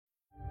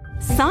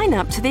Sign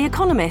up to The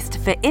Economist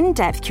for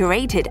in-depth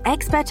curated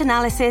expert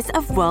analysis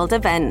of world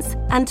events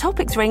and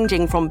topics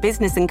ranging from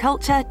business and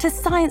culture to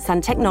science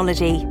and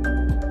technology.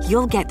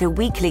 You'll get the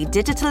weekly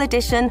digital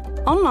edition,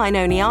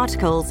 online-only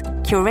articles,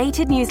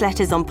 curated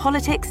newsletters on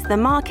politics, the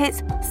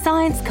markets,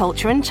 science,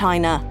 culture and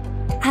China,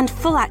 and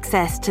full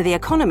access to The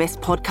Economist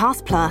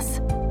Podcast Plus.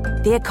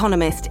 The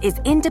Economist is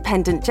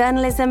independent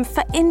journalism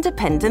for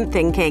independent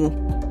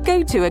thinking.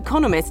 Go to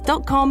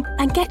economist.com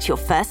and get your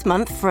first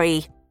month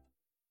free.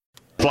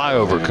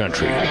 Flyover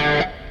country.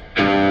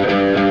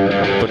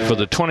 But for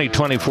the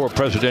 2024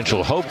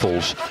 presidential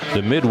hopefuls,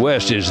 the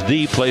Midwest is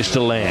the place to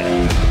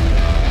land.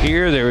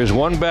 Here, there is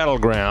one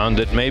battleground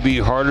that may be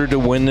harder to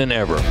win than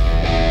ever.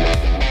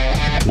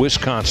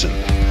 Wisconsin.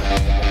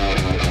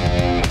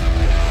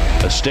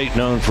 A state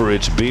known for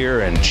its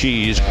beer and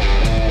cheese,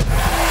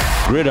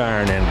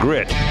 gridiron and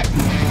grit,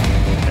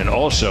 and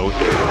also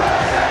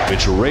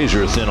its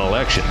razor-thin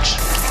elections.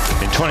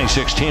 In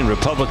 2016,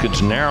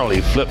 Republicans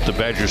narrowly flipped the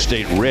Badger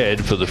State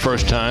red for the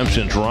first time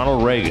since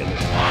Ronald Reagan.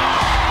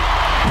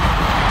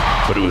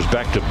 But it was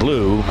back to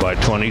blue by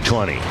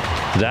 2020.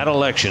 That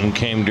election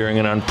came during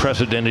an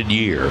unprecedented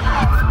year.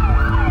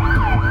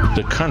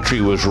 The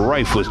country was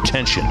rife with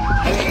tension.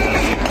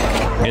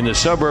 In the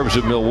suburbs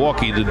of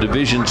Milwaukee, the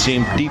division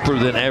seemed deeper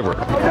than ever.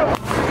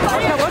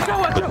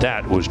 But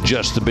that was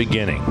just the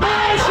beginning.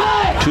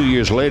 2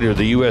 years later,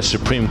 the U.S.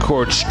 Supreme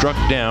Court struck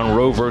down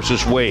Roe v.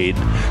 Wade,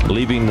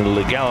 leaving the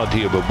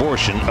legality of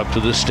abortion up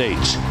to the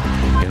states.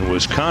 In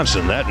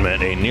Wisconsin, that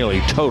meant a nearly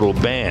total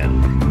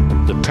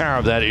ban. The power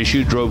of that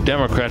issue drove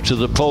Democrats to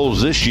the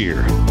polls this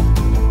year.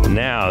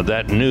 Now,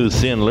 that new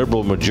thin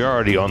liberal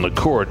majority on the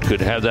court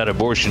could have that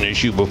abortion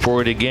issue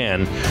before it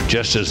again,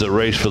 just as the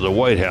race for the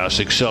White House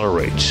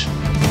accelerates.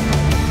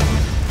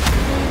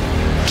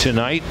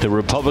 Tonight, the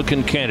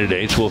Republican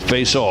candidates will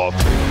face off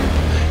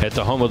at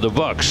the home of the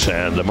Bucks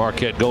and the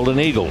Marquette Golden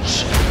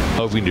Eagles,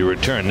 hoping to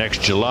return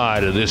next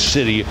July to this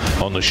city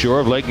on the shore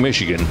of Lake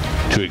Michigan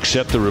to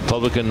accept the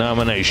Republican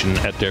nomination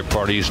at their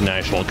party's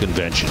national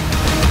convention.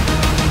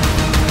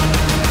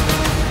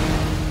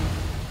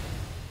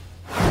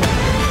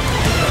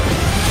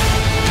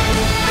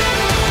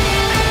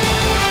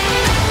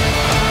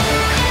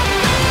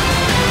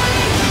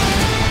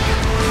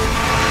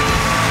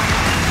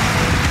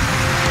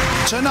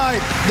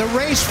 Tonight, the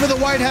race for the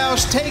White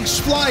House takes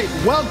flight.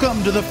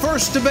 Welcome to the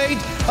first debate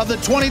of the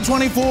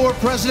 2024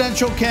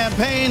 presidential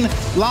campaign,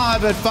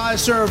 live at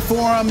Fiserv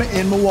Forum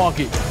in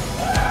Milwaukee. 8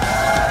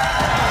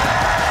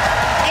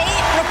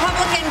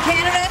 Republican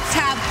candidates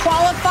have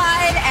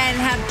qualified and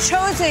have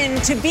chosen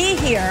to be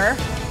here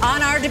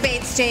on our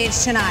debate stage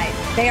tonight.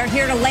 They are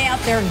here to lay out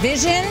their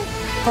vision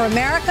for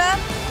America,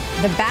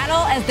 the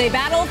battle as they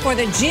battle for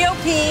the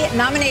GOP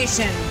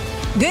nomination.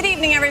 Good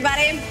evening,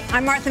 everybody.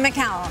 I'm Martha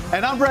MacCallum.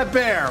 And I'm Bret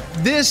Baier.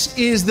 This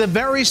is the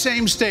very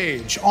same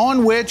stage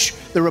on which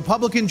the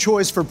Republican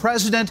choice for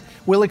president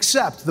will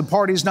accept the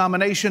party's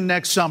nomination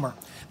next summer.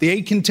 The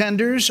 8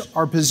 contenders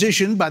are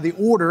positioned by the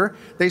order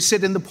they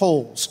sit in the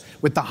polls,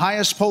 with the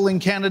highest polling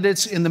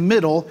candidates in the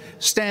middle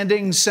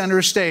standing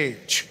center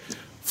stage.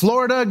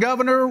 Florida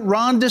Governor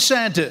Ron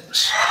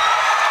DeSantis.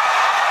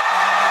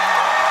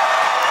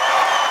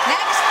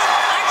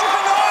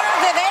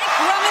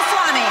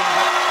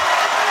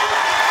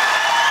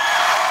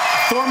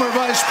 Former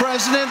Vice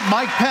President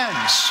Mike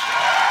Pence.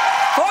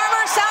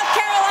 Former South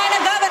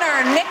Carolina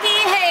Governor Nikki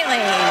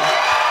Haley.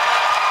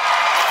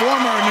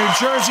 Former New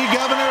Jersey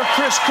Governor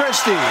Chris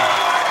Christie.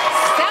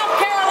 South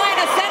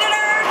Carolina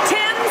Senator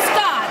Tim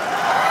Scott.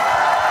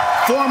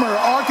 Former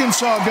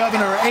Arkansas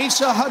Governor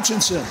Asa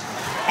Hutchinson.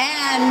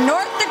 And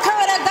North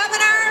Dakota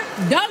Governor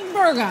Doug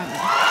Burgum.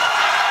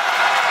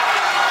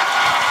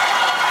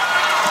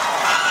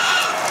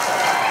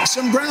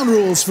 Some ground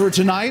rules for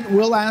tonight.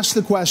 We'll ask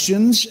the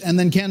questions, and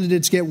then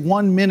candidates get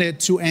 1 minute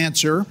to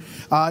answer.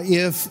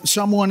 If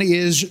someone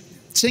is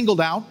singled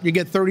out, you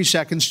get 30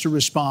 seconds to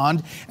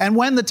respond. And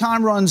when the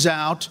time runs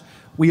out,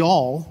 we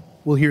all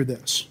will hear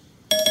this.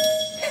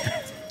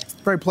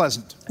 Very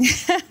pleasant.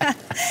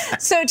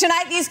 So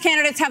tonight, these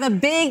candidates have a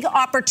big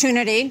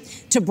opportunity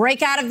to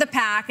break out of the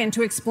pack and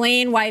to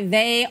explain why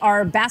they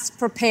are best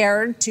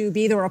prepared to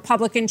be the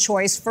Republican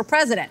choice for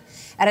president,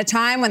 at a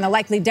time when the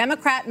likely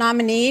Democrat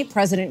nominee,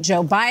 President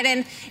Joe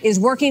Biden, is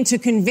working to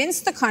convince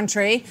the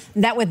country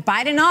that with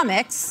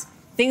Bidenomics,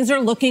 things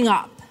are looking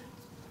up.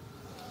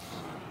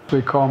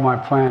 They call my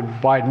plan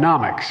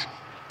Bidenomics.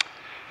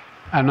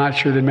 I'm not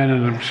sure they meant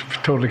it in a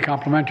totally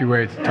complimentary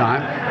way at the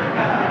time.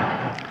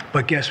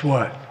 But guess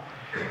what?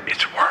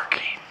 It's working.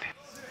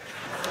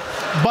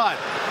 But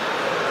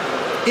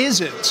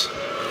is it?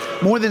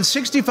 More than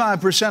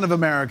 65% of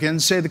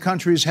Americans say the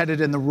country is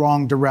headed in the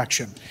wrong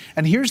direction.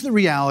 And here's the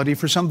reality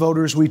for some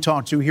voters we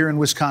talked to here in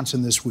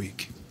Wisconsin this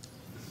week.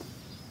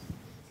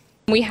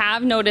 We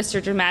have noticed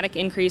a dramatic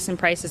increase in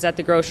prices at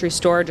the grocery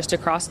store just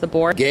across the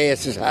board.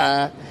 Gas is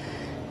high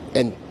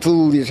and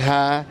food is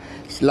high.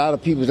 A lot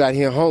of people's out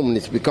here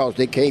homeless because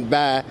they can't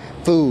buy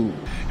food.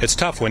 It's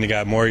tough when you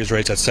got mortgage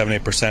rates at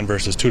 7-8%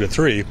 versus 2 to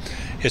 3.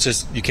 It's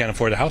just you can't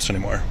afford a house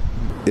anymore.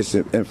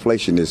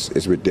 inflation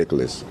is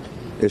ridiculous.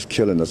 It's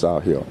killing us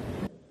out here.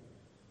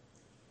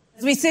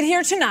 As we sit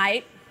here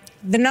tonight,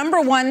 the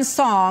 #1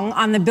 song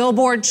on the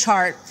Billboard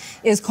chart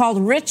is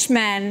called Rich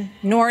Men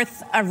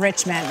North of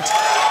Richmond.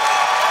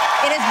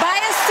 It is by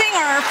a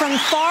singer from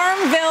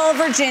Farmville,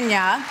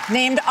 Virginia,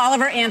 named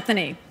Oliver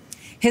Anthony.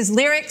 His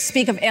lyrics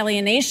speak of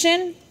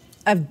alienation,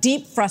 of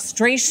deep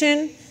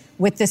frustration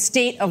with the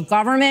state of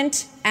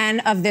government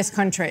and of this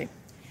country.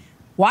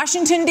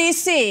 Washington,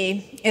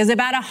 D.C. is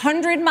about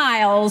 100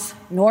 miles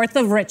north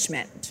of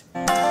Richmond.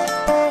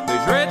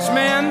 These rich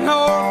men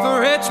north of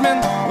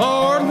Richmond,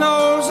 Lord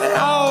knows they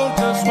all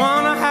just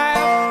want to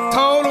have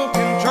total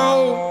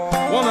control.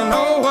 Want to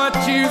know what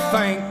you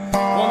think,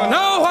 want to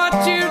know what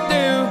you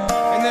do,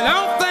 and they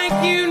don't think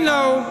you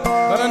know,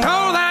 but I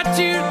know that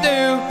you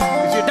do,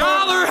 'cause your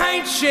dollar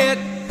ain't shit,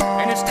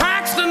 and it's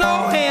taxed to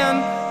no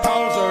end,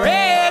 'cause the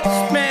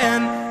rich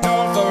men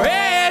north of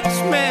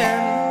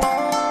Richmond.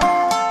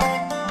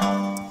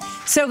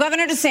 So,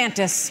 Governor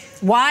DeSantis,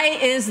 why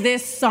is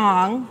this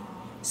song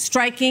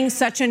striking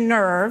such a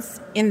nerve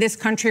in this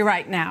country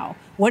right now?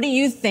 What do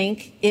you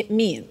think it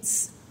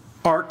means?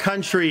 Our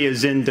country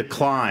is in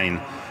decline.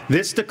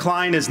 This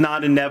decline is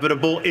not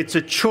inevitable. It's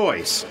a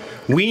choice.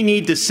 We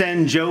need to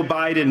send Joe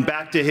Biden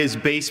back to his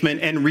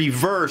basement and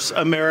reverse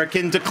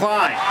American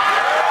decline.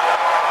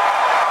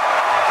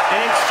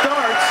 And it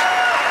starts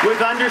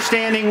with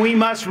understanding we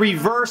must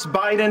reverse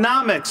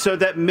Bidenomics so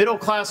that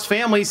middle-class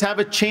families have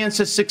a chance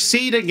to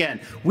succeed again.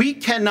 We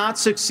cannot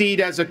succeed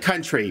as a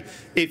country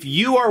if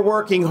you are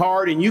working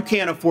hard and you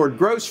can't afford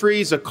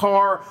groceries, a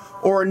car,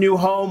 or a new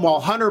home, while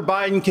Hunter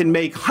Biden can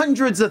make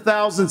hundreds of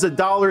thousands of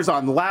dollars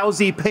on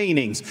lousy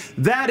paintings.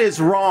 That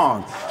is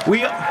wrong.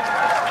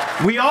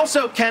 We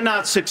also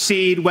cannot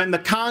succeed when the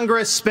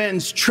Congress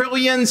spends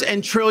trillions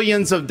and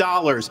trillions of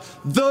dollars.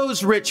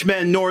 Those rich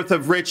men north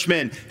of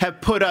Richmond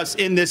have put us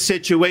in this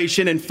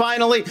situation. And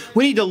finally,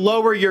 we need to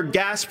lower your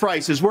gas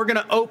prices. We're going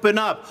to open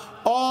up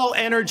all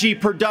energy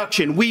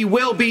production. We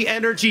will be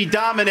energy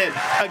dominant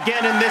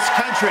again in this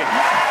country.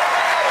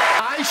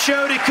 I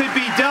showed it could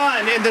be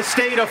done in the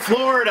state of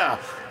Florida.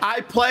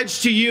 I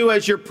pledge to you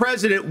as your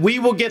president, we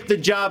will get the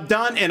job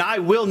done, and I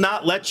will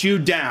not let you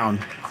down.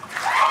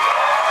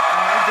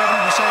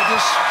 Governor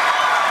DeSantis,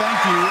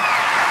 thank you.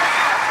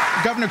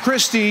 Governor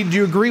Christie, do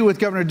you agree with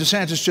Governor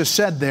DeSantis just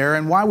said there?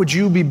 And why would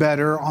you be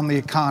better on the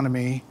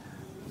economy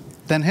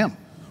than him?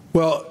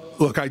 Well,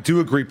 look, I do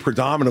agree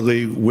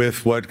predominantly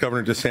with what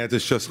Governor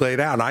DeSantis just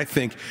laid out. And I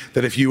think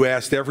that if you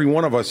asked every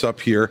one of us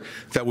up here,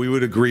 that we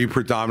would agree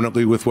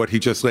predominantly with what he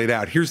just laid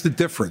out. Here's the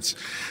difference.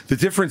 The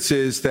difference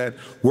is that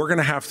we're going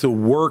to have to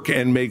work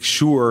and make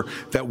sure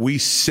that we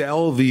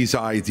sell these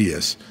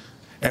ideas.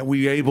 And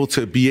be able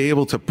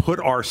to put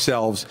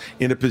ourselves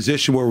in a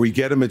position where we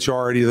get a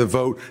majority of the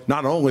vote,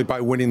 not only by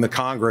winning the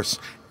Congress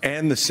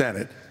and the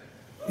Senate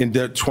in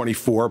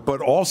 24, but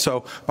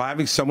also by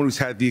having someone who's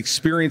had the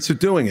experience of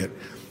doing it.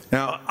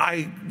 Now,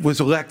 I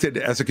was elected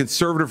as a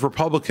conservative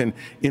Republican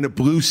in a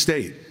blue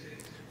state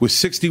with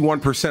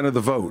 61% of the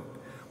vote,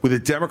 with a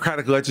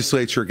Democratic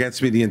legislature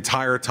against me the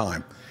entire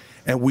time.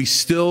 And we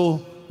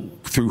still,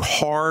 through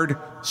hard,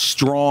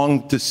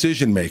 strong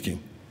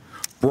decision-making,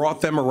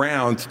 brought them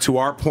around to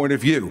our point of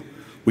view.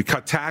 We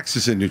cut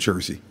taxes in New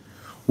Jersey.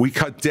 We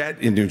cut debt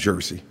in New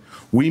Jersey.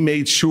 We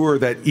made sure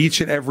that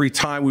each and every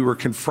time we were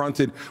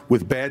confronted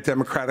with bad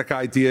Democratic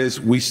ideas,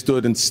 we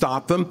stood and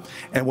stopped them.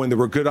 And when there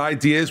were good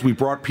ideas, we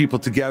brought people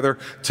together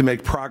to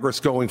make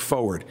progress going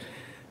forward.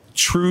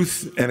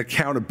 Truth and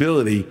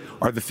accountability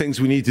are the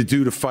things we need to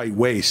do to fight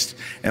waste.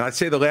 And I'd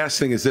say the last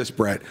thing is this,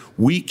 Brett.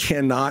 We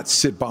cannot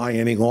sit by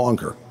any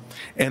longer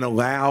and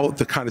allow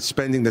the kind of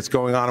spending that's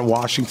going on in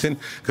Washington,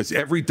 because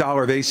every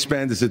dollar they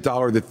spend is a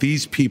dollar that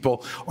these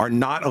people are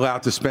not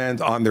allowed to spend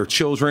on their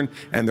children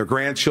and their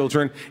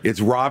grandchildren.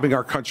 It's robbing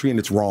our country, and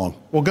it's wrong.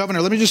 Well,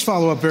 Governor, let me just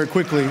follow up very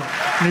quickly.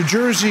 New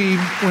Jersey,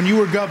 when you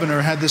were governor,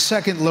 had the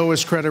second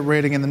lowest credit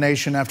rating in the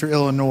nation after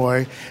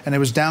Illinois, and it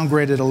was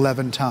downgraded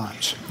 11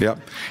 times. Yep.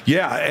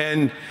 Yeah,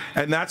 and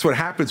that's what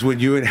happens when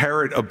you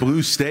inherit a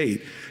blue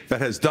state that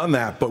has done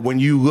that. But when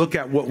you look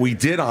at what we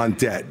did on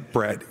debt,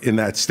 Brett, in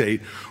that state,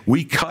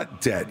 we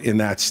cut debt in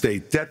that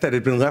state, debt that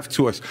had been left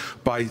to us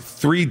by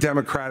 3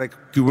 Democratic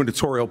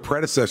gubernatorial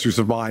predecessors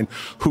of mine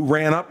who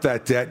ran up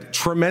that debt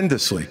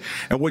tremendously.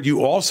 And what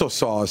you also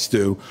saw us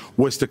do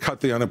was to cut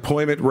the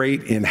unemployment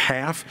rate in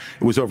half.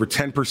 It was over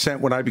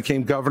 10% when I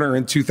became governor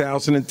in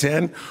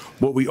 2010.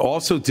 What we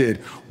also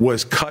did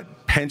was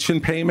cut pension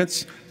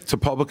payments to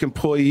public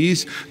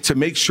employees to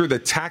make sure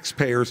that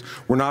taxpayers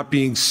were not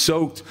being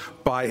soaked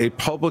by a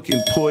public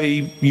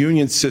employee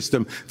union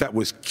system that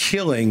was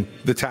killing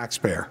the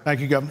taxpayer. Thank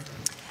you, Governor.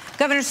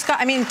 Senator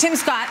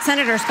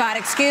Scott,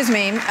 excuse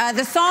me.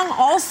 The song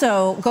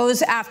also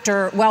goes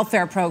after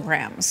welfare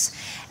programs.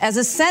 As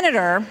a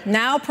senator,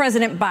 now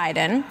President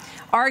Biden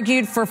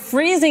argued for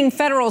freezing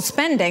federal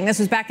spending, this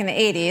was back in the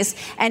 80s,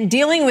 and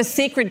dealing with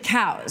sacred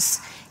cows.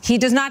 He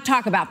does not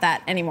talk about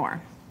that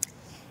anymore.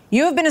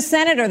 You have been a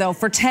senator, though,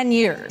 for 10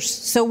 years.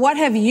 So what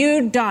have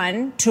you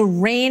done to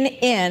rein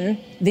in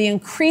the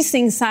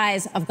increasing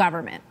size of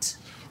government?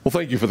 Well,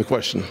 thank you for the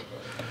question.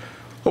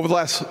 Over the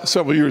last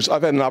several years,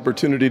 I've had an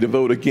opportunity to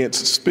vote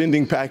against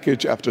spending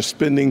package after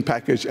spending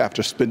package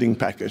after spending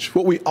package.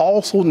 What we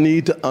also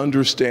need to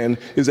understand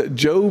is that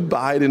Joe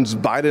Biden's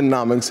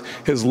Bidenomics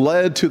has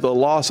led to the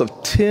loss of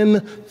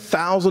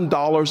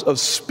 $10,000 of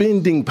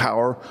spending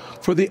power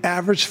for the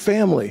average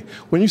family.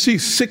 When you see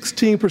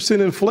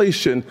 16%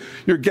 inflation,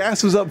 your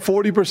gas is up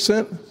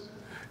 40%,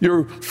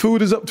 your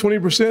food is up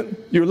 20%,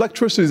 your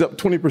electricity is up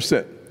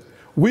 20%.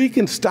 We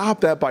can stop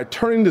that by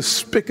turning the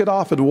spigot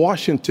off at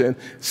Washington,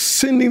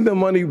 sending the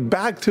money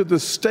back to the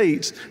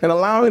states, and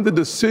allowing the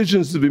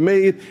decisions to be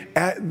made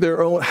at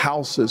their own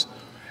houses.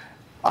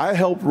 I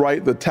helped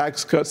write the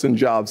Tax Cuts and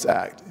Jobs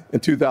Act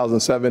in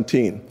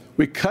 2017.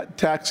 We cut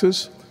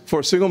taxes for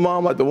a single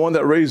mom like the one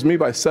that raised me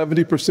by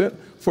 70%,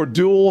 for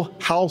dual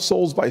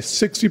households by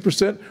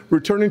 60%,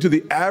 returning to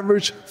the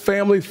average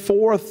family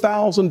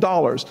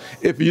 $4,000.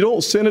 If you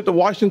don't send it to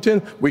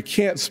Washington, we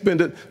can't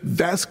spend it.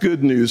 That's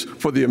good news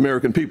for the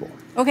American people.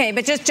 Okay,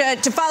 but just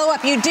to follow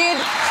up, you did,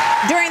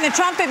 during the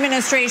Trump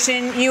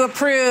administration, you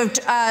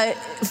approved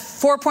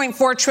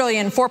 $4.4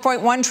 trillion,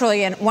 $4.1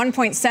 trillion,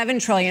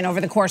 $1.7 trillion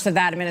over the course of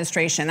that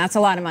administration. That's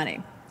a lot of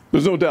money.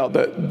 There's no doubt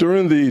that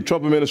during the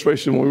Trump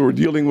administration, when we were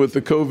dealing with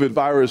the COVID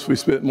virus, we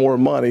spent more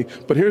money.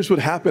 But here's what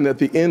happened at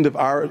the end of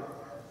our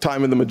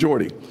time in the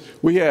majority.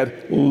 We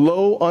had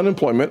low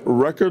unemployment,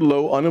 record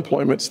low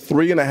unemployment,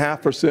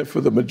 3.5%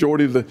 for the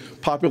majority of the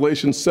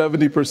population,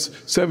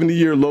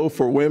 70-year low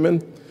for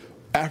women.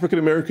 African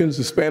Americans,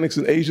 Hispanics,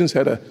 and Asians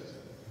had an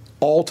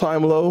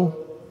all-time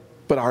low,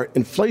 but our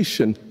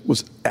inflation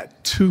was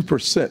at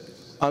 2%.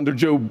 Under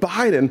Joe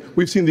Biden,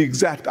 we've seen the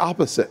exact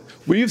opposite.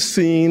 We've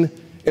seen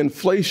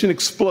inflation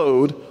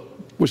explode,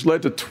 which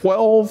led to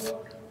 12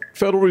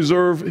 Federal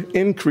Reserve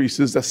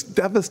increases that's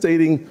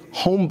devastating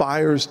home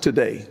buyers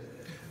today.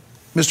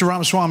 Mr.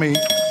 Ramaswamy,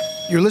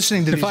 you're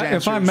listening to these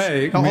answers. If I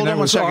may, hold on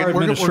one second.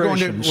 We're going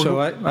to,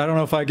 I don't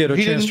know if I get a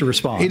chance to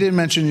respond. He didn't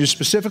mention you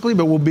specifically,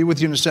 but we'll be with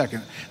you in a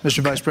second, Mr.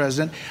 Vice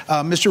President.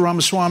 Mr.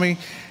 Ramaswamy,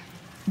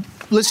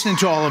 listening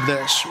to all of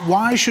this,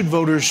 why should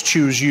voters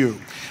choose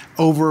you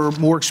over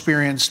more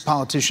experienced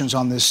politicians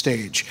on this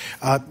stage?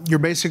 You're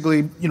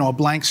basically, a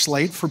blank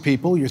slate for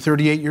people. You're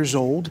 38 years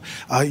old.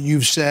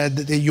 You've said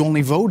that you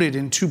only voted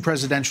in 2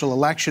 presidential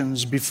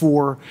elections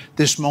before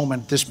this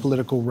moment, this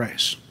political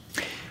race.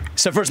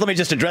 So first, let me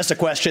just address a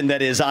question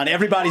that is on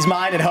everybody's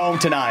mind at home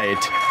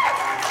tonight.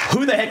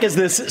 Who the heck is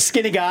this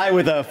skinny guy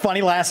with a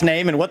funny last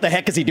name, and what the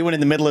heck is he doing in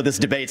the middle of this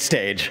debate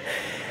stage?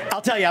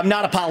 I'll tell you, I'm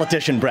not a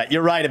politician, Brett.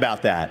 You're right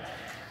about that.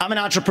 I'm an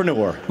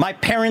entrepreneur. My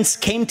parents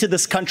came to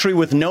this country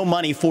with no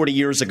money 40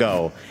 years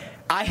ago.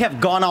 I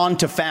have gone on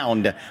to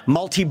found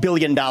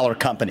multi-billion-dollar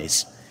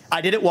companies.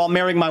 I did it while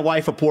marrying my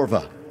wife,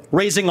 Apoorva,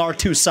 raising our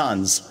 2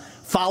 sons,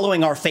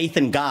 following our faith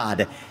in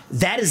God.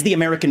 That is the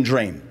American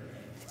dream.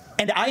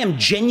 And I am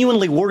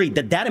genuinely worried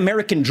that that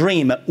American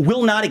dream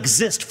will not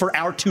exist for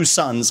our 2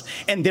 sons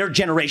and their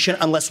generation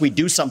unless we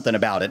do something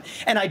about it.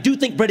 And I do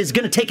think Brett is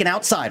going to take an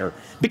outsider,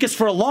 because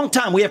for a long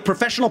time we have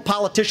professional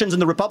politicians in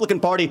the Republican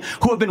Party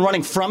who have been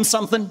running from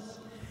something.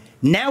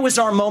 Now is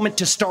our moment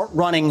to start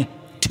running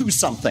to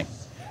something,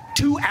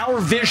 to our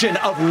vision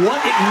of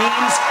what it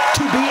means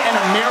to be an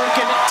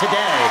American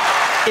today.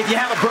 If you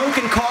have a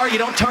broken car, you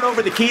don't turn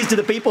over the keys to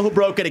the people who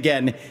broke it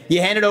again.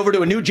 You hand it over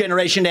to a new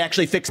generation to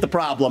actually fix the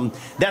problem.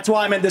 That's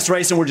why I'm in this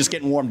race, and we're just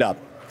getting warmed up.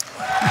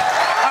 All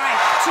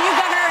right, to you,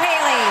 Governor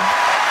Haley.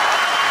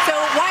 So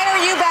why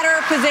are you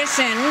better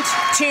positioned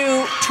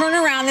to turn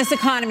around this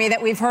economy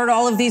that we've heard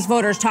all of these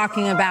voters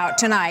talking about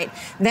tonight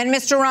than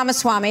Mr.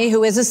 Ramaswamy,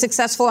 who is a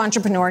successful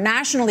entrepreneur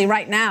nationally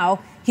right now?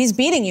 He's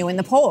beating you in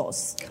the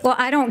polls. Well,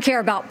 I don't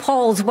care about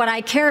polls. What I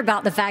care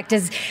about, the fact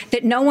is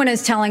that no one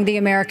is telling the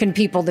American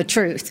people the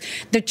truth.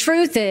 The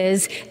truth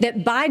is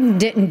that Biden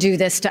didn't do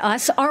this to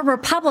us. Our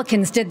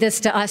Republicans did this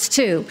to us,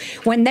 too.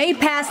 When they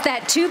passed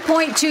that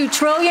 $2.2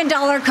 trillion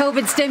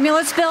COVID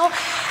stimulus bill,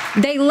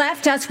 they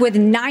left us with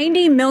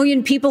 90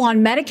 million people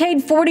on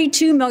Medicaid,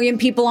 42 million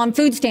people on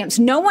food stamps.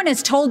 No one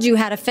has told you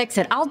how to fix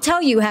it. I'll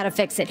tell you how to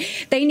fix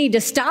it. They need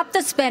to stop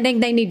the spending.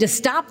 They need to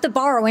stop the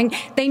borrowing.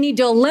 They need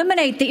to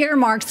eliminate the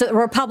earmarks that the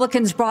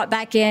Republicans brought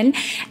back in.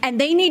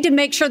 And they need to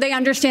make sure they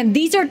understand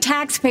these are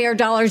taxpayer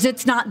dollars.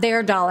 It's not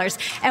their dollars.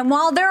 And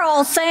while they're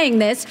all saying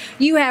this,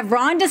 you have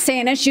Ron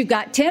DeSantis, you've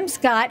got Tim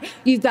Scott,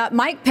 you've got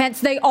Mike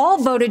Pence. They all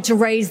voted to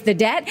raise the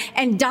debt.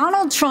 And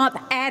Donald Trump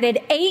added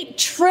 $8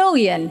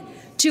 trillion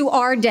to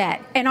our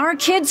debt. And our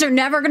kids are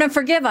never going to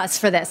forgive us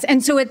for this.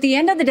 And so at the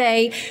end of the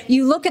day,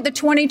 you look at the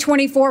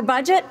 2024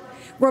 budget,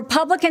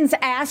 Republicans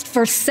asked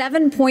for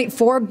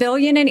 $7.4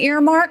 billion in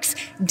earmarks.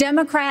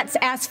 Democrats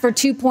asked for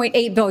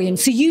 $2.8 billion.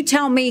 So you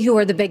tell me who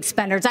are the big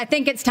spenders. I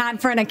think it's time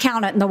for an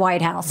accountant in the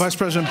White House. Vice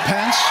President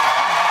Pence,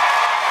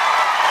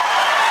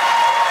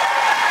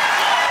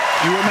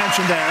 you were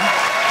mentioned there.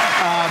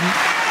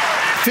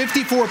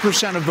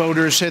 54% of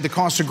voters say the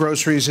cost of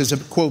groceries is a,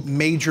 quote,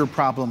 major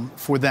problem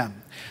for them.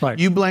 Right.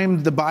 You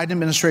blamed the Biden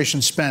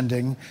administration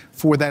spending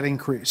for that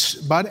increase.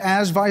 But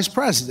as vice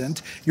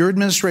president, your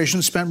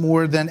administration spent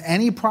more than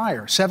any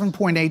prior,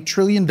 $7.8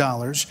 trillion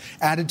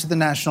added to the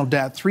national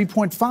debt,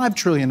 $3.5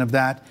 trillion of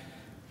that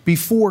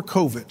before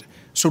COVID.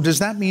 So does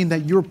that mean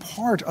that you're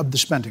part of the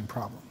spending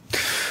problem?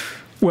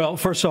 Well,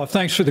 first off,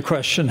 thanks for the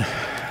question.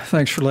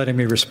 Thanks for letting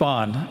me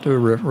respond to a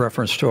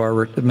reference to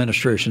our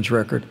administration's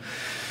record.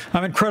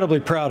 I'm incredibly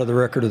proud of the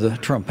record of the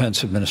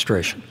Trump-Pence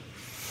administration.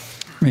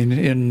 I mean,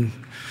 in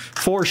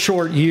 4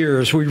 short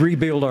years, we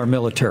rebuilt our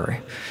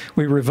military.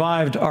 We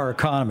revived our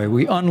economy.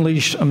 We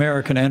unleashed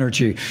American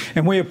energy.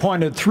 And we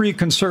appointed 3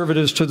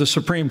 conservatives to the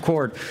Supreme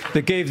Court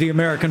that gave the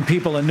American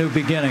people a new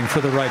beginning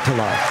for the right to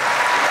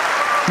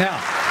life. Now,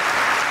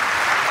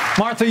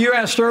 Martha, you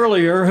asked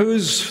earlier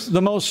who's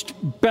the most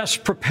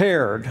best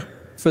prepared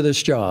for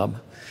this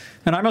job.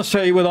 And I must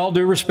tell you, with all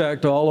due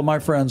respect to all of my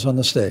friends on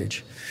the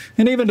stage,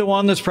 and even to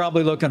one that's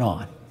probably looking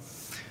on,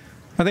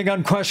 I think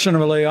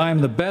unquestionably I am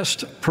the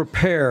best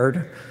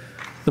prepared,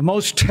 the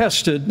most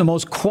tested, the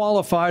most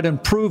qualified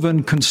and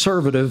proven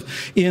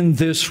conservative in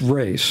this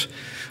race.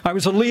 I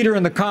was a leader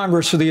in the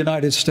Congress of the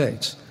United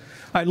States.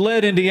 I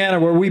led Indiana,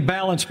 where we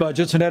balanced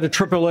budgets and had a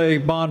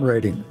AAA bond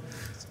rating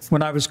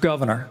when I was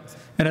governor.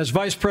 And as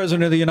Vice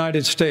President of the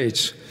United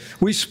States,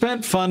 we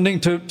spent funding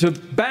to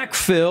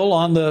backfill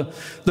on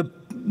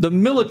the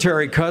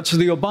military cuts of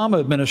the Obama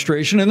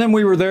administration, and then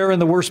we were there in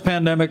the worst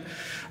pandemic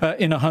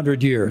in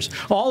 100 years.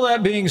 All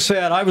that being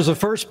said, I was the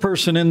first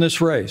person in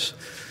this race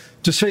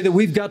to say that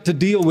we've got to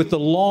deal with the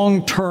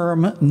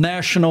long-term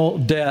national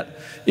debt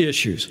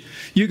issues.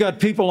 You got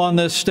people on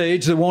this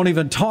stage that won't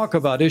even talk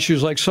about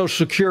issues like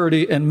Social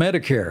Security and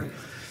Medicare. I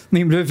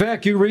mean,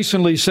 Vivek, you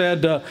recently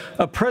said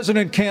a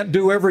president can't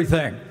do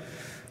everything.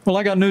 Well,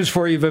 I got news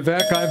for you,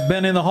 Vivek. I've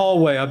been in the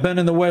hallway. I've been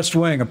in the West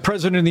Wing. A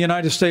president of the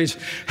United States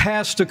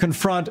has to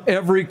confront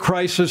every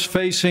crisis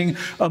facing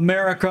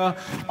America.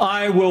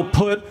 I will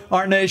put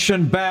our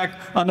nation back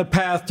on the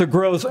path to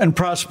growth and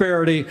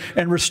prosperity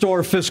and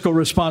restore fiscal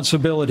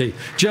responsibility,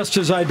 just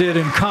as I did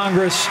in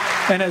Congress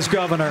and as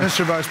governor,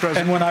 Mr. Vice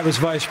President, and when I was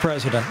vice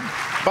president.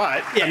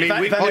 But, yeah, I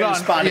mean, hold on.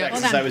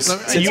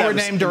 You were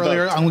named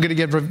earlier. I'm going to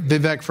get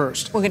Vivek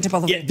first. We'll get to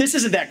both of them. Yeah, this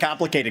isn't that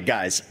complicated,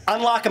 guys.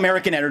 Unlock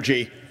American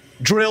energy.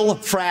 Drill,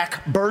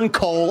 frack, burn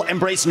coal,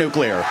 embrace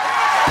nuclear.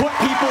 Put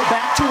people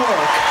back to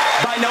work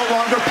by no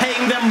longer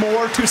paying them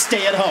more to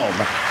stay at home.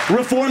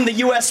 Reform the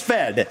U.S.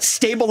 Fed,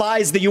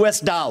 stabilize the U.S.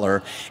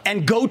 dollar,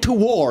 and go to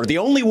war. The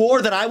only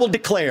war that I will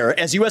declare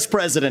as U.S.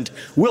 president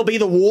will be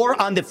the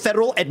war on the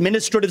federal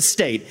administrative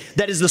state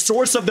that is the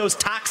source of those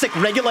toxic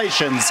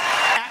regulations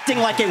acting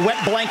like a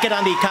wet blanket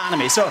on the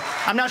economy. So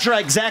I'm not sure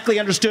I exactly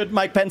understood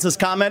Mike Pence's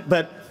comment,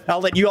 but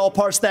I'll let you all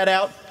parse that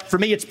out. For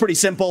me, it's pretty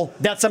simple.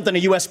 That's something a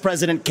U.S.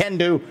 president can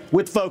do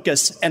with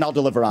focus, and I'll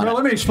deliver on it. Well,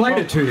 let me explain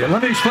it to you.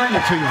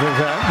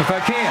 Vivek, if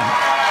I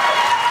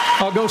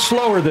can. I'll go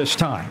slower this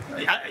time.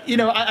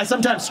 I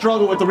sometimes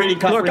struggle with the reading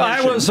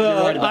comprehension.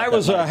 Look, I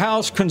was a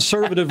House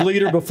conservative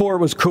leader before it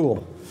was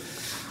cool.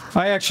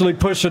 I actually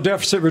pushed a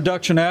Deficit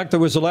Reduction Act. That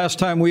was the last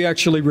time we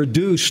actually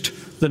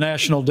reduced the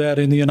national debt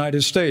in the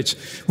United States,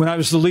 when I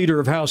was the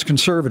leader of House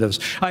conservatives.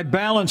 I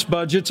balanced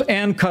budgets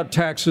and cut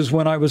taxes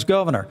when I was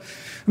governor.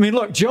 I mean,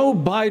 look, Joe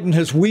Biden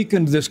has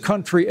weakened this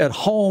country at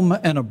home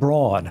and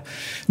abroad.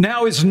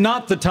 Now is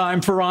not the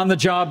time for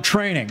on-the-job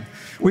training.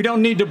 We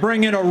don't need to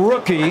bring in a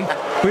rookie.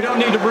 We don't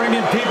need to bring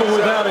in people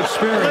without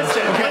experience.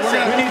 We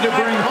need to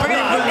bring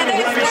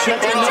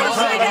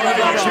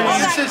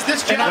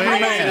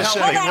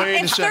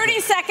It's 30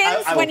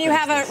 seconds when you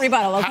have a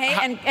rebuttal,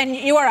 okay? And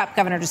you are up,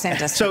 Governor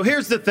DeSantis. So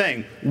here's the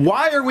thing.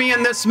 Why are we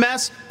in this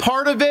mess?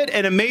 Part of it,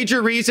 and a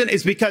major reason,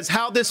 is because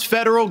how this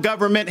federal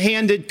government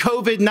handled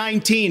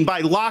COVID-19 by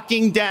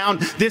locking down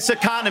this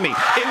economy.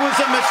 It was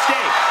a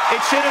mistake.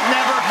 It should have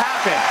never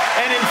happened.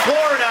 And in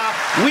Florida,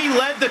 we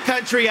led the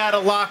country out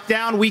of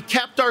lockdown. We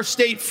kept our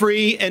state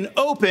free and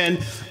open.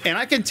 And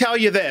I can tell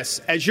you this,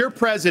 as your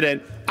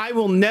president, I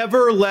will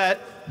never let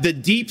the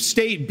deep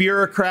state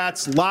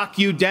bureaucrats lock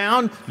you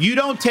down. You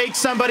don't take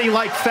somebody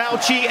like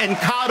Fauci and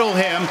coddle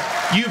him.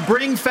 You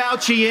bring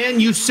Fauci in,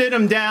 you sit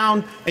him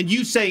down, and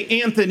you say,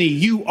 Anthony,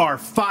 you are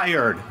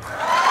fired. You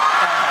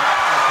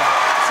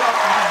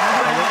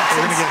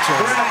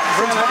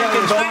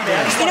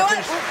know what?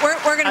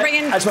 We're going to bring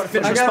in. I just want to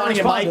finish responding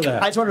to Mike.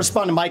 I just want to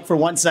respond to Mike for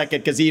 1 second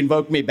because he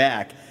invoked me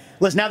back.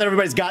 Listen, now that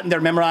everybody's gotten their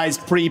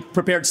memorized,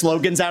 pre-prepared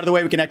slogans out of the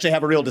way, we can actually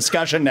have a real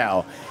discussion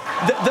now.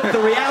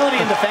 The reality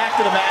and the fact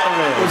of the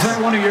matter is... Was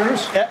that one of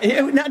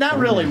yours? Not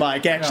really,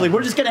 Mike, actually. Yeah.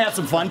 We're just going to have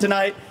some fun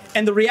tonight.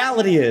 And the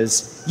reality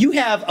is, you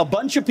have a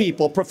bunch of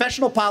people,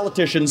 professional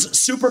politicians,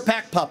 super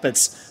PAC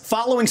puppets,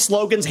 following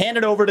slogans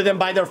handed over to them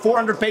by their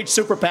 400-page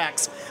super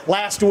PACs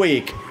last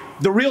week.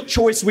 The real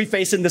choice we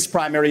face in this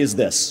primary is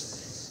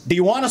this. Do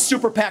you want a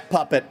super PAC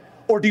puppet,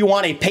 or do you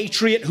want a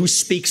patriot who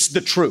speaks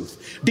the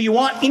truth? Do you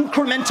want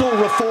incremental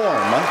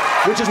reform,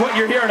 which is what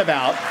you're hearing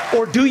about,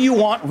 or do you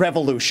want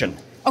revolution?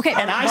 Okay.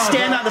 And I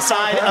stand on the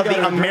side of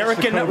the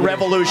American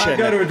Revolution. I've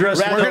got to address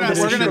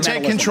We're going to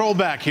take control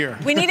back here.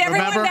 We need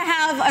everyone to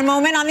have a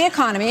moment on the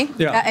economy.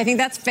 Yeah. I think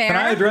that's fair. Can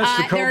I address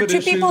the COVID There are two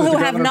issue people that who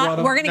the have governor not. brought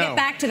up? We're going to get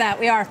back to that.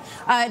 We are.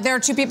 There are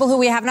two people who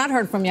we have not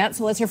heard from yet.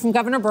 So let's hear from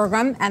Governor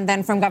Burgum and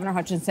then from Governor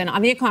Hutchinson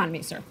on the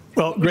economy, sir.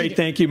 Well, great.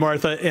 Thank you,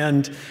 Martha.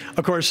 And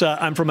of course,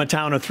 I'm from a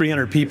town of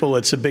 300 people.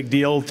 It's a big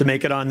deal to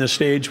make it on this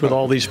stage with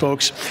all these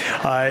folks.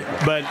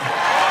 But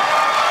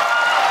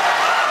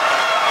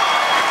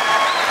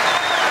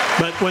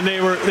when they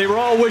were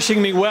all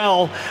wishing me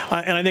well,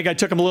 and I think I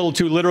took them a little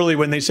too literally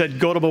when they said,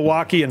 go to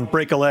Milwaukee and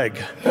break a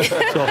leg.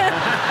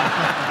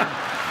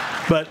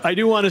 But I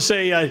do want to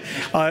say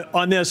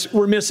on this,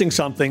 we're missing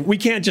something. We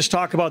can't just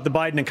talk about the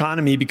Biden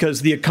economy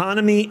because the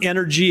economy,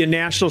 energy, and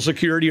national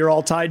security are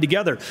all tied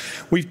together.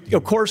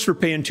 Of course, we're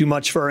paying too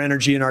much for our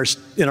energy in our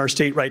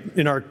state,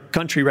 in our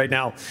country right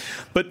now.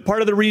 But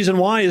part of the reason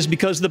why is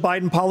because of the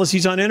Biden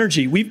policies on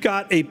energy. We've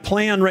got a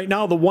plan right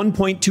now, the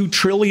 $1.2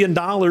 trillion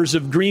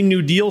of Green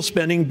New Deal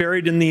spending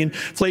buried in the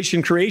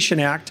Inflation Creation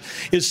Act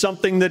is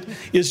something that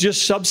is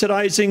just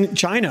subsidizing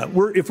China.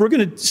 If we're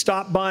going to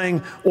stop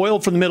buying oil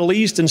from the Middle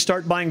East and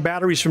start buying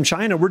batteries from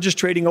China, we're just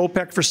trading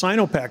OPEC for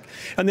Sinopec.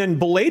 And then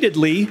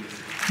belatedly,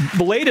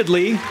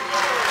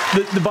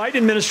 the Biden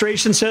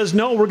administration says,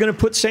 no, we're going to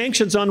put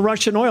sanctions on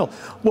Russian oil.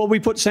 Well, we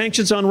put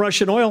sanctions on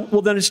Russian oil.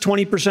 Well, then it's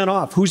 20%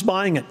 off. Who's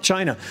buying it?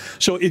 China.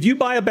 So if you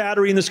buy a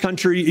battery in this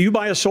country, you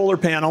buy a solar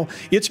panel,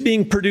 it's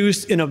being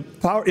produced in a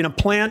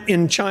plant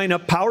in China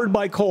powered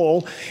by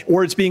coal,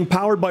 or it's being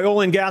powered by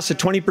oil and gas at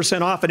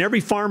 20% off. And every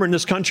farmer in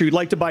this country would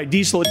like to buy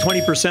diesel at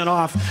 20%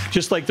 off,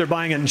 just like they're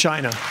buying it in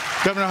China.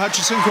 Governor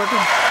Hutchinson, quickly.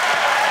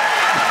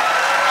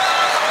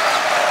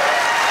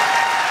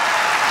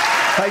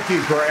 Thank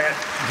you, Grant.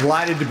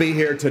 Delighted to be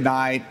here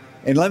tonight.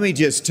 And let me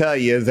just tell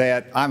you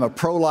that I'm a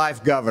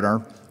pro-life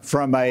governor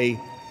from a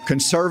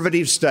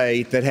conservative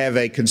state that have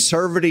a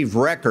conservative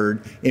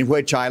record in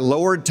which I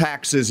lowered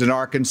taxes in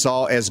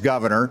Arkansas as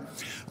governor.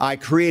 I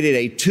created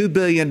a $2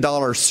 billion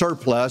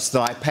surplus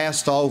that I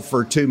passed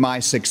over to my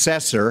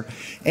successor,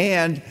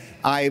 and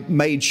I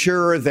made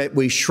sure that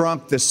we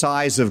shrunk the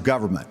size of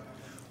government.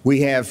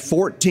 We have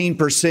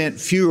 14%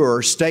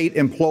 fewer state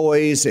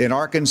employees in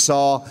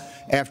Arkansas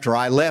after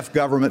I left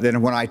government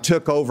than when I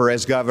took over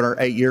as governor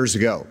 8 years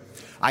ago.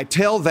 I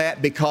tell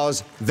that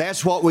because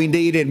that's what we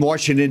need in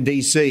Washington,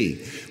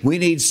 D.C. We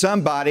need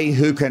somebody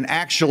who can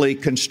actually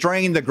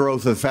constrain the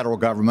growth of the federal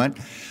government,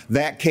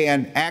 that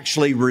can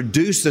actually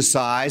reduce the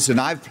size, and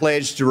I've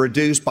pledged to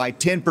reduce by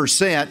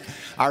 10%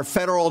 our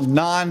federal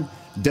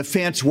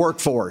non-defense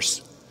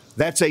workforce.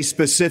 That's a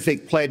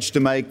specific pledge to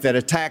make that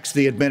attacks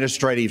the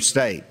administrative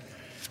state.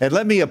 And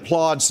let me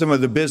applaud some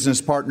of the business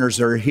partners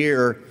that are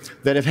here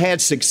that have had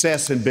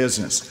success in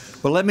business.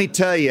 But let me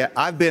tell you,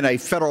 I've been a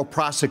federal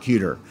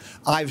prosecutor.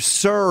 I've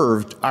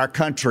served our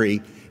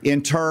country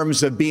in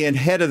terms of being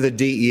head of the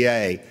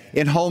DEA,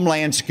 in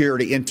Homeland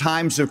Security, in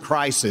times of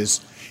crisis.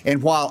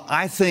 And while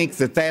I think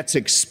that that's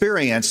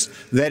experience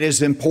that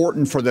is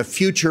important for the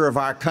future of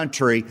our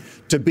country,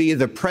 to be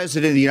the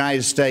President of the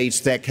United States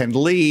that can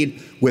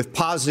lead with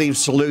positive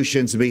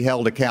solutions and be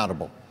held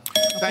accountable.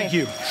 Thank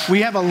you.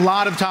 We have a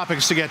lot of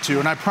topics to get to,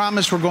 and I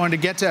promise we're going to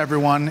get to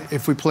everyone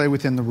if we play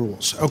within the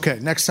rules. Okay,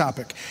 next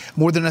topic.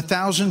 More than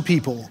 1,000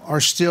 people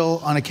are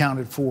still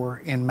unaccounted for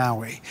in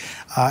Maui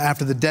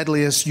after the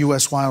deadliest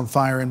U.S.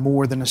 wildfire in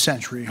more than a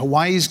century.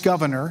 Hawaii's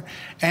governor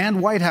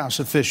and White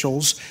House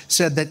officials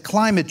said that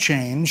climate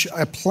change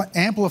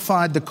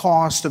amplified the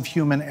cost of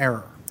human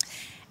error.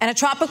 And a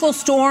tropical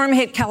storm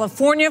hit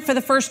California for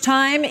the first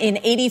time in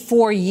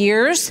 84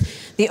 years.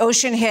 The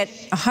ocean hit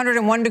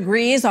 101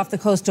 degrees off the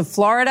coast of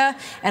Florida.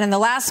 And in the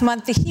last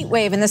month, the heat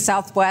wave in the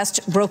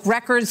Southwest broke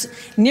records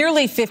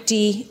nearly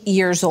 50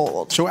 years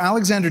old. So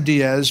Alexander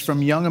Diaz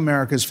from Young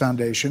America's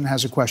Foundation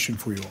has a question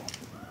for you all.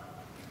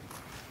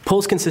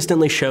 Polls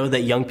consistently show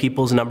that young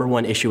people's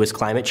 #1 issue is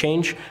climate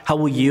change. How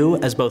will you,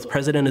 as both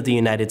President of the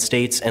United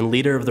States and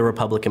leader of the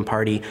Republican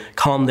Party,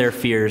 calm their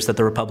fears that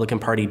the Republican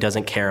Party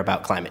doesn't care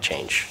about climate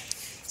change?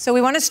 So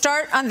we want to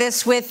start on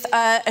this with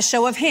a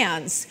show of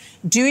hands.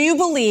 Do you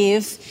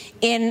believe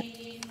in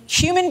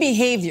human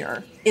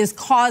behavior is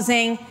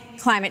causing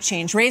climate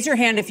change? Raise your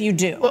hand if you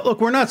do. Well,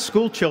 look, we're not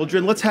school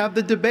children. Let's have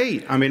the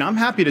debate. I mean, I'm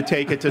happy to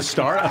take it to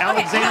start.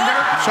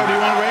 Alexander? So do you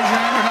want to raise your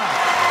hand or not?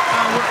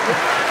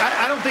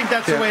 I don't think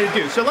that's the way to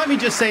do. So let me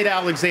just say to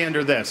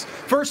Alexander this.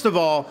 First of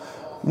all,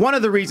 one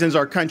of the reasons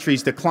our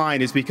country's decline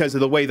is because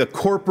of the way the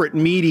corporate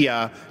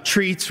media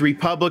treats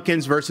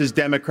Republicans versus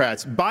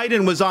Democrats.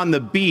 Biden was on the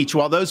beach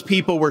while those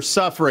people were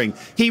suffering.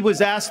 He was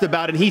asked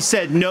about it. He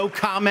said, no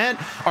comment.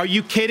 Are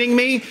you kidding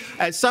me?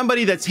 As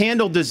somebody that's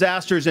handled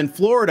disasters in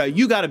Florida,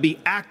 you got to be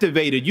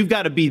activated. You've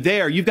got to be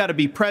there. You've got to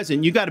be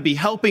present. You've got to be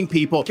helping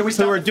people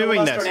who are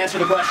doing this. And answer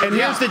the question? And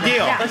here's the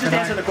deal. Yeah, let's just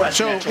answer the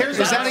question. So is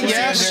that a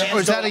yes or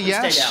is that a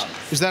yes?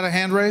 Is that a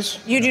hand raise?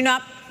 You do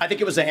not. I think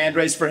it was a hand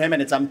raise for him,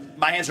 and it's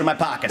my hands are in my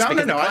pocket. caucus. No,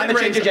 because no, the I climate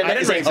change agenda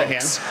is a raise a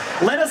hoax.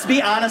 Let us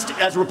be honest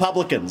as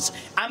Republicans.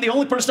 I'm the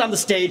only person on the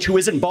stage who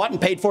isn't bought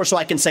and paid for, so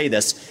I can say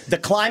this. The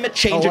climate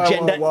change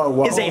agenda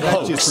is a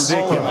hoax.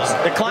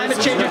 The climate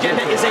change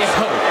agenda is a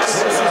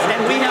hoax.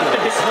 And we have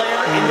to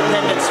declare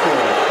independence for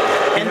it.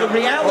 And the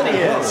reality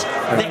is,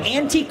 the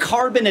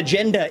anti-carbon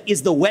agenda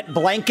is the wet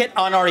blanket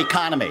on our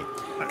economy.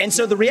 And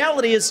so the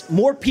reality is,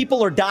 more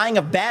people are dying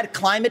of bad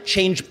climate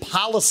change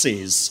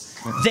policies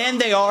than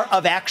they are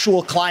of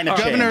actual climate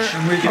change. Governor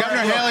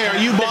Haley, are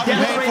you bought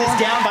and paid for? Is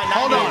down by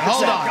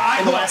 98%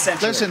 in the last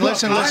century.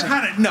 Listen.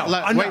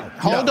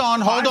 Hold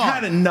on. I've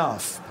had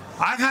enough.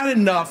 I've had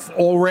enough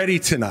already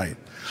tonight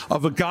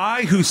of a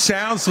guy who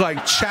sounds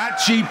like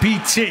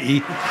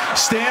ChatGPT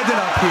standing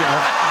up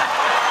here.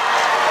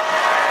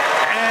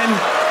 And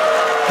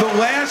the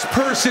last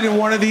person in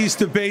one of these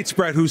debates,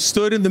 Brett, who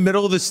stood in the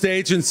middle of the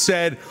stage and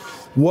said,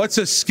 "What's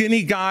a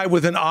skinny guy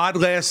with an odd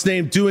last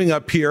name doing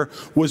up here?"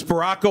 was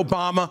Barack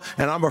Obama,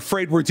 and I'm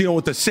afraid we're dealing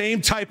with the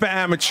same type of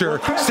amateur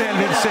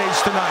standing on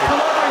stage tonight.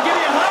 Come over and give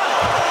me a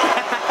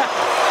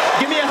hug.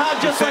 Give me a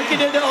hug just like you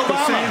did to Obama.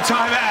 The same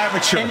type of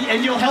amateur.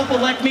 And you'll help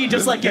elect me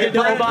just like you did to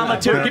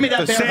Obama, too. Give me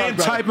that the same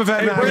type of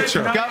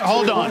amateur.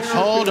 Hold on.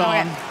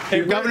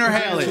 Governor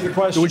Haley,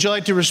 would you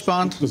like to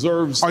respond?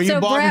 Are you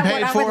bought and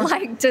paid for? What I would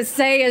like to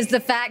say is the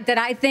fact that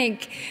I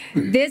think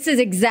this is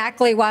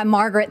exactly why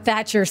Margaret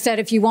Thatcher said,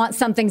 if you want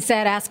something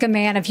said, ask a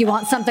man. If you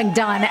want something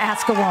done,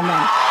 ask a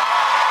woman.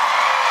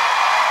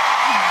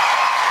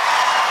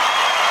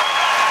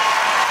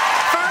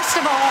 First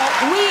of all,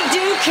 we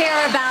do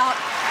care about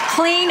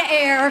clean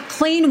air,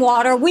 clean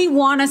water. We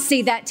want to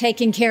see that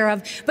taken care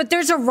of, but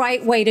there's a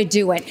right way to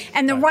do it.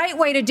 And the right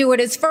way to do it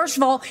is, first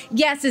of all,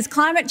 yes, is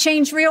climate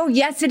change real?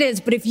 Yes, it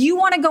is. But if you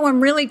want to go and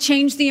really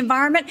change the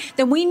environment,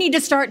 then we need to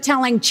start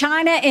telling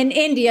China and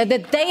India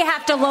that they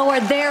have to lower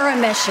their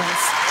emissions.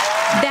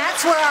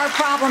 That's where our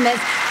problem is.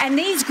 And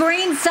these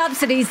green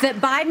subsidies that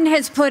Biden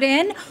has put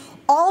in,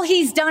 all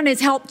he's done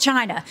is help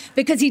China,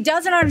 because he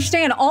doesn't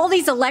understand all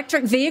these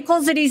electric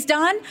vehicles that he's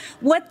done,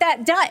 what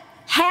that does.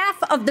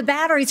 Half of the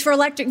batteries for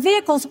electric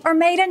vehicles are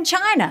made in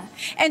China.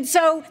 And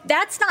so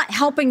that's not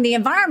helping the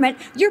environment.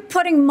 You're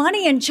putting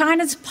money in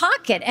China's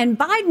pocket, and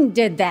Biden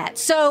did that.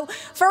 So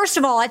first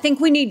of all, I think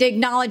we need to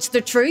acknowledge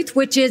the truth,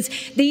 which is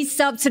these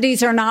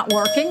subsidies are not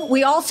working.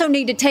 We also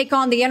need to take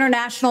on the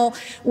international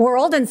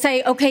world and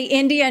say, okay,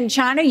 India and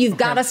China, you've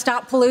got to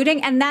stop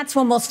polluting, and that's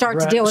when we'll start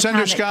to deal with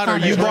Senator Scott, are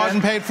you bought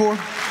and paid for?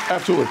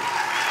 Absolutely.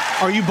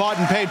 Are you bought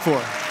and paid for?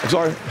 I'm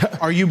sorry?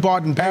 Are you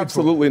bought and paid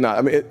Absolutely not.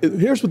 I mean,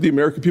 here's what the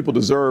American people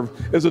deserve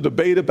is a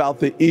debate about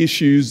the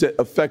issues that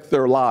affect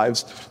their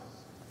lives.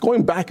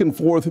 Going back and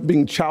forth,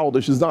 being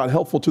childish is not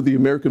helpful to the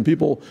American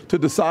people to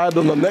decide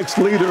on the next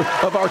leader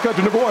of our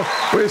country. Number one,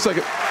 wait a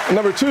second.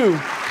 Number two,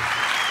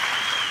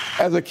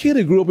 as a kid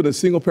who grew up in a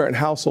single-parent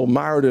household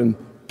mired in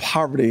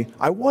poverty,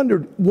 I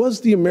wondered, was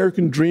the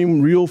American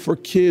dream real for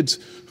kids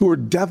who were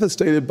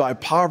devastated by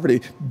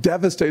poverty,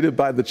 devastated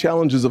by the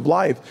challenges of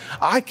life?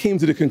 I came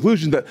to the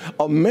conclusion that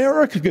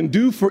America can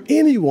do for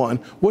anyone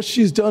what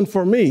she's done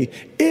for me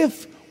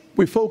if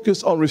we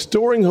focus on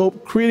restoring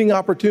hope, creating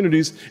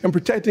opportunities, and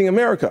protecting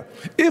America.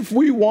 If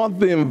we want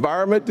the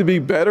environment to be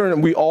better,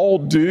 and we all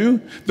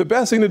do, the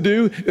best thing to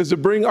do is to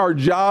bring our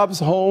jobs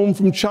home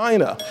from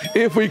China.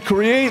 If we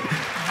create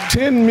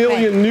 10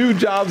 million new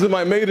jobs in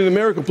my Made in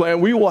America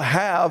plan, we will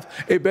have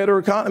a better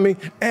economy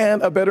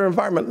and a better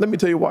environment. Let me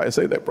tell you why I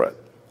say that, Brett.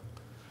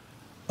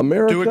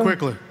 America, do it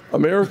quickly.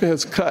 America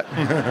has cut.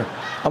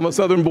 I'm a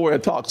Southern boy, I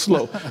talk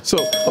slow. So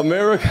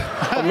America,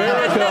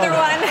 another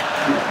one.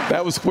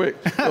 That was quick.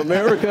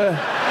 America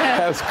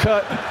has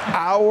cut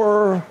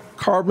our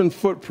carbon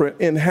footprint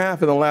in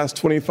half in the last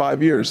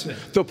 25 years.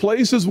 The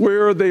places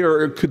where they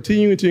are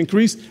continuing to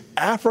increase,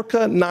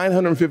 Africa,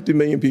 950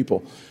 million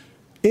people.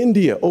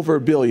 India, over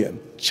 1 billion.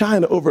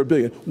 China, over 1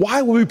 billion.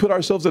 Why would we put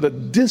ourselves at a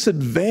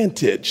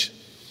disadvantage,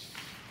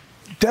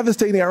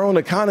 devastating our own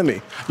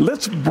economy?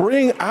 Let's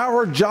bring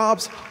our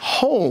jobs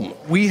home.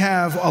 We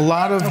have a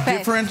lot of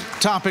different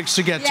topics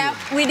to get to. Yeah,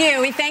 we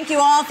do. We thank you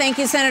all. Thank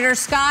you, Senator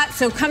Scott.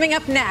 So coming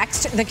up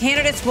next, the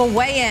candidates will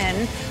weigh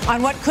in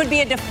on what could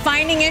be a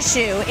defining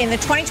issue in the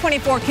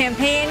 2024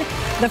 campaign.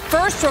 The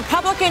first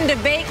Republican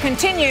debate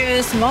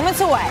continues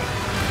moments away.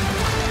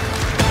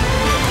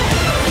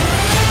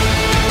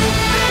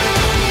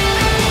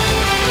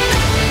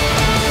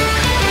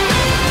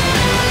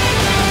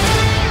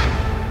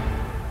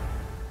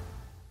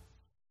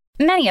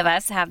 Many of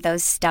us have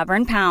those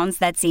stubborn pounds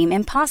that seem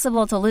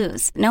impossible to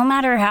lose, no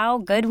matter how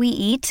good we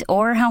eat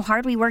or how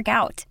hard we work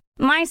out.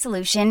 My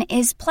solution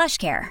is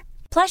PlushCare.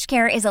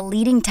 PlushCare is a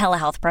leading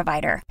telehealth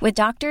provider with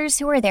doctors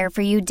who are there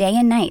for you day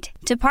and night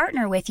to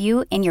partner with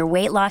you in your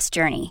weight loss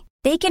journey.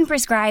 They can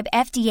prescribe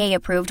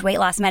FDA-approved weight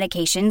loss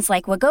medications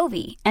like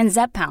Wegovy and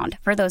Zepbound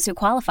for those who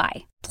qualify.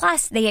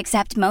 Plus, they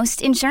accept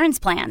most insurance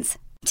plans.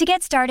 To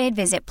get started,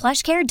 visit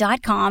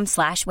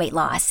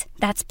plushcare.com/weightloss.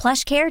 That's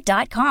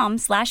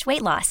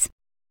plushcare.com/weightloss.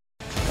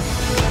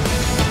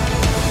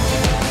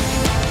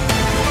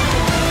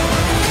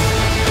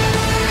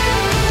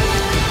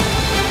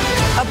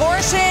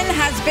 Abortion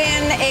has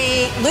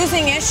a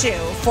losing issue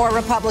for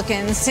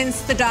Republicans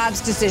since the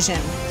Dobbs decision.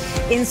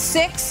 In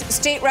 6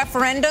 state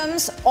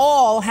referendums,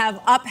 all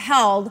have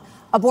upheld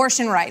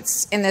abortion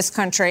rights in this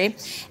country.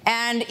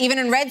 And even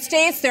in red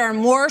states, there are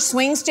more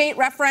swing state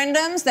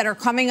referendums that are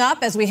coming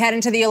up as we head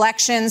into the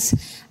elections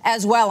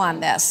as well on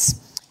this.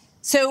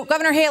 So,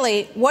 Governor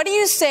Haley, what do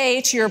you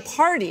say to your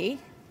party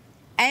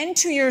and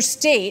to your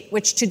state,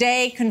 which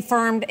today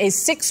confirmed a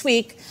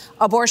 6-week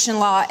abortion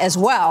law as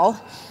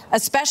well,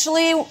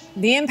 especially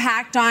the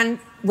impact on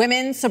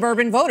women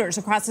suburban voters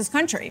across this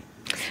country?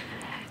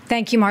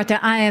 Thank you, Martha.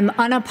 I am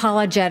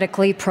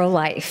unapologetically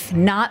pro-life,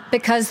 not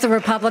because the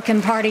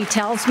Republican Party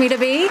tells me to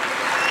be,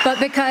 but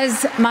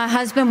because my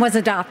husband was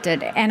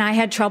adopted and I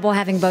had trouble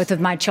having both of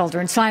my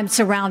children, so I'm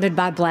surrounded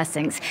by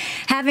blessings.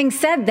 Having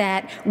said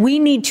that, we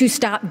need to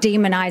stop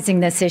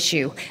demonizing this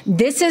issue.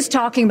 This is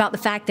talking about the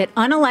fact that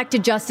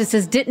unelected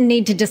justices didn't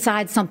need to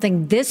decide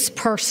something this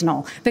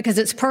personal, because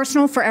it's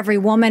personal for every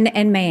woman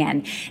and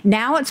man.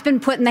 Now it's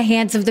been put in the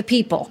hands of the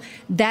people.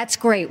 That's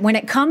great. When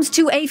it comes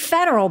to a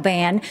federal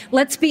ban,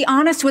 let's be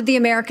honest with the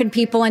American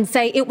people and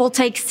say it will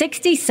take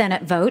 60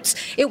 Senate votes.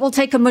 It will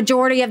take a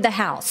majority of the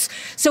House.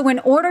 So in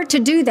order to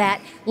do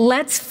that,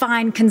 let's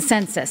find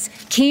consensus.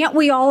 Can't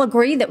we all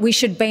agree that we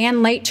should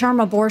ban late-term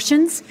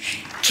abortions?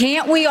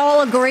 Can't we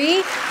all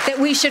agree that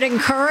we should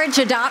encourage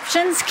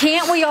adoptions?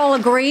 Can't we all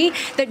agree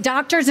that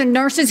doctors and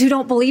nurses who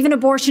don't believe in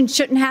abortion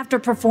shouldn't have to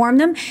perform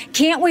them?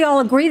 Can't we all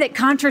agree that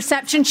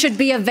contraception should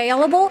be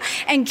available?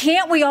 And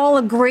can't we all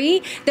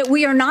agree that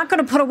we are not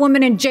going to put a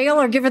woman in jail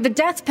or give her the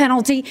death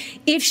penalty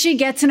if she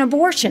gets an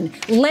abortion?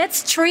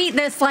 Let's treat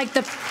this like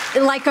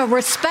a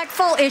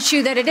respectful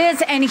issue that it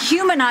is and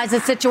humanize the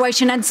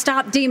situation and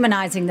stop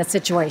demonizing the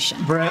situation.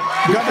 Brett,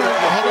 Governor,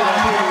 hold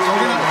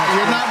on.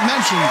 You're not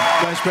mentioned,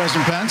 Vice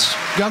President Pence.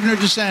 Governor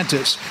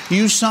DeSantis,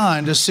 you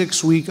signed a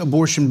 6-week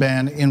abortion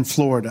ban in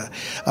Florida.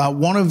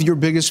 One of your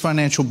biggest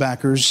financial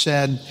backers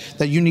said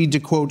that you need to,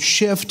 quote,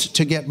 shift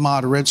to get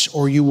moderates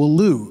or you will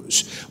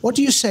lose. What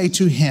do you say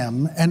to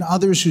him and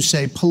others who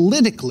say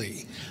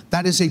politically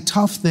that is a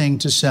tough thing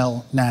to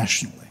sell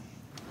nationally?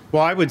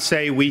 Well, I would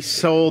say we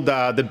sold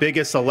the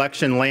biggest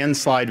election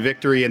landslide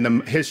victory in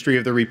the history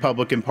of the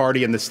Republican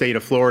Party in the state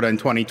of Florida in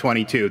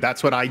 2022.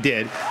 That's what I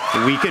did.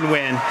 We can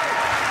win.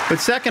 But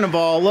second of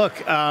all, look,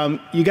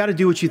 you got to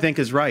do what you think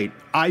is right.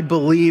 I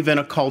believe in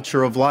a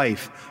culture of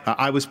life.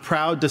 I was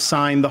proud to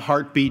sign the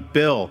heartbeat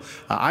bill.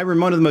 I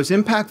remember one of the most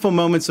impactful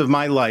moments of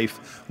my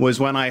life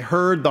was when I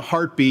heard the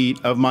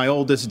heartbeat of my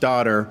oldest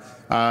daughter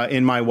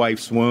in my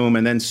wife's womb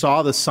and then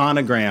saw the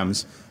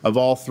sonograms of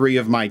all 3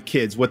 of my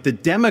kids. What the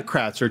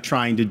Democrats are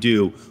trying to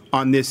do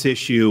on this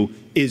issue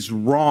is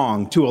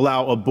wrong, to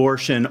allow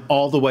abortion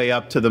all the way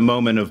up to the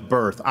moment of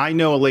birth. I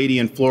know a lady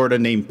in Florida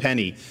named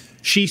Penny.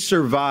 She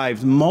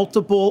survived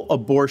multiple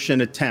abortion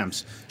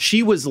attempts.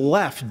 She was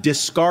left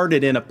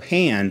discarded in a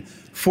pan.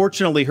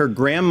 Fortunately, her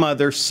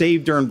grandmother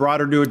saved her and brought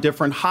her to a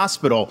different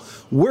hospital.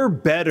 We're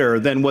better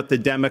than what the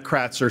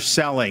Democrats are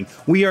selling.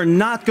 We are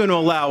not going to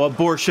allow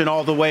abortion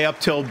all the way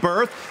up till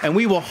birth, and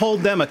we will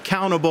hold them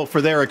accountable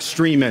for their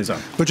extremism.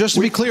 But just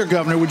to be clear,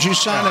 Governor, would you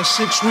sign a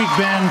 6-week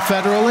ban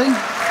federally?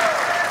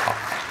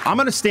 I'm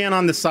going to stand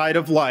on the side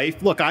of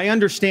life. Look, I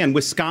understand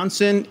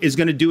Wisconsin is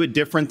going to do it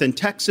different than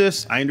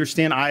Texas. I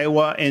understand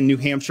Iowa and New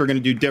Hampshire are going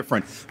to do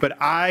different. But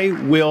I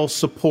will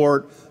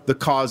support the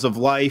cause of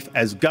life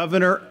as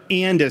governor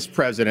and as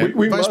president.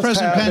 Vice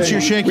President Pence,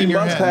 you're shaking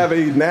your head. We must have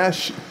a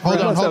national.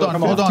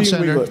 Hold on,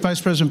 Senator. Vice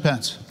President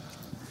Pence,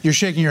 you're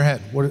shaking your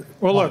head. Well,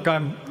 look,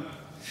 I'm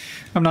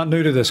not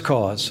new to this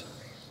cause.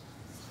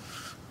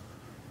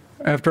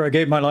 After I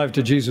gave my life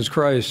to Jesus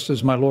Christ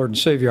as my Lord and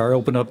Savior, I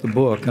opened up the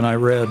book and I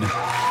read,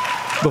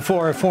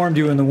 "Before I formed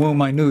you in the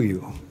womb, I knew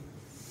you.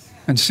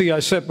 And see, I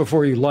set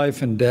before you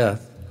life and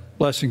death,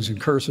 blessings and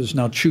curses.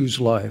 Now choose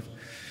life."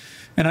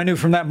 And I knew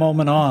from that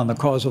moment on the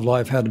cause of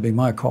life had to be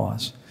my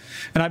cause.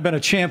 And I've been a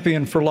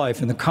champion for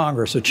life in the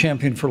Congress, a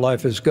champion for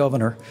life as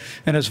governor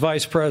and as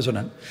vice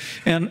president.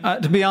 And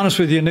to be honest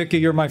with you, Nikki,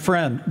 you're my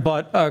friend,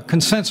 but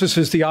consensus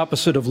is the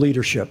opposite of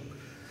leadership.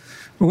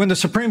 When the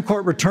Supreme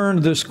Court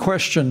returned this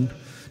question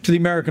to the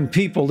American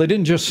people, they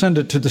didn't just send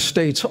it to the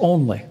states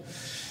only.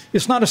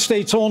 It's not a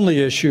states only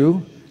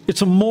issue,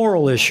 it's a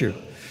moral issue.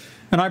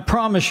 And I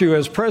promise you,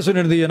 as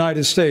President of the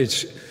United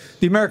States,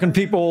 the American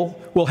people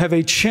will have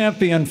a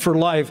champion for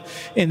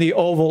life in the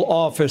Oval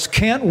Office.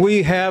 Can't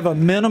we have a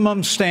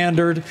minimum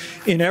standard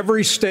in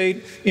every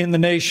state in the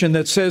nation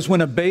that says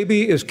when a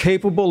baby is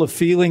capable of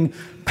feeling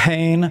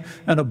pain,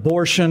 an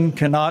abortion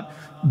cannot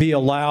be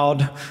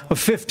allowed? A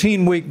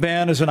 15-week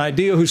ban is an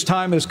idea whose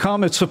time has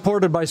come. It's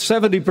supported by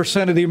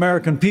 70% of the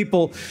American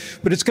people,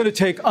 but it's going to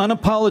take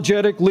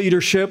unapologetic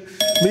leadership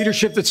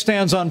that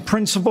stands on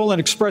principle and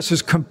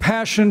expresses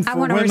compassion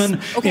for women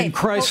in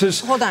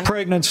crisis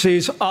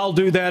pregnancies. I'll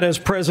do that as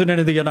President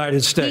of the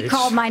United States. He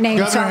called my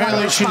name, so I want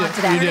to respond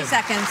to that. 30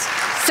 seconds.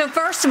 So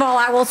first of all,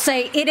 I will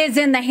say it is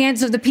in the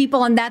hands of the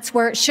people, and that's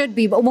where it should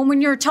be. But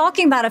when you're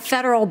talking about a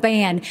federal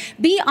ban,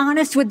 be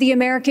honest with the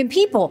American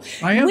people.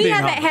 I am we being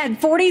haven't honest. had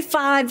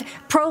 45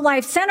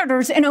 pro-life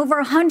senators in over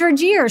 100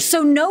 years.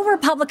 So no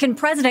Republican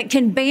president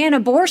can ban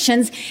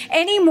abortions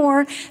any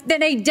more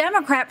than a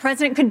Democrat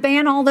president could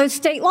ban all those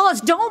state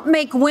laws. Don't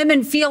make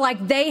women feel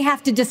like they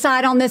have to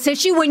decide on this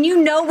issue when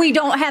you know we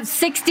don't have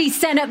 60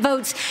 Senate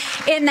votes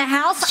in the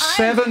House.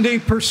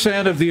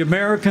 70% of the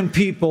American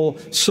people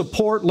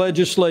support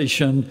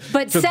legislation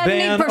to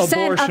ban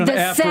abortion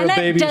after a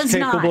baby is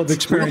capable of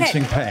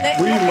experiencing pain.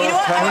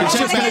 It's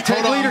just going to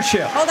take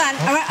leadership. Hold on.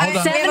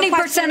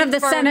 70% of the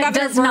Senate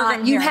does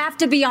not. You have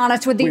to be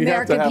honest with the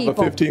American people. We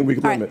have to have a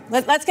 15-week limit.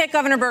 Let's get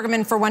Governor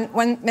Burgum for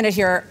one minute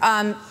here.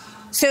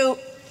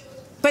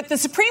 But the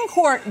Supreme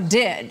Court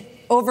did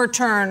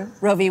overturn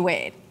Roe v.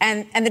 Wade.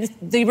 And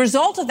the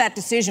result of that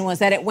decision was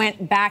that it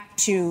went back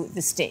to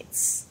the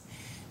states.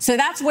 So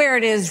that's where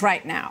it is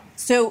right now.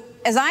 So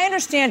as I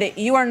understand it,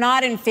 you are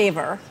not in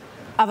favor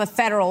of a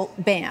federal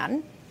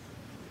ban.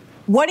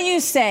 What do you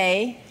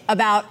say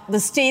about the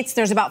states?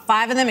 There's about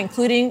 5 of them,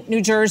 including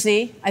New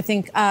Jersey, I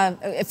think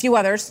a few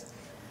others,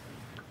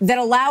 that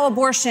allow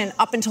abortion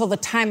up until the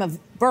time of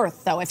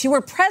birth, though. If you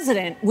were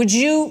president, would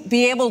you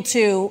be able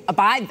to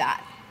abide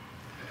that?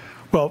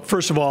 Well,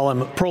 first of all,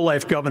 I'm a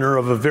pro-life governor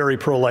of a very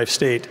pro-life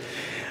state.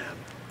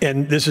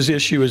 And this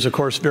issue is, of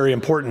course, very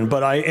important.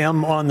 But I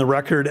am on the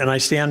record, and I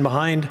stand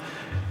behind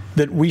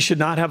that we should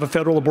not have a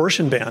federal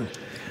abortion ban.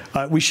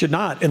 We should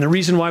not. And the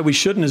reason why we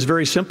shouldn't is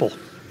very simple.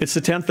 It's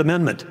the 10th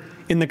Amendment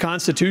in the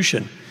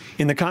Constitution.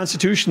 In the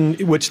Constitution,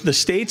 which the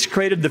states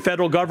created the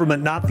federal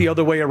government, not the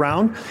other way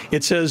around,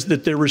 it says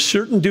that there were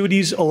certain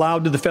duties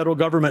allowed to the federal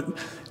government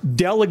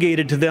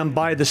delegated to them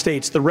by the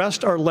states. The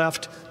rest are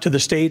left to the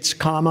states,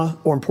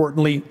 or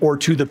importantly, or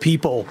to the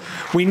people.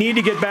 We need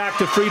to get back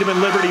to freedom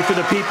and liberty for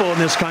the people in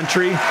this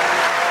country.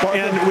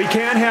 And we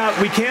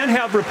can't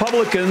have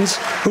Republicans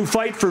who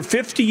fight for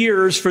 50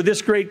 years for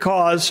this great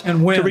cause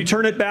and to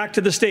return it back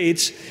to the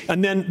states,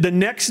 and then the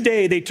next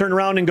day they turn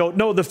around and go,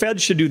 no, the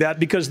feds should do that,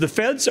 because the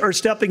feds are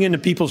stepping into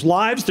people's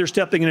lives, they're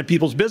stepping into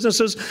people's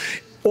businesses.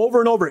 Over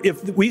and over,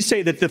 if we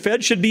say that the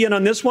Fed should be in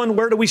on this one,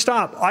 where do we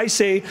stop? I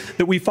say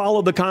that we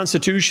follow the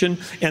Constitution,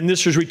 and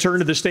this is returned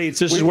to the states.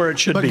 This is where it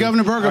should be. But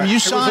Governor Burgum, you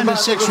signed a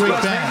 6-week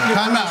ban.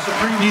 Time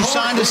out. You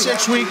signed a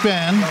 6-week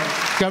ban.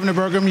 Governor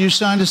Burgum, you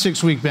signed a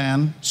 6-week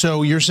ban.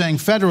 So you're saying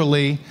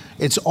federally,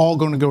 it's all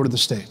going to go to the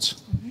states.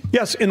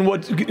 Yes, and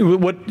what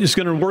is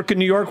going to work in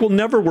New York will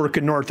never work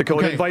in North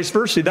Dakota, and vice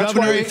versa. That's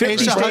Governor why 50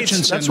 Asa states.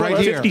 Hutchinson, That's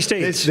why 50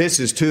 states. This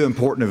is too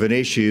important of an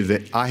issue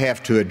that I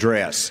have to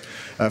address.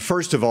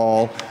 First of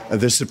all,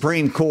 the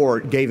Supreme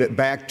Court gave it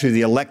back to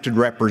the elected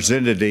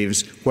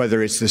representatives,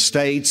 whether it's the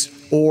states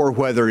or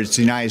whether it's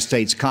the United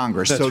States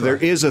Congress. So there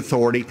is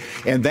authority,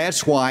 and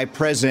that's why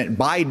President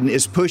Biden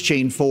is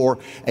pushing for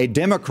a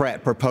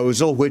Democrat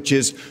proposal, which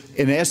is,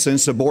 in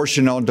essence,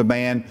 abortion on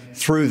demand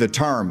through the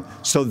term.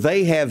 So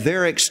they have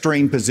their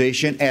extreme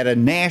position at a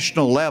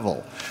national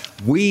level.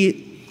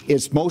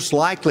 It's most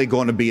likely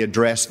going to be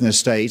addressed in the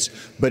states,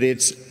 but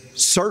it's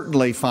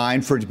certainly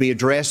fine for it to be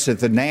addressed at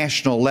the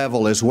national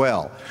level as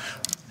well.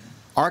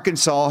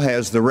 Arkansas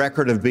has the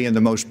record of being the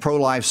most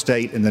pro-life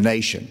state in the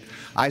nation.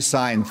 I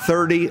signed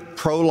 30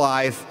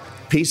 pro-life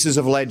pieces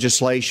of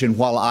legislation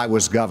while I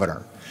was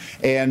governor.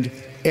 And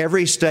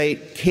every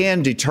state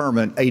can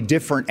determine a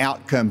different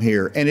outcome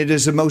here. And it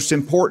is the most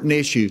important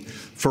issue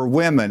for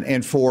women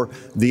and for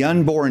the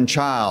unborn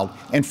child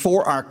and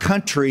for our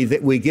country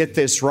that we get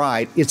this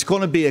right. It's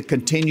going to be a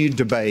continued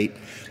debate.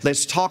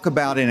 Let's talk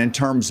about it in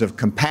terms of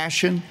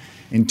compassion,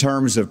 in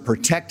terms of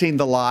protecting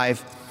the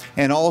life,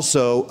 and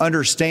also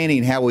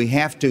understanding how we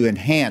have to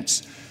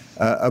enhance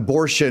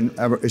adoption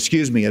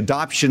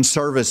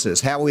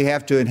services, how we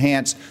have to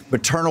enhance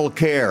maternal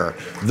care.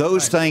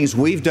 Those things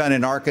we've done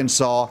in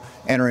Arkansas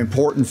and are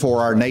important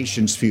for our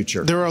nation's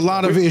future. There are a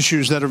lot of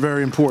issues that are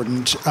very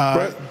important.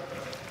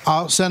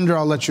 Senator,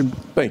 I'll let you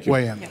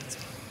weigh in.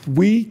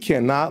 We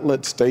cannot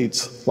let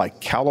states like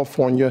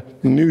California,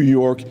 New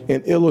York,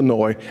 and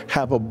Illinois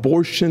have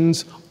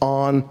abortions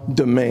on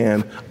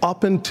demand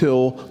up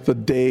until the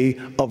day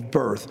of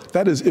birth.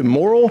 That is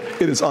immoral.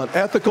 It is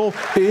unethical.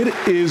 It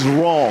is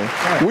wrong.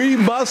 We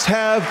must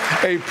have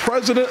a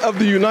president of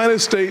the United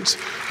States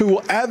who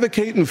will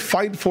advocate and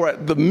fight for,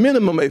 at the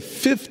minimum, a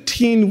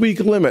 15-week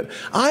limit.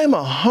 I am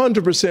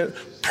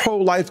 100%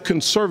 pro-life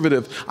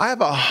conservative. I have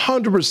a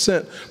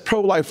 100%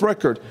 pro-life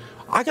record.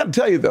 I got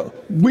to tell you, though,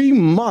 we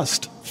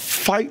must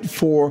fight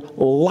for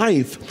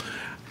life.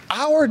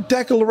 Our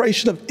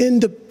Declaration of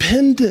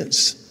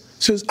Independence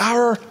says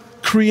our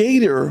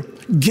Creator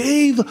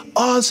gave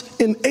us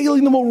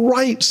inalienable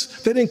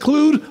rights that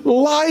include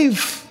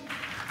life.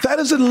 That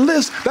is a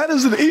list. That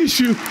is an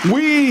issue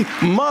we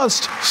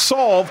must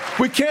solve.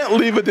 We can't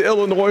leave it to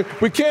Illinois.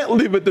 We can't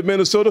leave it to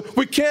Minnesota.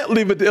 We can't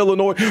leave it to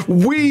Illinois.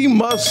 We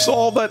must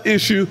solve that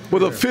issue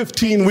with a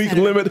 15-week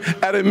limit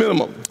at a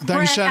minimum.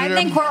 Thank you, Senator.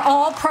 I think we're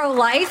all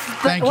pro-life,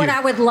 but what I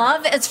would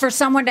love is for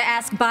someone to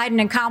ask Biden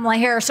and Kamala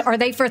Harris, are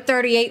they for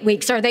 38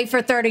 weeks? Are they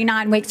for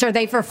 39 weeks? Are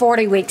they for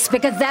 40 weeks?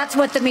 Because that's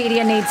what the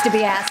media needs to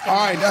be asking. All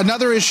right.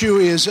 Another issue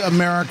is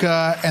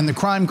America and the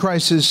crime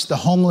crisis, the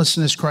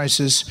homelessness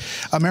crisis.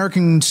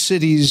 Americans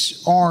important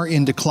cities are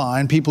in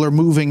decline. People are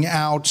moving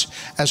out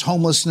as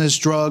homelessness,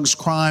 drugs,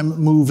 crime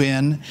move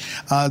in.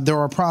 There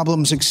are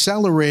problems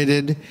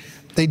accelerated.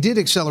 They did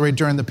accelerate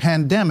during the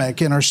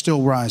pandemic and are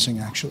still rising,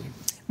 actually.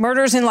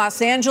 Murders in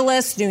Los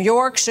Angeles, New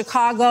York,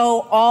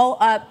 Chicago, all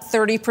up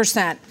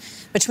 30%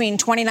 between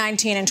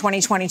 2019 and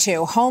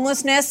 2022.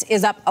 Homelessness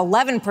is up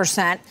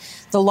 11%,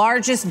 the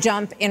largest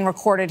jump in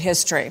recorded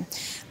history.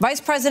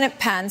 Vice President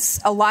Pence,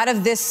 a lot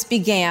of this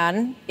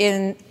began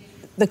in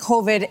the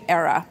COVID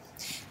era.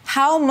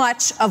 How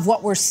much of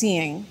what we're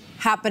seeing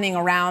happening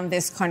around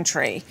this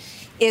country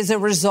is a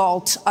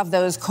result of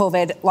those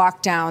COVID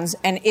lockdowns?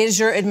 And is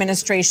your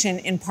administration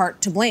in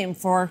part to blame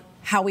for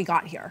how we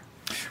got here?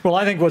 Well,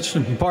 I think what's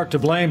in part to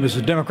blame is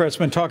the Democrats have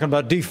been talking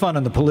about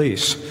defunding the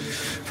police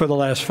for the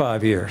last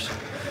 5 years.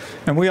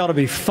 And we ought to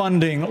be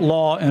funding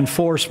law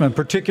enforcement,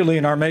 particularly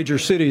in our major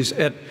cities,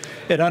 at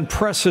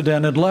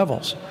unprecedented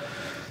levels.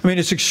 I mean,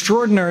 it's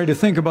extraordinary to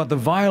think about the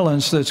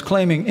violence that's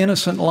claiming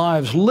innocent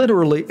lives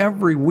literally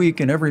every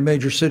week in every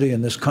major city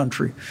in this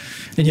country.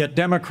 And yet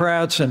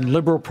Democrats and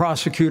liberal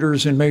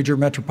prosecutors in major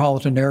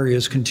metropolitan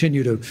areas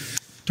continue to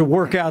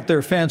work out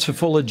their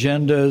fanciful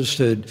agendas,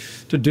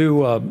 to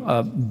do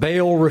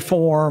bail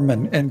reform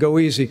and go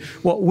easy.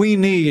 What we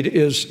need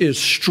is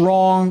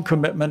strong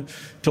commitment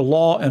to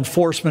law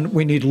enforcement.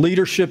 We need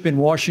leadership in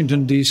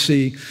Washington,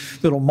 D.C.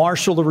 that'll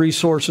marshal the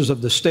resources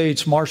of the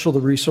states, marshal the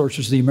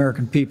resources of the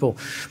American people.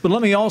 But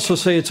let me also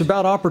say it's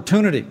about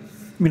opportunity.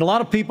 I mean, a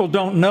lot of people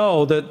don't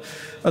know that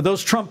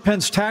those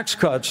Trump-Pence tax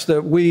cuts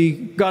that we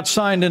got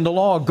signed into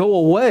law go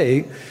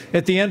away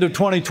at the end of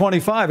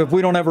 2025 if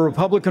we don't have a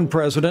Republican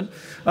president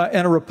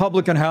and a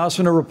Republican House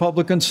and a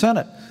Republican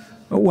Senate.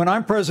 When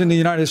I'm president of the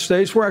United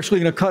States, we're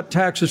actually going to cut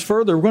taxes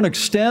further. We're going to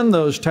extend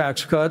those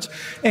tax cuts,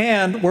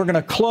 and we're going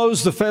to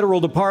close the Federal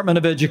Department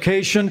of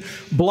Education,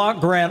 block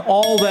grant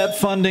all that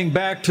funding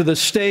back to the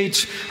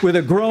states. With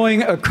a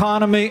growing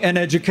economy and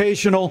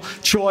educational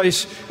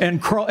choice and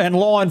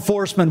law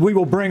enforcement, we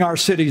will bring our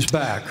cities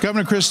back.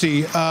 Governor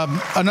Christie,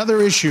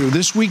 another issue.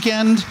 This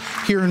weekend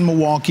here in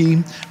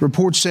Milwaukee,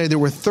 reports say there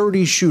were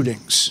 30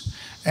 shootings,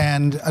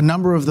 and a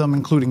number of them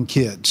including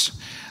kids.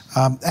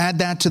 Add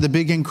that to the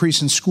big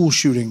increase in school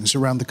shootings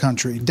around the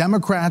country.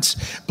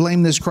 Democrats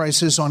blame this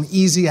crisis on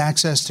easy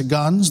access to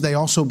guns. They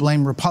also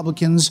blame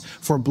Republicans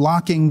for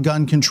blocking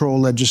gun control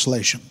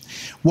legislation.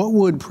 What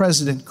would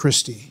President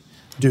Christie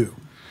do?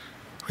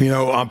 You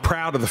know, I'm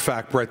proud of the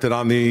fact, Brett, that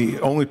I'm the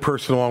only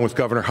person, along with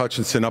Governor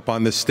Hutchinson, up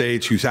on this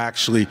stage who's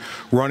actually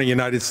running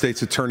United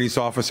States Attorney's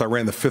Office. I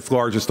ran the 5th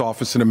largest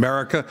office in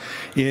America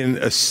in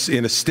a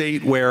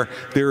state where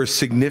there is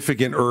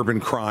significant urban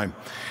crime.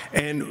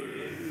 And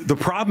the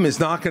problem is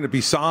not going to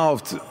be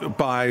solved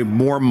by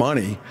more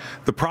money.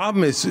 The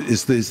problem is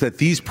that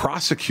these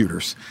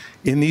prosecutors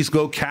in these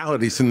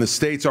localities in the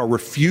states are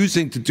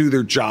refusing to do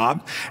their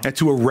job and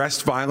to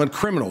arrest violent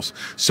criminals.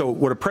 So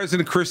what a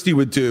President Christie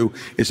would do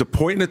is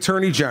appoint an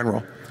attorney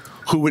general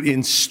who would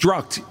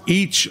instruct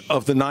each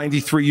of the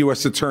 93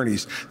 U.S.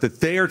 attorneys that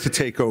they are to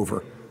take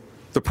over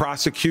the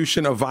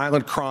prosecution of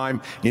violent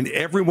crime in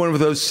every one of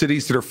those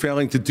cities that are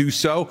failing to do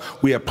so.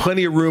 We have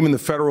plenty of room in the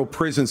federal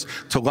prisons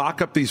to lock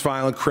up these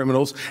violent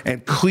criminals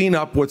and clean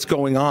up what's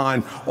going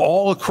on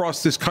all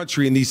across this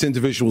country in these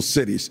individual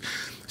cities.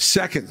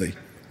 Secondly,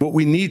 what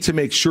we need to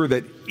make sure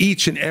that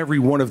each and every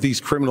one of these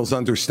criminals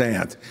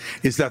understand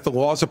is that the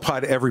laws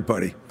apply to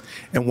everybody.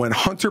 And when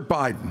Hunter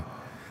Biden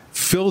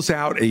fills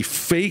out a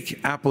fake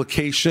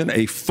application,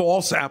 a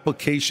false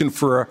application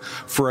for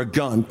a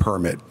gun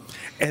permit,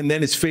 and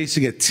then is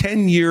facing a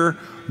 10-year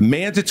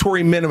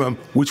mandatory minimum,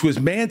 which was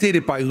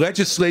mandated by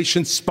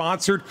legislation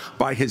sponsored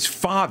by his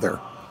father,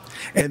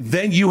 and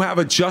then you have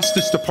a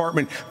Justice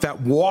Department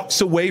that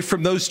walks away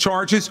from those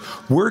charges,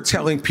 we're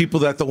telling people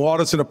that the law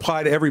doesn't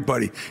apply to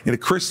everybody. In a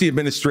Christie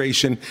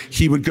administration,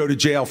 he would go to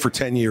jail for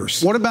 10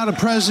 years. What about a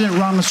President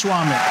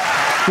Ramaswamy?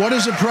 What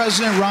does a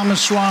President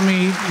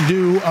Ramaswamy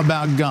do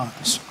about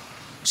guns?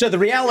 So the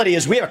reality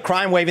is we have a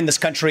crime wave in this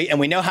country and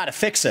we know how to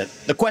fix it.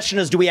 The question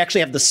is, do we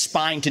actually have the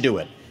spine to do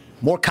it?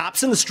 More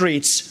cops in the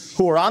streets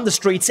who are on the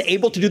streets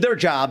able to do their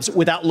jobs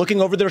without looking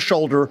over their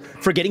shoulder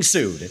for getting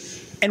sued.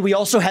 And we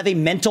also have a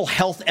mental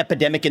health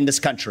epidemic in this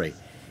country.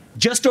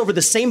 Just over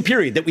the same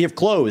period that we have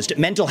closed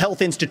mental health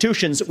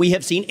institutions, we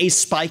have seen a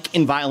spike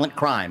in violent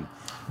crime.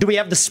 Do we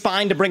have the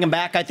spine to bring them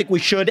back? I think we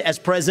should. As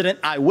president,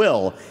 I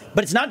will.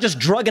 But it's not just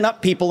drugging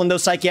up people in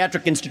those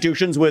psychiatric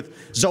institutions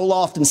with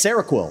Zoloft and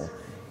Seroquel.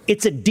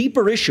 It's a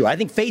deeper issue. I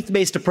think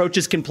faith-based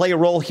approaches can play a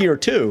role here,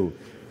 too.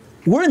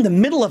 We're in the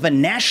middle of a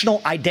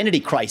national identity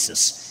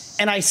crisis.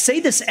 And I say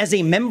this as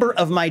a member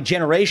of my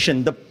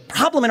generation. The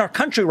problem in our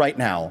country right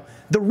now,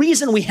 the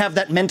reason we have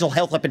that mental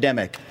health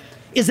epidemic,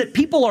 is that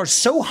people are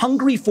so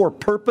hungry for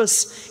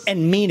purpose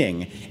and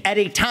meaning at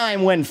a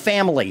time when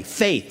family,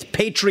 faith,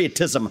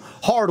 patriotism,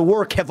 hard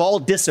work have all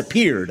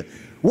disappeared.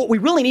 What we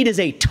really need is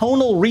a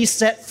tonal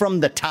reset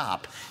from the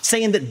top,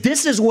 saying that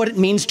this is what it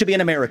means to be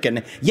an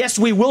American. Yes,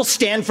 we will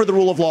stand for the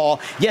rule of law.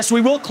 Yes,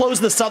 we will close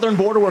the southern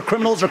border where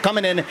criminals are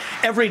coming in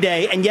every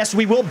day. And yes,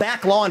 we will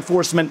back law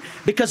enforcement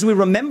because we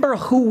remember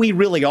who we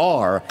really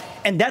are.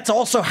 And that's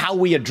also how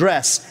we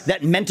address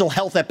that mental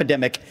health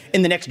epidemic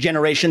in the next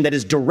generation that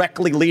is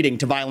directly leading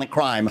to violent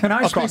crime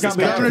across this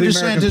country. Governor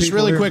DeSantis,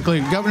 really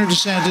quickly. Governor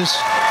DeSantis.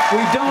 We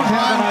don't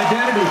have an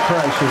identity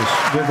crisis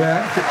with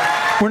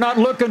that. We're not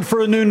looking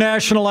for a new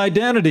national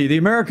identity. The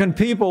American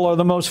people are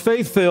the most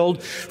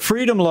faith-filled,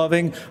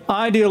 freedom-loving,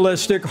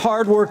 idealistic,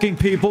 hardworking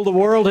people the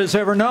world has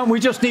ever known. We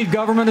just need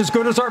government as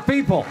good as our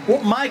people.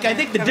 Well, Mike, I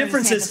think the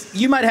difference is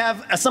you might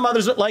have, some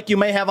others like you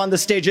may have on the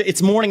stage,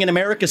 it's Morning in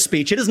America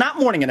speech. It is not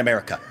Morning in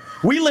America.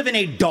 We live in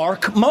a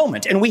dark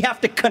moment, and we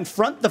have to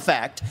confront the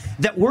fact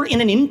that we're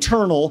in an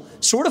internal,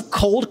 sort of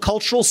cold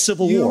cultural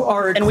civil war. You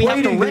are and we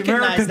have to equating the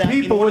American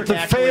people with the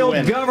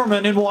failed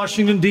government in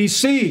Washington,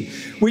 D.C.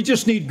 We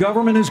just need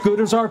government as good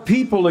as our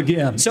people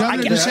again. So, let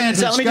me just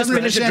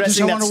finish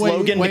addressing that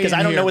slogan, because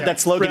I don't know what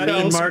that slogan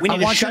means. We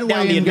need to shut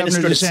down the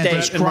administrative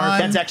state.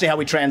 That's actually how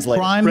we translate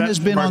it. Crime has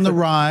been on the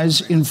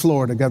rise in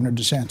Florida, Governor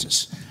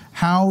DeSantis.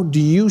 How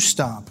do you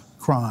stop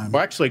crime?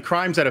 Well, actually,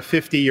 crime's at a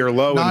 50-year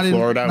low in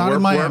Florida.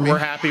 We're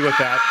happy with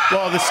that.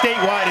 Well, the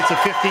statewide, it's a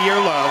 50-year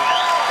low.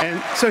 And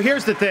so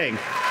here's the thing.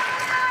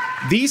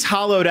 These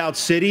hollowed out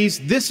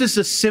cities, this is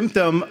a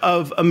symptom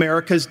of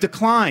America's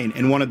decline.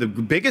 And one of the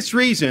biggest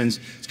reasons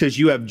is because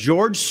you have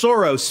George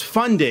Soros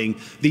funding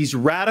these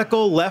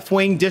radical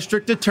left-wing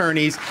district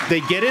attorneys.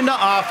 They get into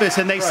office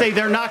and they say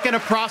they're not going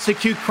to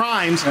prosecute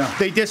crimes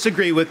they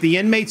disagree with. The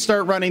inmates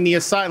start running the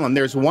asylum.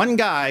 There's one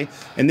guy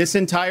in this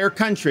entire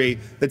country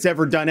that's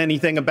ever done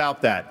anything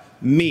about that.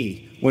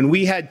 Me. When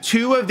we had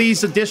two of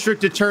these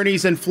district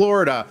attorneys in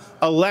Florida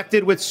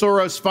elected with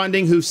Soros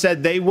funding who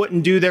said they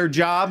wouldn't do their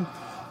job,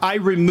 I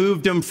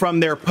removed them from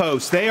their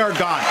posts. They are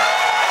gone.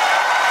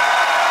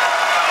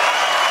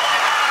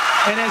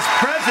 And as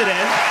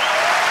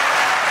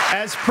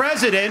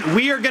president,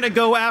 we are going to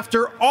go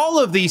after all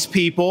of these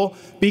people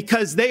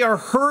because they are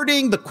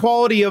hurting the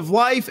quality of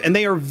life and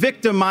they are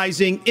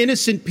victimizing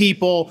innocent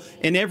people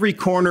in every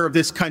corner of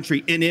this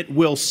country. And it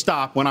will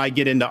stop when I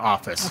get into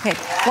office. Okay,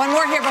 one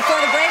more here before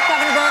the break,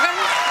 Governor Burgum.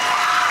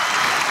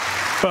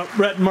 Well,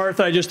 Brett and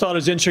Martha, I just thought it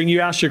was interesting.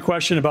 You asked your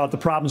question about the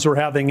problems we're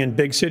having in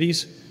big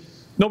cities.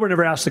 Nobody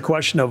ever asked the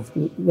question of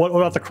what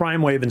about the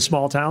crime wave in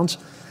small towns?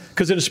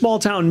 Because in a small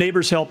town,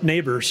 neighbors help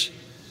neighbors.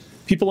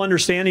 People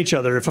understand each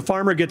other. If a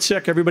farmer gets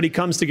sick, everybody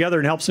comes together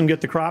and helps him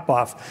get the crop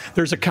off.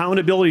 There's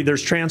accountability.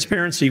 There's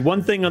transparency.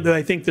 One thing that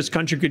I think this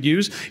country could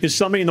use is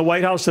somebody in the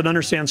White House that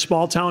understands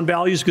small town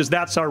values, because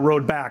that's our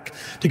road back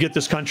to get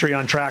this country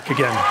on track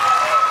again.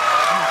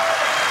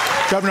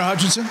 Governor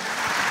Hutchinson.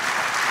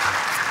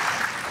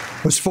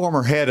 As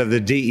former head of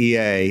the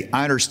DEA,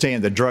 I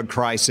understand the drug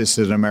crisis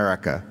in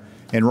America.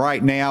 And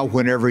right now,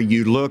 whenever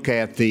you look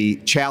at the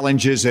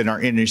challenges in our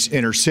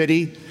inner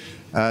city,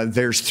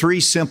 there's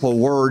three simple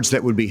words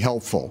that would be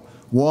helpful.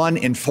 One,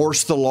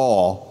 enforce the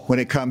law when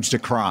it comes to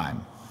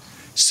crime.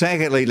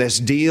 Secondly, let's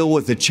deal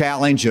with the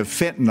challenge of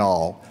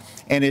fentanyl.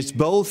 And it's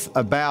both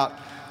about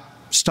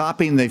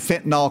stopping the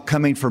fentanyl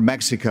coming from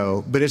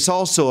Mexico, but it's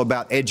also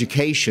about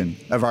education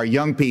of our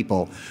young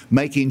people,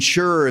 making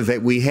sure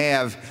that we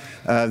have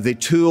the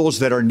tools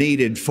that are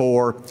needed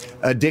for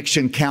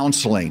addiction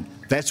counseling.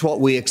 That's what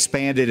we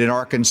expanded in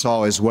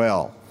Arkansas as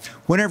well.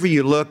 Whenever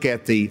you look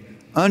at the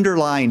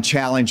underlying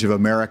challenge of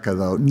America,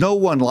 though, no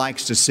one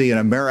likes to see an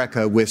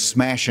America with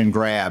smash and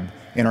grab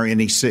in our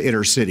inner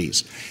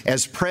cities.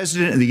 As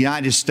President of the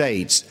United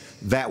States,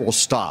 that will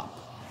stop.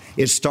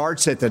 It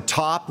starts at the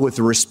top with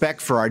the respect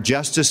for our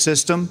justice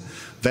system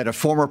that a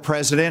former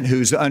president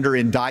who's under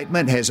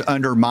indictment has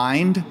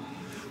undermined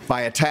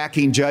by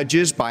attacking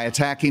judges, by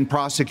attacking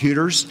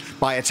prosecutors,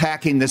 by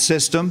attacking the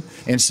system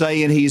and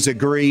saying he's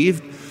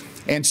aggrieved.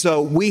 And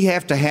so we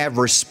have to have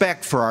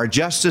respect for our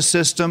justice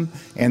system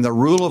and the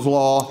rule of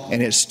law, and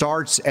it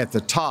starts at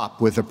the top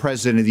with the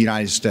President of the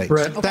United States.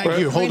 Brett, thank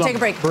you. Hold on. Take a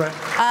break.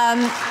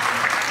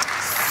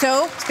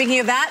 So, speaking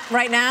of that,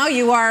 right now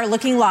you are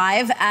looking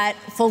live at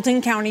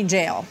Fulton County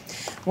Jail,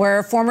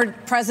 where former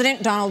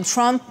President Donald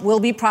Trump will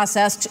be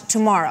processed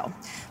tomorrow.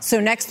 So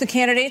next, the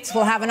candidates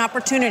will have an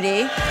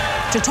opportunity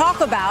to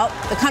talk about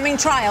the coming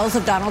trials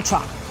of Donald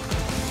Trump.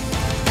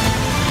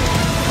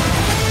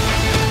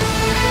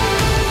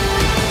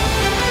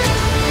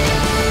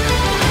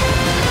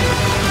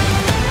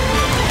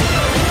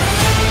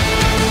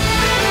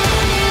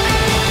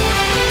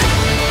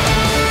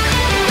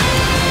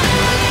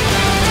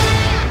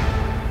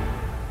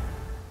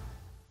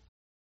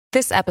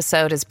 This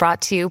episode is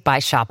brought to you by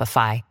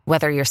Shopify.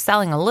 Whether you're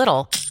selling a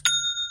little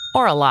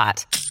or a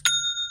lot,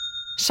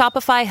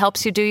 Shopify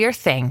helps you do your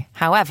thing,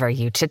 however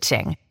you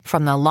cha-ching.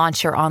 From the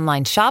launch your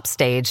online shop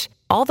stage,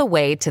 all the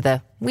way to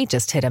the we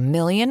just hit 1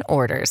 million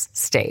orders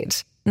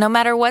stage. No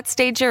matter what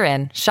stage you're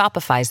in,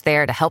 Shopify's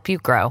there to help you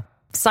grow.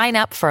 Sign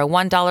up for a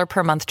 $1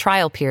 per month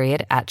trial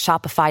period at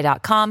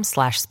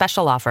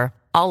shopify.com/special offer,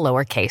 all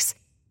lowercase.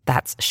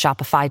 That's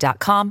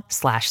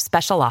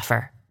shopify.com/special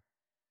offer.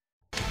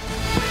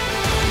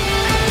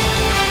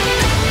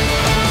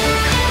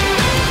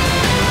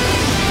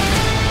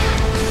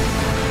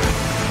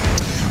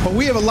 Well,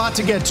 we have a lot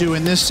to get to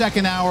in this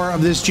second hour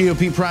of this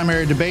GOP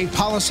primary debate.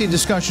 Policy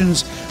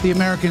discussions the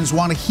Americans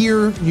want to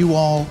hear you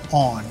all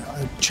on.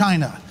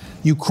 China,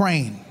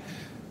 Ukraine,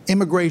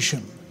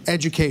 immigration,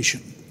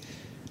 education.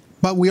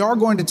 But we are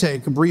going to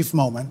take a brief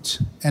moment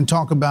and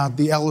talk about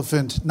the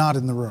elephant not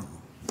in the room.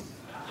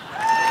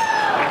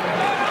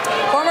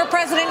 Former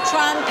President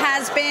Trump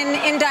has been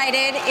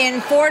indicted in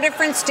 4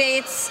 different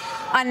states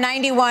on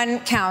 91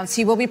 counts.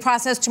 He will be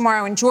processed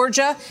tomorrow in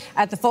Georgia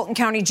at the Fulton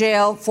County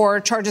Jail for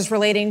charges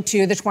relating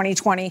to the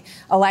 2020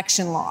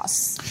 election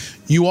loss.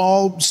 You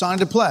all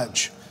signed a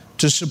pledge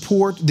to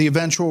support the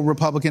eventual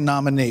Republican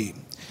nominee.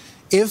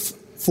 If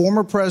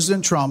former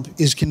President Trump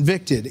is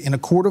convicted in a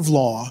court of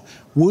law,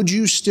 would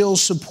you still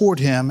support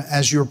him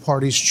as your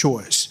party's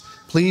choice?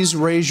 Please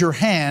raise your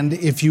hand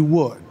if you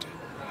would.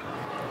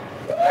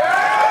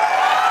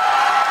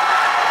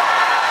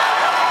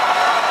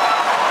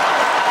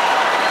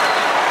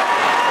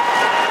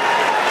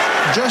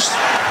 Just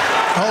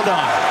hold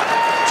on.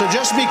 So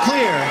just to be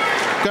clear,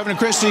 Governor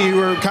Christie, you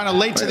were kind of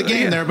late to the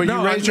game there, but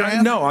you raised your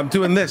hand? No, I'm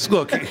doing this.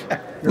 Look,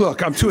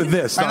 I'm doing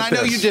this. And I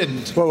know you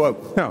didn't. Whoa.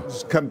 No.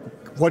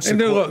 What's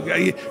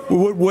the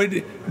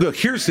look,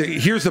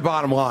 here's the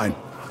bottom line.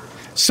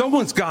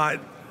 Someone's got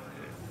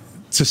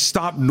to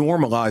stop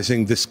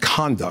normalizing this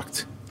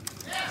conduct.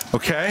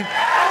 Okay?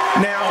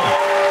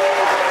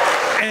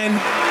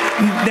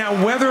 Now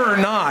whether or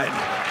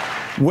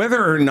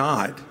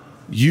not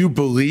you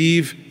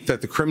believe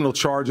that the criminal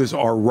charges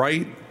are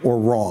right or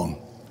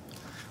wrong,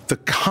 the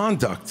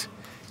conduct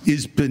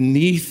is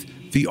beneath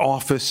the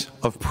office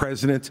of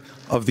President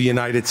of the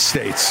United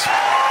States.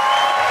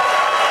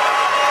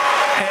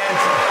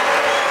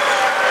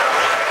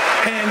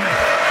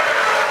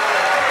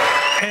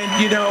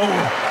 And you know,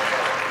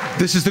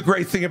 this is the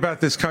great thing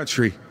about this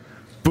country.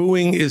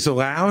 Booing is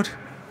allowed,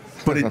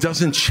 but it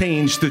doesn't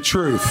change the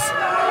truth.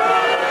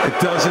 It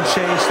doesn't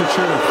change the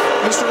truth.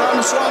 Mr.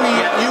 Ramaswamy,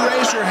 you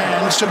raised your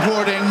hand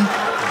supporting.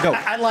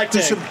 I'd like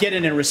to get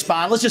in and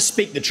respond. Let's just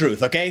speak the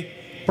truth, okay?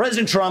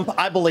 President Trump,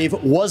 I believe,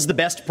 was the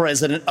best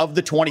president of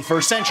the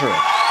 21st century.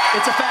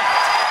 It's a fact.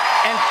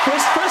 And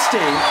Chris Christie,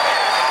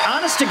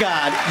 honest to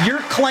God, your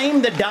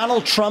claim that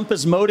Donald Trump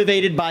is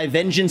motivated by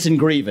vengeance and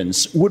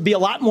grievance would be a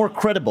lot more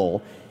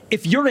credible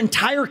if your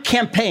entire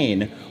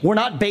campaign were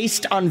not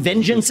based on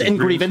vengeance and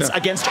grievance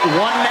against one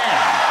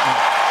man.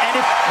 And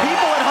if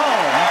people at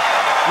home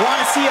want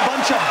to see a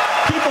bunch of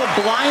people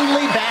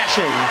blindly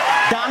bashing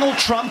Donald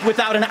Trump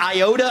without an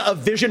iota of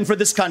vision for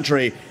this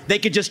country, they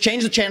could just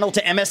change the channel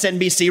to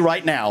MSNBC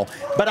right now.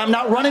 But I'm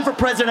not running for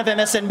president of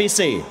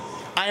MSNBC.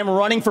 I am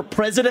running for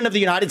president of the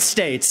United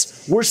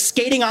States. We're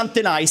skating on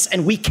thin ice,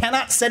 and we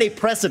cannot set a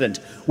precedent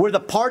where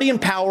the party in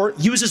power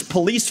uses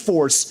police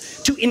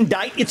force to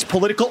indict its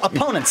political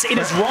opponents. It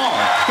is wrong.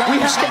 We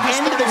have to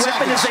end the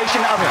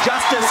weaponization of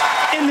justice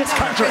in this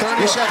country.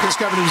 30 seconds,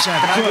 Governor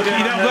DeSantis. Look,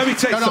 let me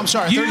take No, I'm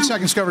sorry. 30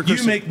 seconds, Governor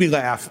Christie. You make me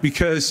laugh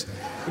because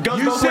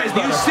you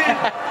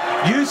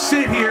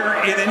sit here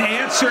in an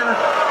answer.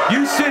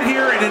 You sit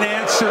here in an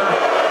answer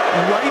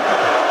right.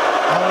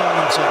 Hold on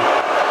one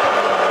second.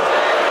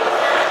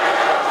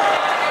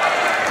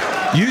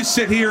 You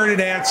sit here in an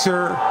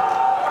answer. Go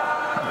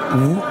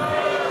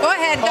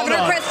ahead,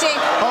 Governor Christie.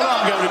 Hold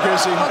on, Governor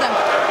Christie. Hold on.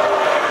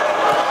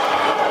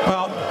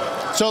 Well,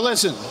 so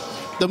listen,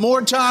 the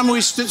more time we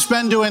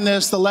spend doing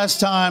this, the less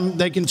time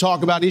they can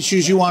talk about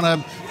issues you want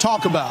to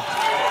talk about.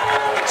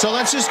 So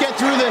let's just get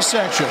through this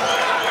section.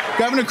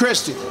 Governor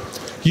Christie.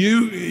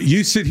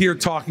 You sit here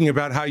talking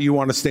about how you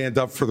want to stand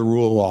up for the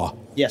rule of law.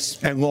 Yes.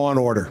 And law and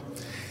order.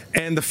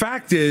 And the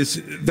fact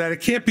is that it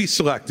can't be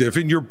selective.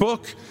 In your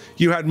book,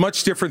 you had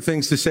much different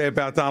things to say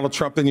about Donald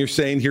Trump than you're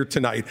saying here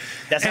tonight.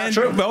 That's not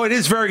true. Well, it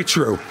is very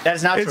true. That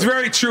is not true. It's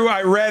very true.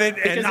 I read it,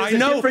 because and I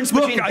there's know. a difference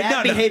between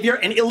bad behavior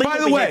and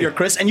illegal behavior,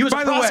 Chris. And you as a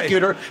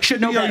prosecutor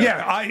should know better.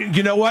 Yeah,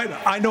 you know what?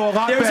 I know a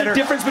lot better. There's a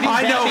difference between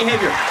bad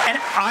behavior. And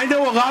I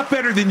know a lot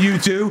better than you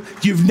do.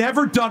 You've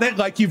never done it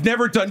like you've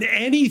never done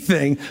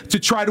anything to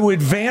try to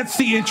advance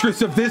the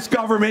interests of this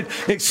government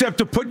except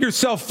to put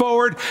yourself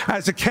forward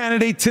as a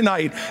candidate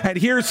tonight. And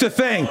here's the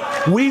thing.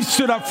 We've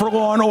stood up for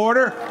law and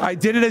order. I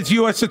did it as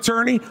U.S.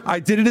 attorney.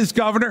 I did it as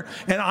governor.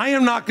 And I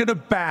am not going to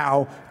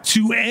bow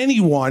to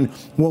anyone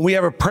when we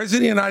have a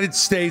president of the United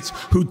States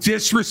who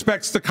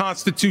disrespects the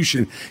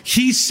Constitution.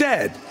 He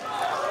said,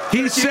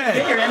 get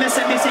your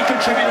MSNBC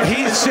contributor.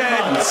 He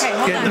said,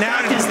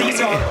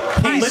 these are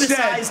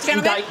politicized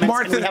indictments,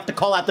 and we have to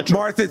call out the truth.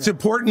 Martha, it's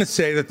important to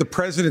say that the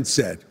president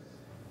said,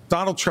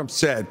 Donald Trump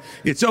said,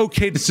 it's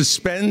okay to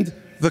suspend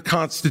the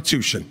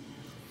Constitution.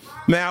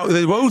 Now,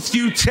 the oath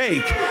you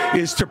take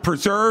is to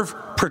preserve,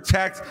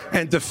 protect,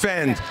 and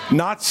defend,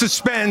 not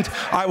suspend.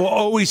 I will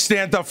always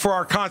stand up for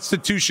our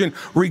Constitution,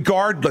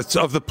 regardless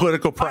of the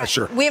political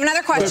pressure. We have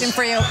another question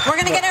for you. We're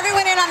going to get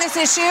everyone in on this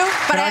issue,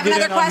 but I have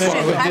another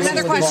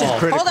question.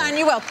 Hold on,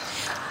 you will.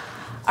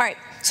 All right.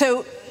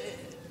 So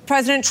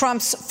President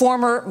Trump's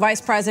former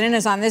vice president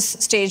is on this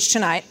stage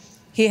tonight.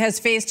 He has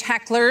faced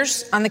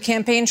hecklers on the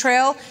campaign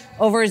trail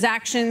over his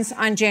actions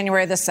on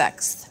January the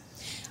 6th.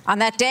 On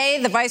that day,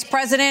 the vice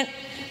president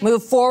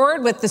moved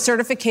forward with the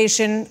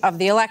certification of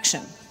the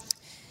election.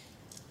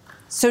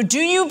 So do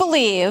you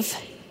believe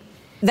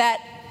that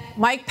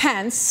Mike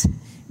Pence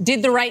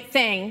did the right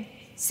thing,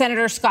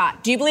 Senator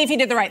Scott? Do you believe he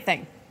did the right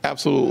thing?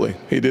 Absolutely.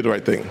 He did the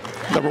right thing.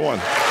 Number one.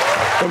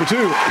 Number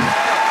two,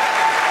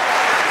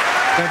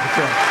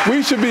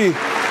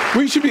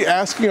 we should be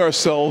asking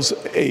ourselves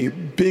a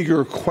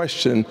bigger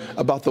question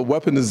about the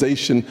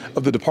weaponization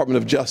of the Department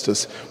of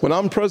Justice. When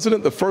I'm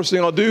president, the first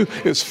thing I'll do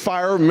is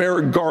fire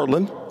Merrick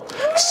Garland.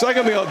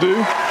 Second thing I'll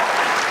do,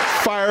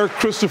 fire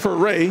Christopher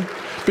Wray,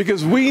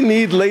 because we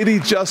need Lady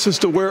Justice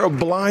to wear a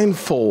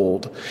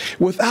blindfold.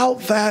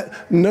 Without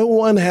that, no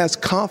one has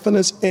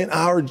confidence in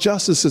our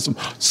justice system.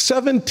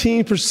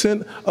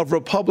 17% of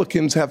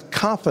Republicans have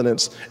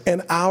confidence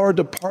in our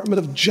Department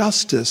of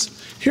Justice.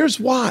 Here's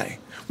why.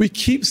 We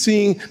keep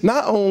seeing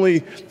not only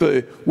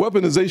the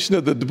weaponization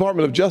of the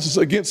Department of Justice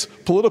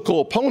against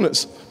political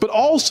opponents, but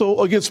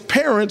also against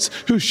parents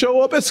who show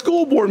up at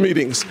school board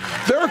meetings.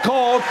 They're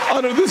called,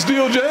 under this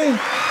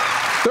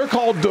DOJ, they're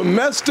called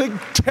domestic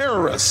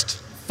terrorists.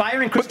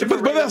 Firing Christopher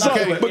Wray, that's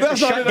not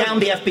shut down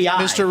the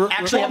FBI.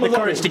 Actually have the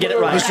courage to get it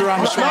right. Mr.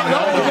 Ramaswamy,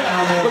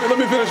 let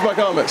me finish my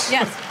comments.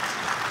 Yes.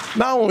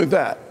 Not only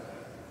that,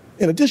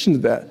 in addition to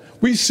that,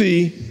 we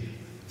see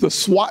the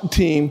SWAT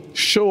team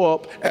show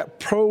up at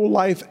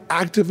pro-life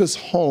activist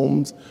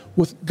homes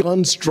with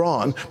guns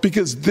drawn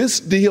because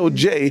this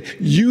DOJ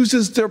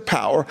uses their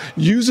power,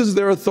 uses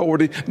their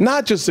authority,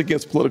 not just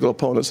against political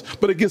opponents,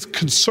 but against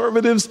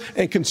conservatives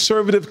and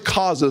conservative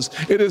causes.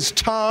 It is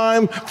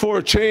time for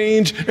a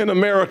change in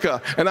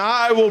America, and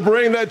I will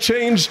bring that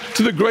change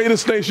to the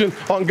greatest nation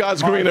on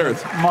God's green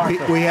earth.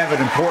 We have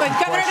an important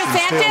But Governor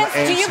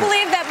DeSantis, do you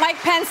believe that Mike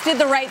Pence did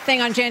the right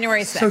thing on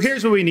January 6th? So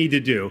here's what we need to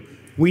do.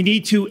 We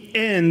need to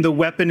end the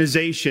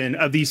weaponization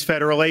of these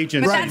federal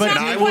agents. Right, but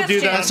I will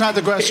do that. That's not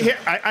the question.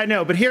 I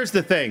know, but here's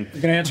the thing.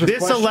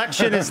 This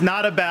election is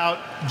not about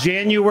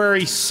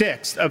January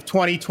 6th of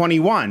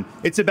 2021.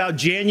 It's about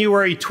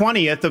January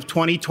 20th of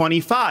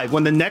 2025,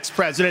 when the next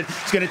president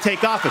is going to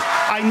take office.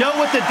 I know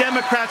what the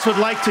Democrats would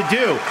like to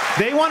do.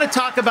 They want to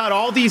talk about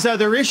all these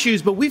other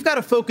issues, but we've got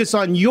to focus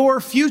on your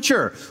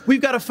future.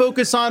 We've got to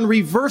focus on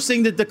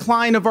reversing the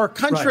decline of our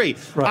country.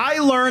 Right. I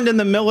learned in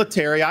the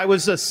military, I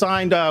was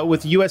assigned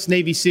with U.S.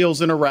 Navy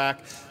SEALs in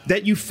Iraq,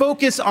 that you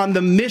focus on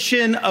the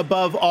mission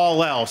above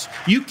all else.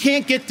 You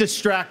can't get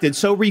distracted.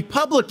 So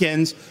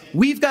Republicans,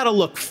 we've got to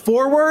look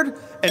forward,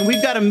 and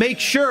we've got to make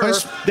sure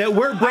that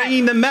we're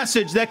bringing the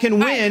message that can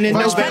win in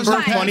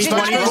November 2020. Do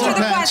not answer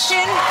the question.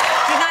 Do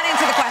not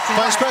answer the question.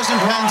 Vice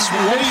President Pence,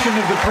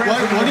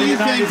 what do you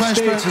think,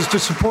 Vice President, is to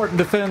support and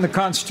defend the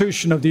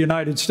Constitution of the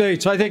United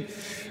States? I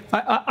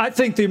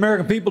think the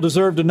American people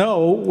deserve to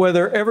know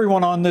whether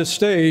everyone on this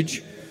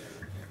stage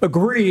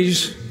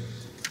agrees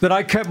that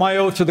I kept my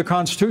oath to the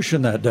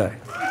Constitution that day.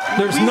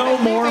 There's no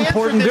more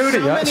important duty.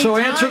 So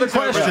answer the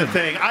question.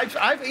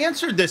 I've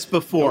answered this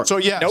before. So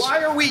yes.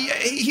 Why are we?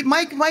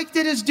 Mike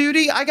did his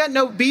duty. I got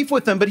no beef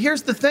with him. But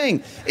here's the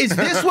thing: is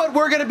this what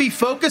we're going to be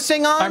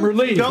focusing on? I'm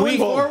relieved. Going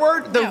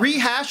forward, the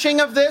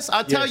rehashing of this.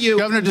 I'll tell you,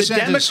 Governor the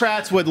DeSantis,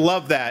 Democrats would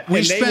love that,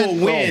 and they will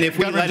win if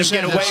we let him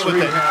get away with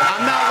it.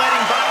 I'm not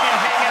letting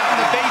Biden hang out in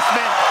the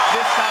basement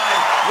this time.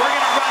 We're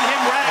going to run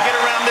him ragged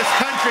around this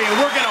country, and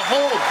we're going to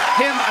hold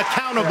him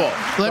accountable.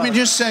 Let me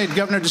just say,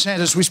 Governor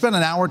DeSantis, we spent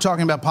an hour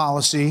talking about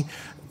policy.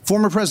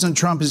 Former President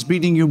Trump is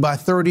beating you by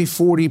 30,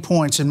 40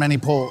 points in many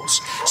polls.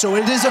 So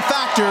it is a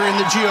factor in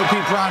the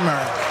GOP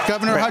primary.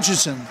 Governor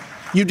Hutchinson,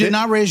 you did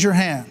not raise your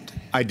hand.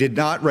 I did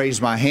not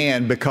raise my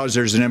hand because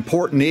there's an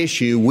important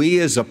issue we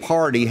as a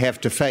party have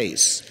to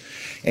face.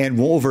 And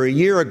over a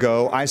year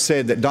ago, I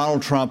said that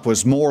Donald Trump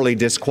was morally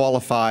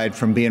disqualified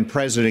from being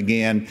president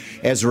again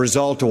as a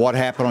result of what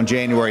happened on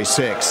January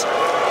 6th.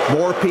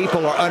 More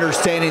people are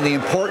understanding the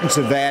importance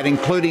of that,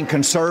 including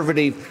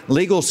conservative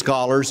legal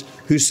scholars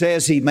who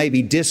says he may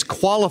be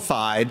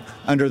disqualified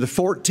under the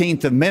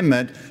 14th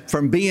Amendment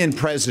from being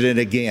president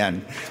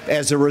again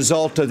as a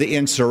result of the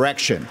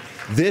insurrection.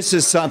 This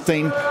is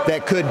something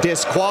that could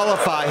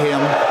disqualify him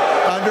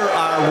under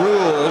our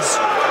rules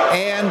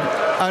and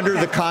under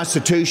the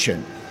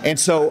Constitution. And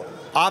so,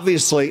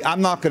 obviously,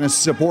 I'm not going to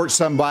support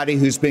somebody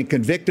who's been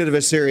convicted of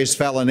a serious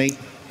felony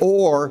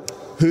or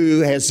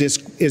who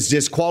is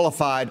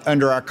disqualified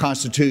under our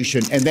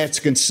Constitution, and that's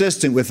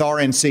consistent with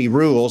RNC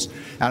rules,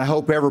 and I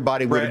hope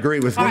everybody would agree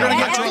with me. We're going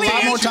to get to a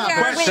lot more time.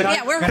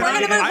 We're going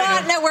to move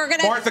on. No, we're going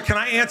to. Martha, can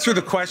I answer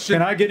the question?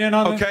 Can I get in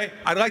on Okay,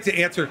 I'd like to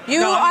answer.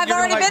 I've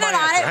already been in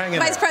on it,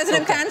 Vice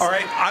President Pence. All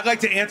right, I'd like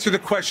to answer the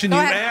question you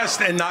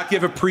asked and not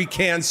give a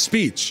pre-canned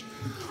speech.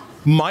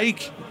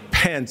 Mike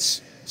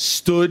Pence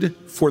stood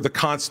for the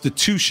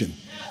Constitution,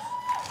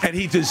 and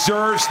he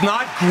deserves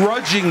not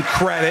grudging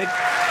credit.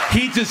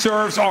 He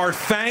deserves our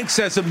thanks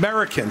as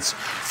Americans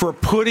for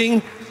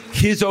putting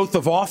his oath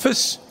of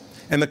office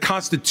and the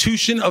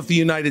Constitution of the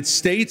United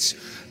States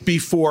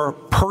before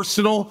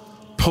personal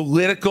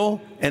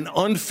political and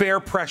unfair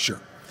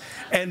pressure.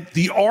 And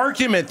the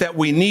argument that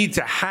we need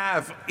to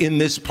have in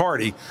this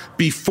party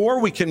before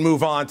we can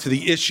move on to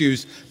the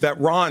issues that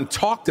Ron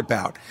talked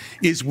about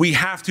is we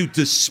have to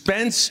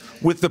dispense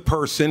with the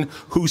person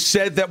who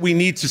said that we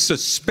need to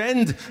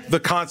suspend the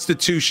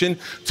Constitution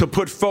to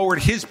put forward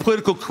his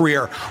political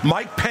career.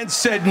 Mike Pence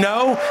said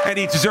no, and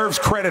he deserves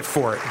credit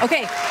for it.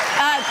 Okay.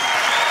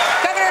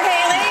 Governor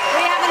Haley,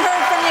 we haven't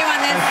heard from you on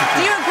this.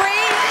 Do you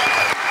agree?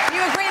 Do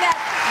you agree that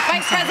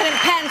Vice President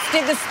Pence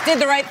did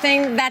the right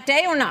thing that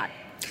day or not?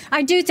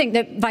 I do think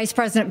that Vice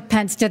President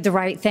Pence did the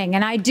right thing,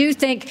 and I do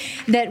think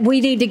that we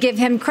need to give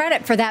him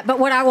credit for that. But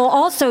what I will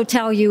also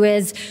tell you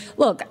is,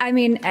 look, I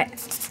mean,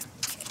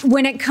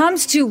 when it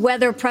comes to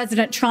whether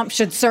President Trump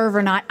should serve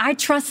or not, I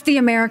trust the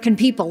American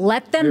people.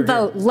 Let them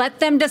vote. Let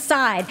them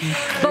decide.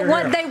 But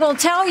what they will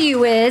tell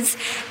you is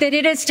that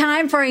it is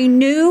time for a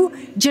new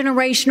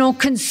generational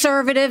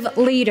conservative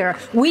leader.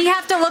 We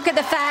have to look at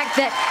the fact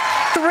that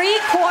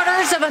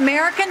 3/4 of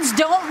Americans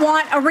don't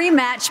want a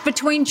rematch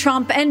between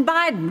Trump and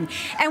Biden.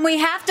 And we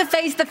have to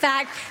face the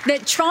fact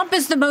that Trump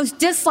is the most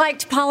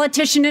disliked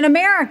politician in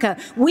America.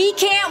 We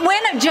can't win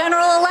a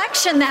general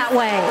election that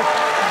way.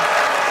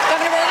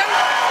 Governor Burgum?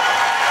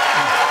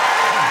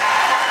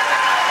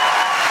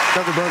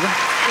 Governor Burgum?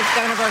 It's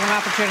Governor Burgum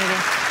opportunity.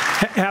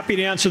 Happy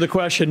to answer the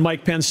question.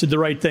 Mike Pence did the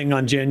right thing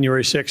on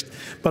January 6th.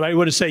 But I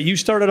want to say, you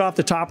started off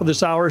the top of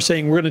this hour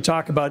saying we're going to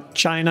talk about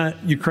China,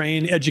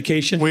 Ukraine,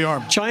 education. We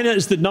are. China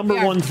is the number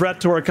one threat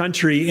to our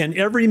country. And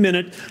every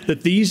minute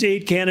that these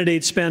 8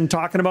 candidates spend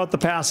talking about the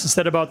past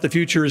instead about the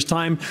future is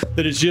time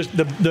that is just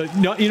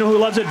you know who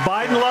loves it?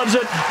 Biden loves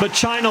it, but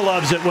China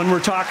loves it when we're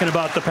talking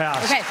about the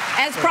past. Okay.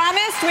 As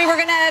promised, we were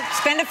going to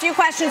spend a few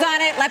questions on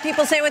it, let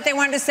people say what they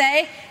wanted to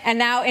say. And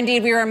now,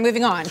 indeed, we are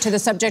moving on to the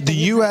subject. The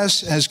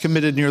U.S. has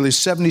committed nearly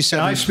 77.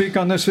 Can I speak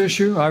on this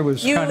issue? I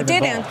was you kind of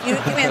did involved. you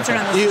answered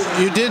on this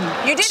issue. You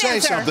did say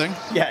answer. something.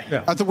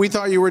 Yeah. We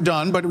thought you were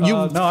done, but you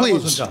no, please. I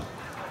wasn't done.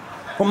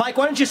 Well, Mike,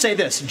 why don't you say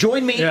this?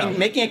 Join me in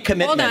making a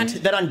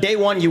commitment that on day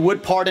one you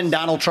would pardon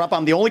Donald Trump.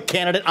 I'm the only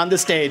candidate on the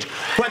stage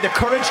who had the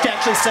courage to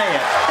actually say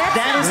it.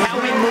 That is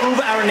how we move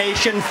our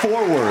nation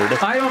forward.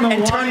 I don't know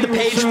and why turn the you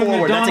page assume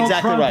forward. that That's Donald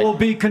exactly Trump right. will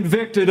be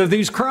convicted of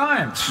these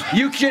crimes.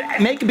 You should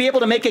be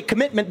able to make a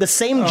commitment. The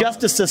same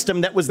justice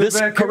system that was this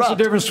corrupt. Here's the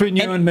difference between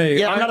you and me.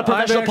 Yeah, I'm not a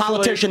professional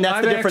politician.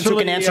 That's the difference. Who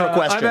can answer a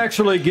question? I've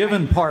actually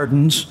given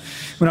pardons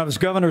when I was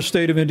governor of the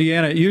state of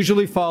Indiana. It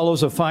usually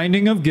follows a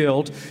finding of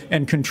guilt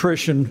and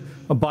contrition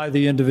by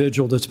the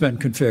individual that's been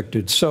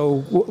convicted.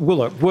 So,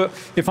 look,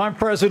 if I'm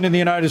president of the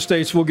United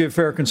States, we'll give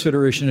fair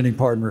consideration to any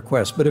pardon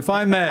request. But if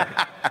I may,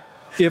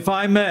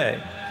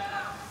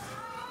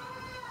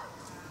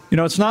 you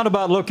know, it's not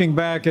about looking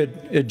back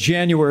at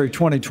January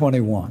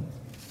 2021.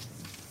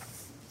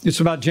 It's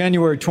about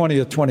January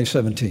 20th,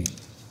 2017.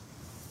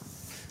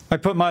 I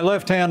put my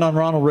left hand on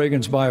Ronald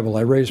Reagan's Bible.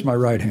 I raised my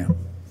right hand.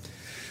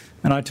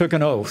 And I took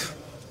an oath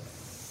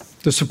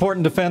to support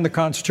and defend the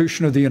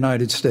Constitution of the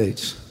United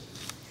States.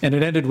 And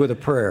it ended with a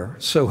prayer,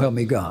 so help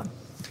me God.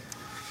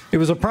 It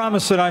was a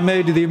promise that I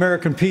made to the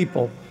American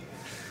people,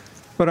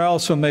 but I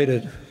also made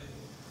it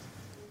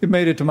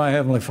to my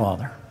Heavenly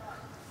Father.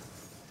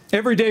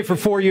 Every day for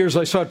 4 years,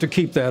 I sought to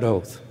keep that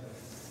oath.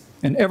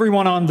 And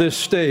everyone on this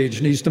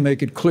stage needs to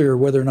make it clear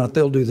whether or not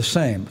they'll do the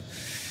same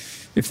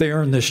if they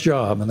earn this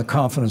job and the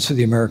confidence of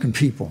the American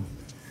people.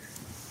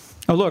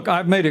 Now, look,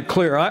 I've made it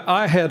clear.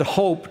 I had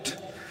hoped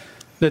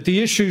that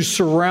the issues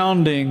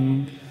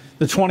surrounding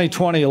the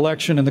 2020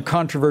 election and the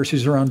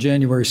controversies around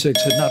January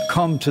 6th had not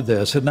come to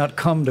this, had not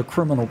come to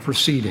criminal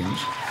proceedings.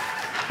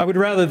 I would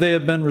rather they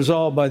had been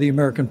resolved by the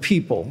American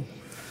people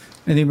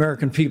and the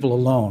American people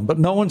alone. But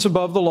no one's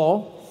above the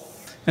law,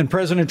 and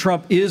President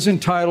Trump is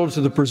entitled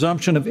to the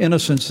presumption of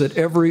innocence that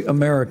every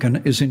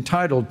American is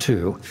entitled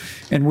to,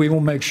 and we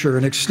will make sure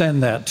and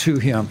extend that to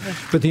him.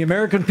 But the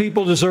American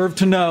people deserve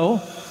to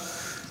know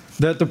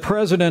that the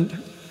President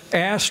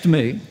asked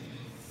me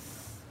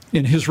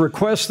in his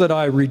request that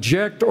I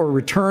reject or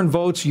return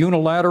votes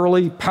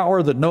unilaterally,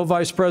 power that no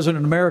vice president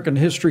in American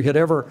history had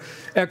ever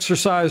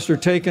exercised or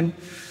taken.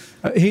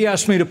 He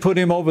asked me to put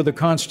him over the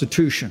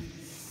Constitution.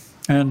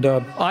 And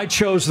I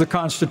chose the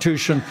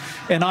Constitution,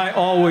 and I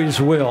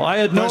always will. I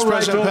had no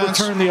right to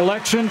overturn the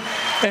election,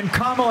 and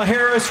Kamala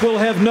Harris will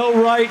have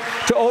no right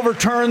to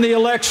overturn the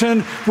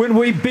election when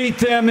we beat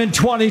them in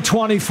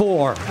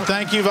 2024.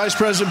 Thank you, Vice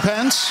President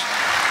Pence.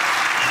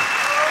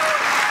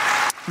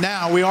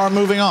 Now we are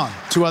moving on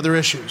to other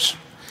issues.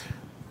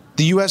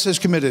 The U.S. has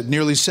committed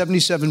nearly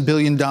 $77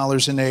 billion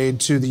in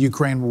aid to the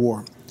Ukraine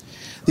war.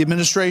 The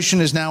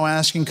administration is now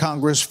asking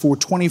Congress for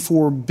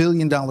 $24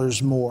 billion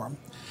more.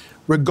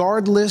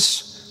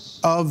 Regardless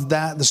of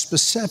that, the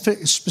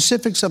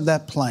specifics of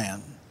that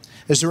plan,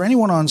 is there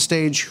anyone on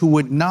stage who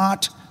would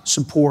not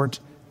support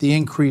the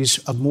increase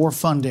of more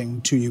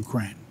funding to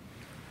Ukraine?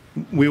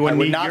 We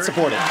would not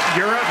support it.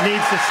 Europe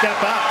needs to step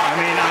up. I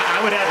mean, I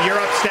would have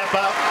Europe step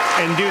up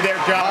and do their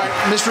job. All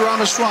right, Mr.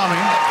 Ramaswamy,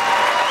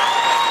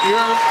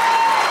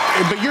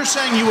 But you're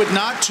saying you would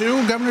not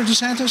too, Governor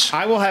DeSantis?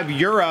 I will have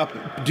Europe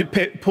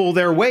pull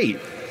their weight.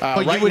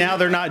 Right now,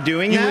 they're not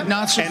doing that. You would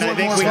not support and I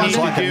think we need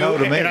to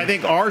do, and I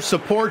think our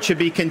support should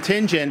be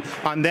contingent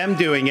on them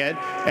doing it.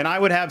 And I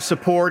would have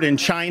support in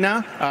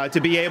China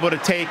to be able to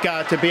take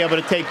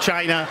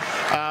China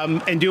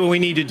and do what we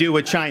need to do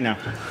with China.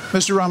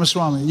 Mr.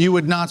 Ramaswamy, you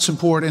would not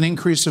support an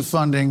increase of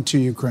funding to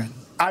Ukraine?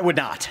 I would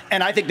not.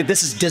 And I think that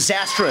this is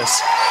disastrous,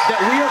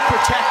 that we are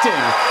protecting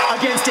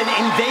against an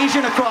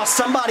invasion across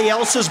somebody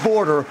else's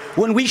border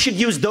when we should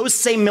use those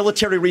same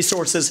military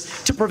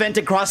resources to prevent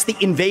across the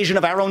invasion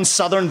of our own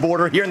southern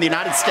border here in the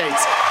United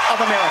States of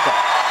America.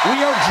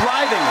 We are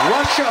driving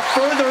Russia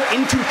further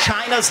into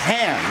China's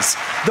hands.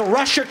 The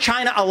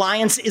Russia-China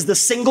alliance is the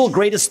single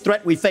greatest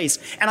threat we face.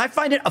 And I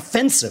find it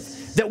offensive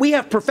that we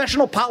have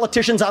professional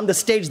politicians on the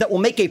stage that will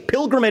make a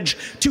pilgrimage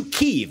to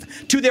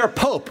Kyiv, to their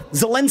Pope,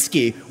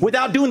 Zelensky,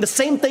 without doing the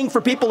same thing for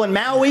people in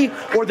Maui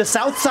or the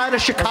south side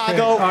of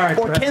Chicago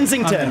or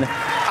Kensington.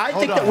 I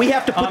think that we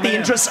have to put the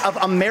interests of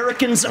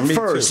Americans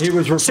first,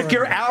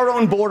 secure our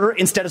own border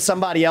instead of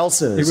somebody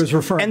else's.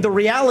 And the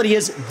reality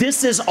is,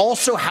 this is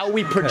also how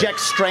we project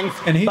strength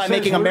by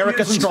making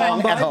America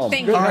strong at home.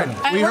 All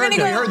right, we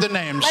heard the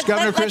names.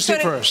 Governor Christie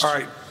first. All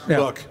right,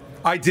 look.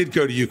 I did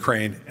go to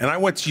Ukraine, and I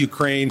went to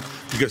Ukraine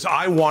because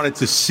I wanted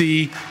to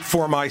see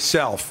for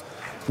myself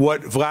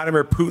what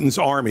Vladimir Putin's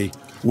army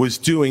was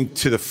doing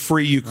to the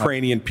free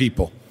Ukrainian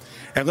people.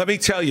 And let me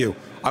tell you,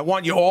 I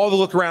want you all to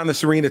look around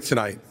this arena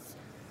tonight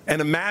and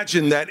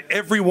imagine that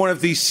every one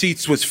of these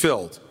seats was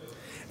filled.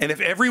 And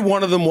if every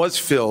one of them was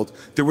filled,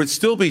 there would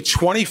still be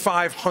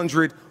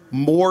 2,500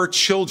 more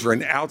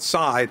children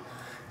outside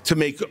to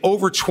make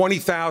over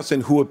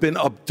 20,000 who have been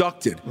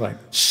abducted,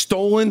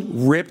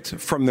 stolen, ripped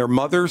from their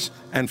mothers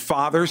and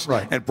fathers,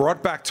 and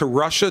brought back to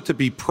Russia to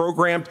be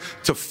programmed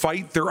to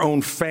fight their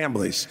own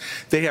families.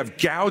 They have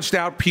gouged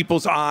out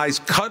people's eyes,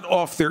 cut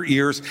off their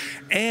ears,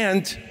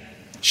 and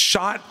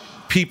shot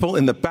people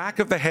in the back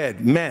of the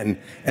head,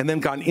 men, and then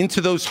gone into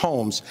those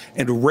homes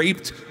and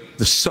raped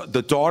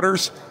the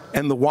daughters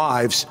and the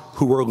wives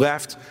who were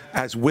left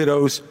as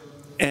widows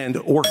and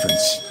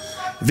orphans.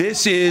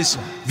 This is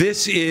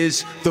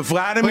the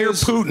Vladimir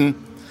Putin.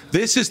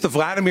 This is the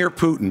Vladimir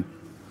Putin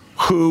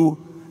who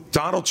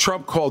Donald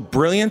Trump called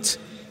brilliant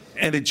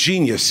and a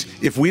genius.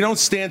 If we don't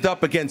stand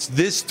up against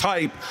this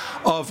type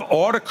of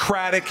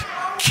autocratic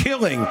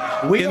killing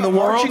in the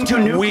world,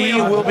 we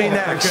will be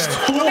next.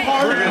 Hang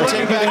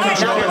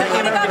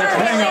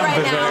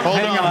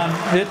on.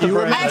 I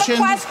have a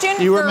question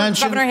for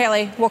Governor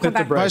Haley. We'll come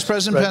back. Vice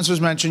President Pence was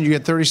mentioned. You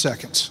get 30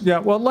 seconds. Yeah,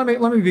 well, let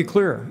me be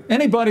clear.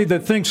 Anybody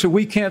that thinks that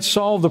we can't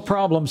solve the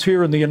problems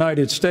here in the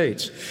United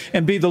States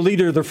and be the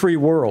leader of the free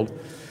world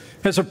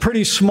has a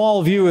pretty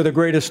small view of the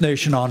greatest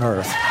nation on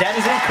earth. That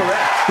is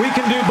incorrect. We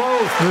can do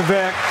both,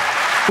 Vivek.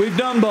 We've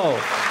done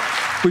both.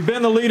 We've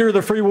been the leader of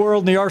the free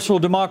world and the arsenal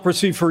of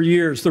democracy for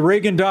years. The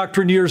Reagan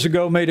Doctrine years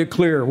ago made it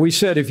clear. We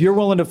said, if you're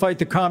willing to fight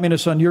the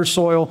communists on your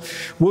soil,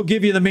 we'll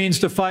give you the means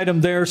to fight them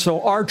there so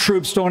our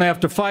troops don't have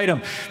to fight them.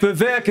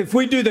 Vivek, if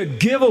we do the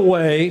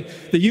giveaway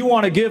that you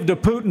want to give to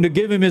Putin to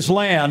give him his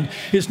land,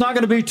 it's not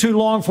going to be too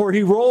long before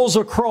he rolls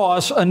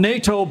across a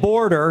NATO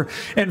border,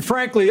 and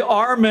frankly,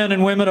 our men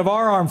and women of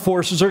our armed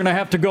forces are going to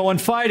have to go and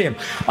fight him.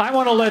 I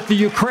want to let the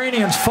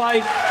Ukrainians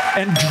fight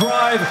and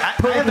drive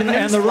Putin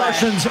and the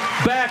Russians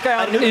back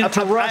out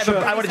into Russia.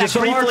 I want to just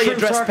briefly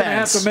address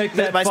Pence,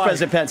 Vice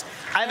President Pence.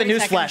 I have a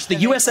newsflash. The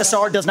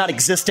USSR does not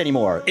exist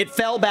anymore. It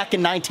fell back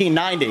in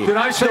 1990. Did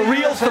I say the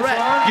real USSR?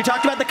 threat? You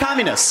talked about the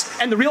communists,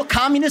 and the real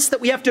communists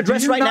that we have to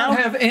address right now. Do you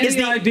not have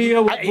any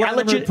idea what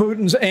Vladimir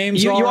Putin's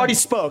aims are? You already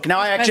spoke. Now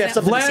I actually have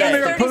something to say.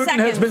 Vladimir Putin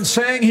has been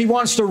saying he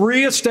wants to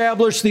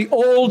reestablish the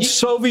old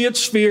Soviet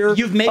sphere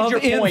You've made of your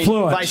point,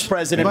 influence. Vice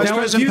President. Vice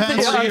President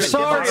Pence. I'm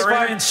sorry if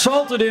I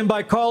insulted him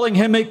by calling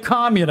him a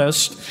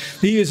communist.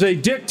 He is a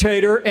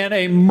dictator and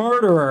a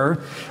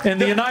murderer, and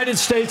the United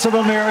States of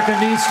America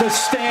needs to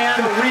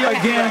stand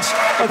against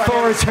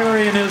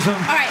authoritarianism.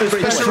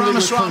 Mr.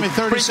 Ramaswamy,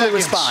 30 seconds.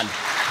 Respond.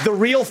 The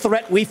real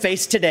threat we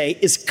face today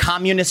is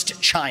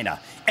communist China.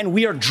 And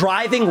we are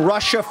driving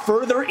Russia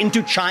further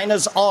into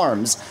China's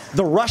arms.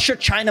 The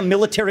Russia-China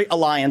military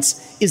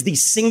alliance is the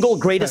single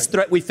greatest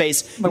threat we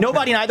face.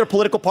 Nobody in either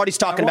political party is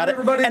talking about it.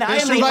 And I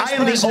am the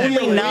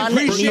only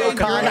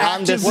non-neocon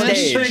on this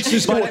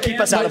stage who will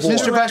keep us out of war.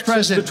 Mr. Vice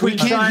President, we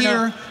can't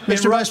hear.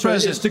 Mr. Vice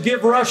President, is to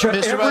give Russia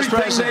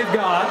everything they've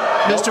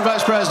got. Mr.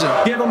 Vice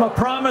President, give them a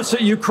promise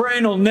that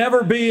Ukraine will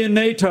never be in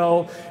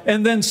NATO,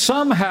 and then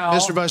somehow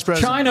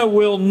China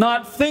will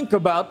not think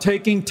about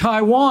taking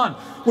Taiwan.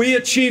 We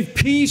achieve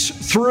peace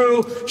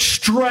through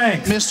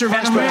strength. Mr.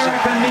 Vice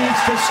President, America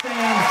needs to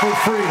stand for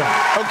freedom.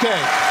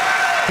 Okay,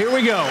 here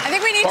we go. I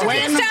think we need to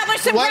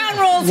establish some ground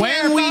rules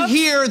here, When we folks.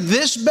 hear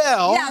this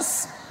bell,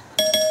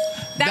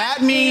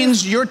 that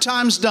means your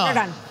time's done.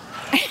 We're done.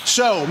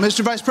 So,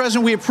 Mr. Vice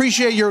President, we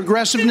appreciate your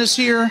aggressiveness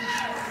here.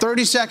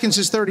 30 seconds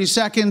is 30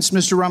 seconds.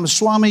 Mr.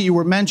 Ramaswamy, you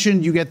were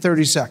mentioned. You get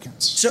 30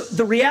 seconds. So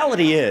the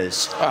reality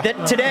is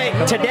that today,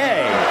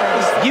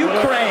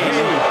 Ukraine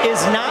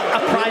is not a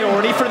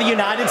priority for the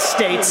United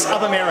States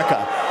of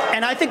America.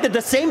 And I think that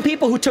the same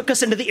people who took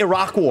us into the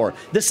Iraq War,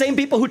 the same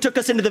people who took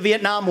us into the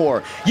Vietnam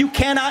War, you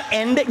cannot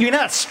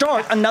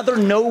start another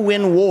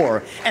no-win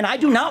war. And I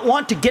do not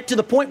want to get to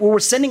the point where we're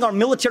sending our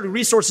military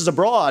resources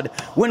abroad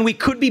when we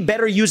could be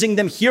better using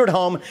them here at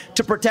home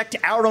to protect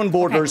our own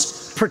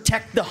borders,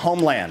 protect the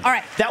homeland. All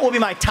right. That will be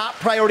my top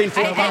priority in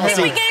foreign policy.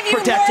 I think we gave you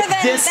more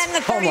than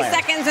the 30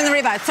 seconds in the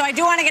rebut. So I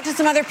do want to get to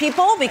some other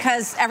people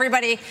because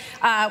everybody,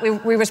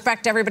 we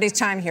respect everybody's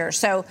time here.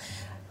 So,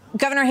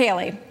 Governor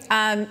Haley,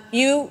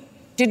 you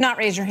did not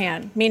raise your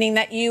hand, meaning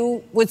that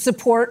you would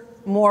support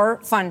more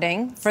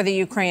funding for the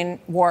Ukraine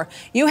war.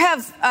 You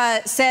have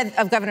said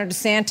of Governor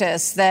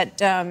DeSantis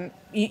that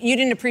you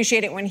didn't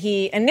appreciate it when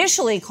he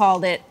initially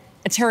called it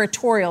a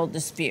territorial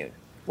dispute.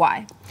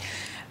 Why?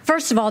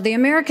 First of all, the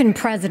American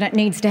president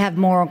needs to have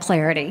moral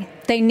clarity.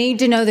 They need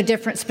to know the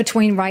difference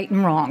between right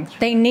and wrong.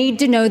 They need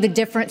to know the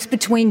difference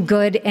between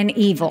good and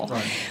evil.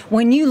 Right.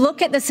 When you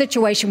look at the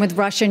situation with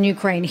Russia and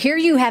Ukraine, here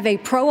you have a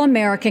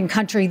pro-American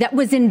country that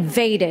was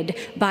invaded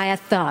by a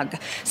thug.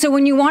 So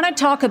when you want to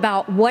talk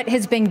about what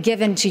has been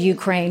given to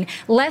Ukraine,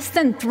 less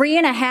than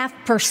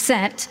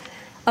 3.5%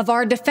 of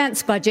our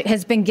defense budget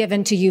has been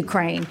given to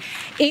Ukraine.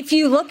 If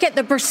you look at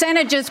the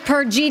percentages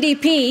per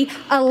GDP,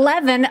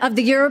 11 of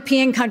the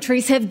European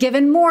countries have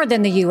given more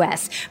than the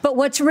U.S. But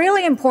what's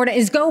really important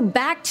is go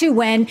back to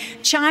when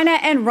China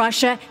and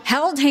Russia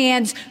held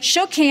hands,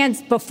 shook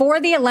hands before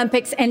the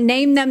Olympics, and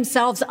named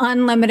themselves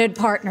unlimited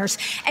partners.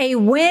 A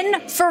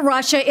win for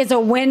Russia is a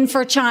win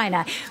for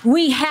China.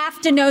 We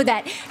have to know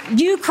that.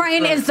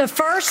 Ukraine is the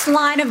first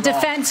line of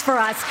defense for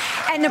us.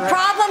 And the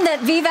problem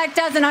that Vivek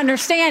doesn't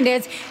understand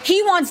is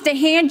he wants to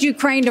hand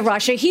Ukraine to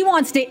Russia. He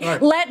wants to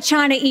let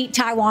China eat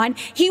Taiwan.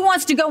 He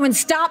wants to go and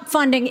stop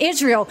funding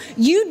Israel.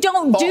 You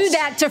don't do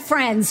that to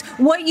friends.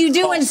 What you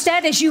do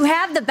instead is you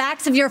have the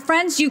backs of your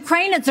friends.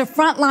 Ukraine is the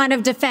front line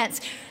of defense.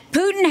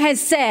 Putin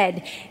has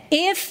said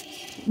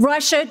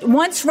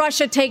once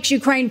Russia takes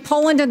Ukraine,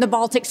 Poland and the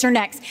Baltics are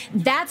next.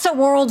 That's a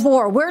world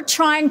war. We're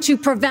trying to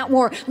prevent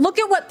war. Look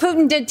at what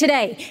Putin did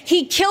today.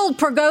 He killed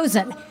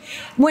Prigozhin.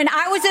 When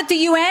I was at the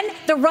UN,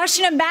 the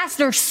Russian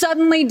ambassador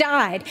suddenly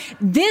died.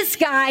 This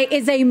guy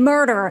is a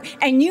murderer,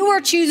 and you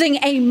are choosing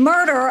a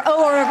murderer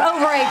over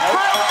a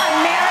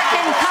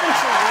pro-American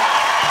country.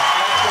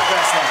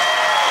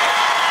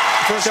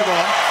 First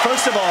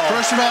of all,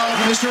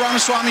 Mr.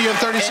 Ramaswamy, you have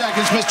 30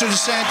 seconds. Mr.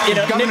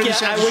 DeSantis, Nikki,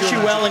 I wish you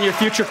well in your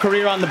future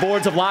career on the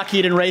boards of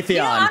Lockheed and Raytheon.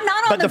 Yeah, I'm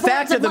not on the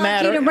boards of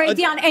Lockheed and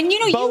Raytheon. And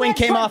Boeing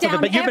came off of it,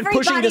 but you've been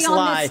pushing this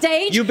lie.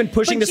 You've been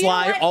pushing this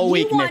lie all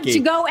week, Nikki. You want to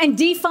go and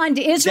defund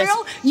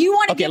Israel? You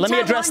want to let me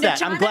address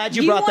that. I'm glad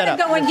you brought that up.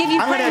 I'm going to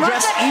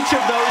address each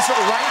of those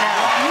right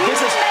now.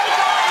 This is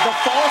the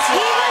false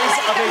lies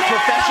of a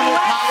professional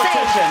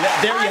politician.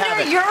 There you have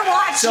it. Your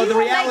watch, so the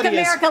reality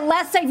make America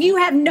less safe. You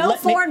have no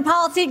foreign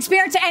policy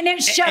experience, and it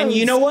shows. And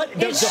you know what?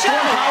 The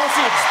foreign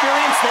policy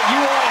experience that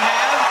you all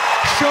have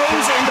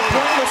shows in the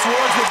pointless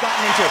wars we've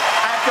gotten into.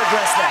 I have to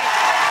address that.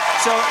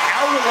 So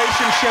our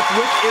relationship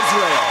with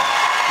Israel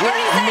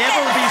will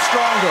never be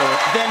stronger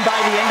than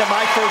by the end of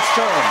my first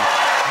term.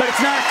 But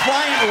it's not a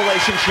client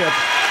relationship.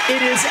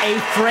 It is a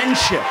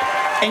friendship.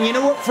 And you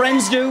know what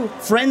friends do?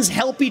 Friends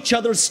help each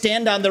other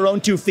stand on their own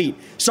 2 feet.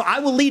 So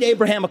I will lead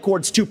Abraham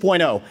Accords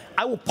 2.0.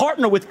 I will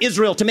partner with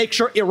Israel to make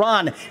sure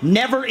Iran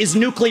never is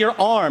nuclear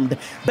armed.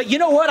 But you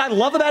know what I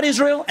love about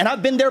Israel? And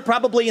I've been there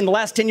probably in the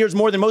last 10 years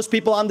more than most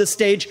people on this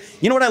stage.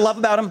 You know what I love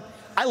about them?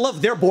 I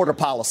love their border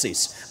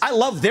policies. I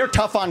love their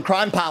tough on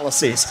crime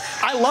policies.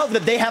 I love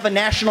that they have a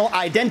national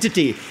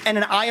identity and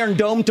an iron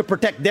dome to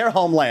protect their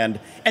homeland.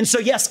 And so,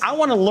 yes, I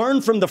want to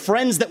learn from the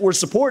friends that we're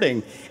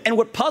supporting. And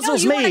what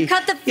puzzles me is,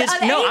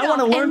 I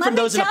want to learn from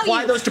those and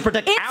apply those to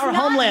protect our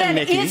homeland,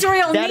 Nikki.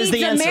 Israel needs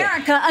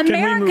America.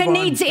 America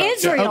needs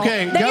Israel.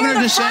 Okay, Governor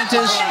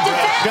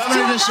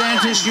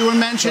DeSantis, you were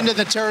mentioned in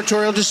the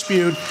territorial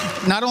dispute.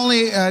 Not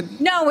only...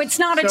 no, it's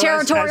not a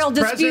territorial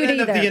dispute either.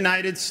 President of the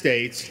United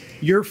States,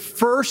 your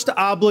first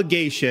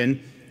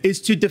obligation is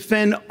to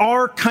defend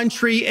our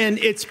country and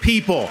its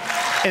people.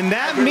 And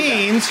that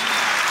means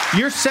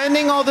you're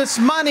sending all this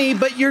money,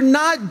 but you're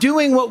not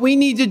doing what we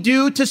need to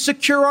do to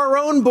secure our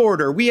own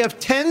border. We have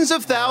tens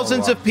of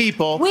thousands of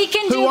people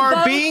who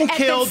are being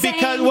killed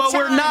because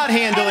we're not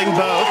handling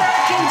both.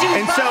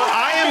 And so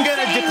I am going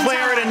to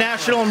declare it a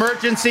national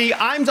emergency.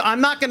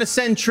 I'm not going to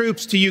send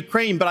troops to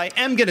Ukraine, but I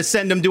am going to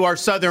send them to our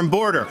southern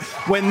border.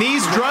 When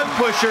these drug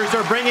pushers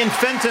are bringing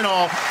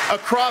fentanyl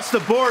across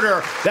the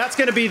border, that's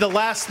going to be the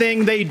last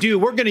thing they do.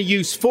 We're going to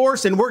use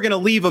force, and we're going to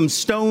leave them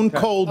stone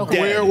cold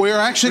dead. We're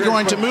actually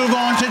going to move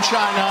on to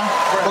China.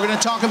 We're going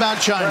to talk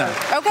about China.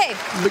 Okay.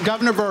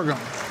 Governor Burgum.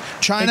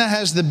 China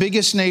has the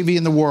biggest Navy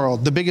in the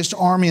world, the biggest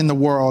army in the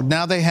world.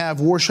 Now they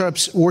have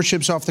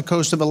warships off the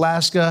coast of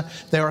Alaska.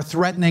 They are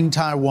threatening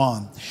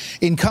Taiwan.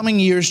 In coming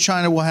years,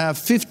 China will have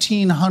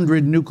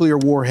 1,500 nuclear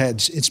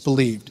warheads, it's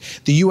believed.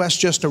 The U.S.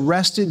 just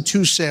arrested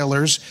 2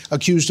 sailors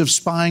accused of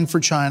spying for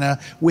China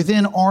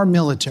within our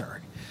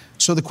military.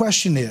 So the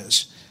question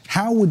is,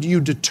 how would you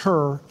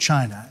deter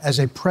China as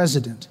a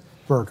president,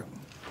 Burgum?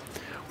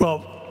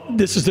 Well,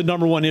 this is the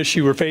number one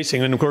issue we're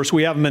facing. And of course,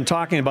 we haven't been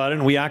talking about it,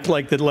 and we act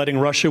like that letting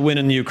Russia win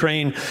in the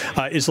Ukraine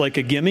is like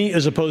a gimme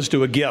as opposed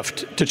to a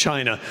gift to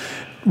China.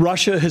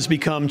 Russia has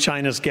become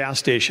China's gas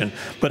station.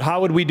 But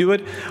how would we do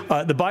it?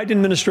 The Biden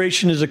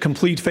administration is a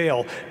complete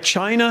fail.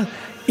 China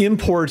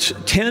imports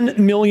 10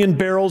 million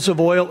barrels of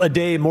oil a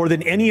day, more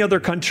than any other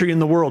country in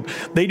the world.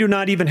 They do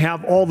not even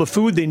have all the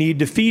food they need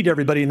to feed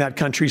everybody in that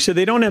country, so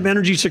they don't have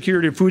energy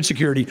security or food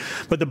security.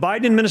 But the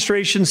Biden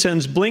administration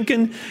sends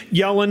Blinken,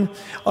 Yellen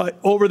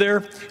over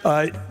there.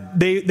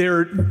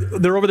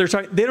 They're over there.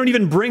 They don't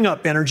even bring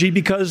up energy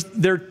because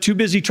they're too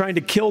busy trying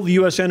to kill the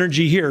U.S.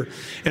 energy here.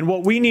 And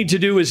what we need to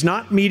do is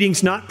not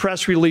meetings, not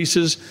press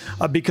releases,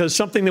 because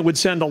something that would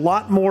send a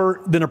lot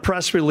more than a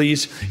press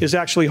release is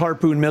actually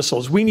Harpoon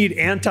missiles. We need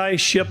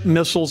anti-ship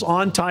missiles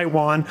on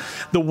Taiwan.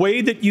 The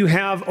way that you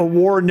have a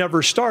war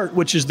never start,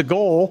 which is the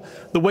goal,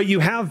 the way you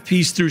have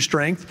peace through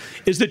strength,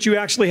 is that you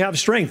actually have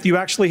strength. You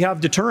actually have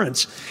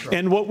deterrence. Sure.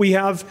 And what we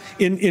have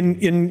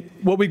in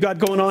what we've got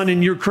going on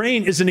in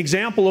Ukraine is an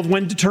example of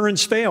when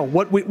deterrence fail.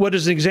 What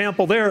is an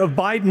example there of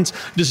Biden's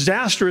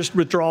disastrous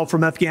withdrawal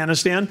from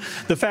Afghanistan,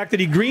 the fact that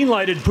he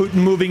green-lighted Putin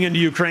moving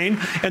into Ukraine,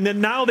 and then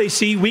now they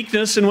see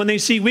weakness, and when they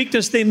see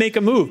weakness, they make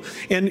a move.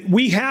 And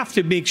we have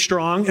to be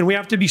strong, and we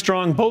have to be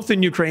strong both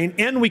in Ukraine,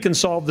 and we can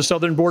solve the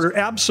southern border.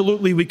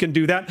 Absolutely, we can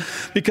do that,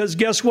 because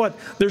guess what?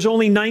 There's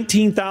only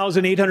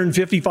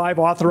 19,855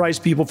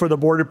 authorized people for the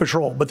Border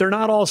Patrol, but they're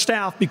not all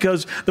staff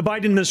because the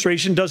Biden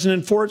administration doesn't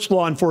enforce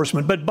law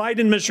enforcement. But Biden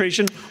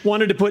administration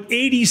wanted to put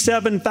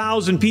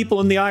 87,000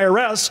 people in the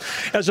IRS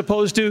as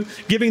opposed to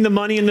giving the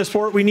money and the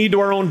support we need to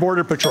our own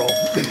Border Patrol.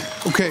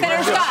 Okay.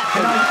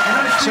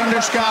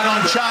 Senator Scott,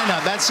 on China,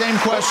 that same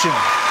question.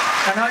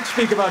 And I'd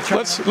speak about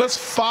China. Let's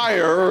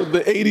fire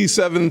the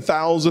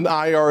 87,000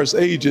 IRS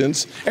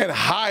agents and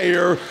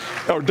hire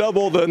or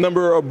double the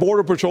number of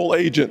Border Patrol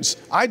agents.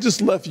 I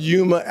just left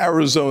Yuma,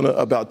 Arizona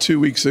about 2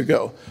 weeks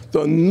ago.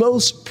 The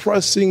most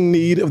pressing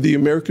need of the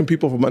American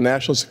people from a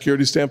national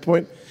security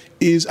standpoint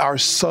is our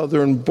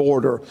southern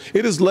border.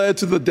 It has led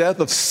to the death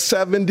of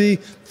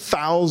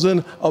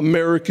 70,000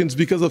 Americans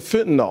because of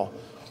fentanyl.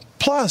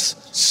 Plus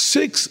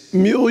 6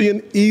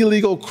 million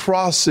illegal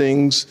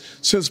crossings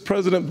since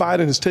President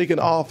Biden has taken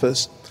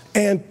office,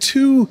 and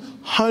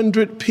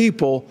 200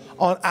 people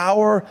on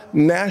our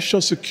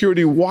national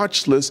security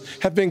watch list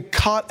have been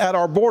caught at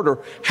our border.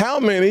 How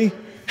many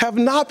have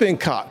not been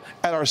caught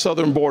at our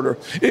southern border?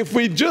 If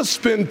we just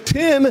spend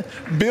 $10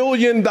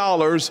 billion,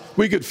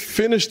 we could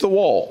finish the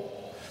wall.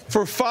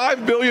 For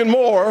 $5 billion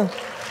more,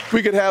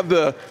 we could have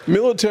the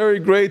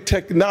military-grade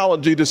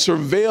technology to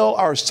surveil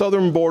our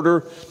southern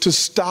border to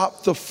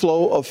stop the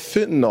flow of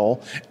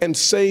fentanyl and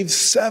save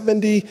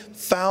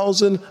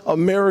 70,000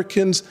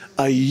 Americans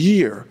a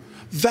year.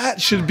 That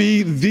should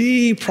be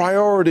the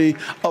priority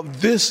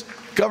of this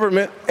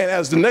government. And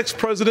as the next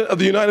president of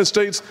the United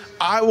States,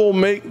 I will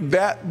make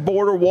that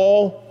border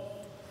wall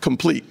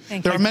complete.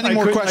 There are many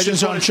more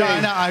questions on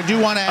China. I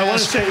do want to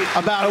ask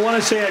about. I want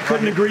to say I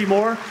couldn't agree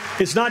more.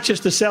 It's not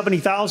just the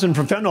 70,000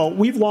 from fentanyl.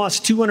 We've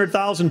lost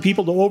 200,000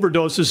 people to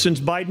overdoses since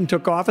Biden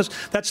took office.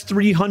 That's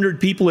 300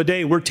 people a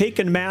day. We're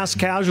taking mass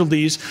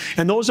casualties,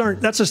 and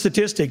that's a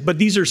statistic, but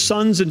these are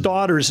sons and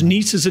daughters,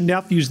 nieces and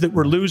nephews that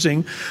we're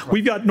losing.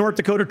 We've got North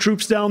Dakota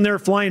troops down there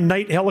flying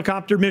night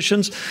helicopter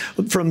missions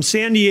from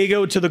San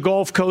Diego to the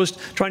Gulf Coast,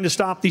 trying to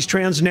stop these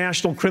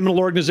transnational criminal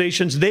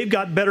organizations. They've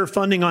got better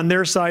funding on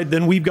their side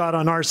than we've got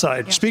on our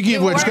side. Speaking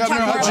of which,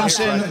 Governor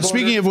Hutchinson,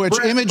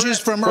 images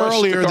from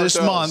earlier this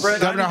month,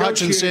 Governor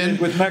Hutchinson,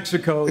 with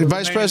Mexico,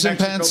 Vice President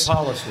Pence,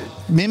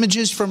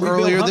 images from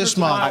earlier this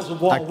month.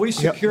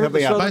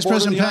 Vice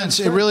President Pence,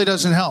 it really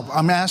doesn't help.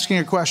 I'm asking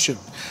a question.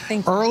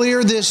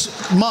 Earlier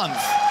this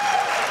month,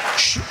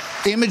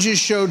 images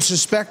showed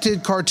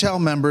suspected cartel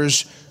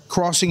members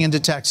crossing into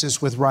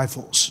Texas with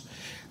rifles.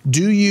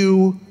 Do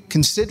you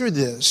consider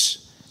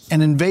this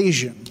an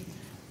invasion?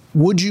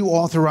 Would you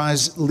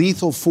authorize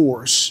lethal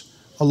force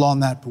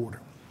along that border?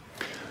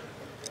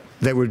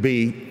 There would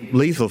be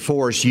lethal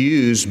force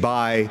used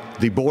by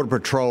the Border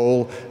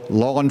Patrol,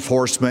 law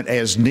enforcement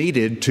as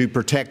needed to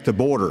protect the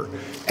border.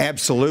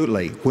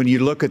 Absolutely. When you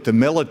look at the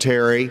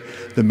military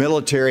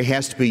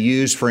has to be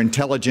used for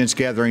intelligence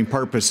gathering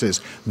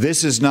purposes.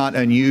 This is not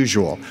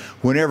unusual.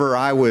 Whenever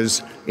I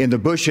was in the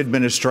Bush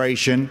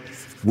administration,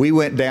 we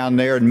went down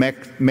there and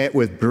met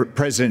with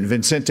President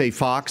Vicente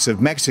Fox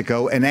of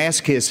Mexico and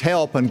asked his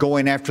help in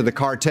going after the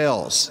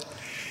cartels.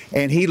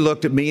 And he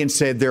looked at me and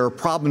said, they're a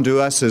problem to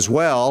us as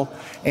well.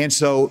 And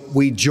so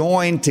we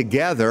joined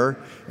together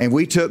and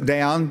we took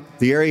down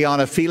the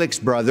Ariana Felix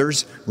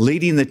brothers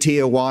leading the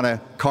Tijuana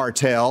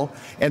cartel.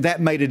 And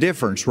that made a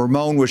difference.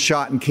 Ramon was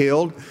shot and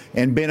killed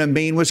and Ben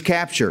Amin was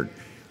captured.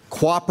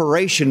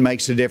 Cooperation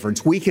makes a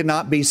difference. We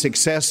cannot be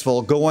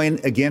successful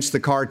going against the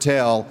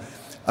cartel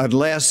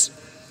unless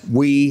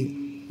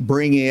we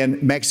bring in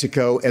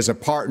Mexico as a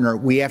partner.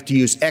 We have to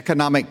use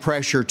economic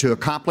pressure to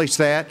accomplish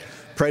that.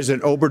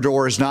 President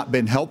Obrador has not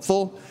been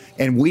helpful,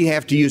 and we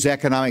have to use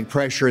economic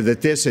pressure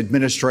that this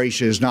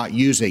administration is not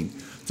using.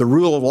 The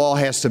rule of law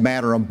has to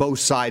matter on both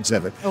sides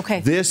of it. Okay.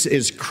 This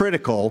is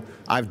critical.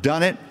 I've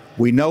done it.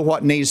 We know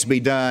what needs to be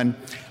done.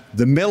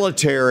 The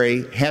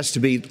military has to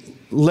be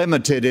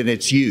limited in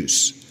its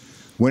use.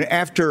 When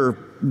after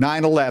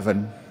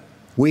 9/11,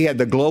 we had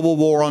the global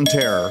war on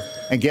terror,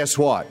 and guess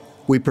what?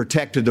 We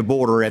protected the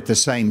border at the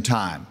same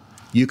time.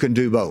 You can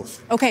do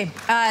both. Okay,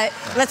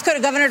 let's go to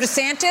Governor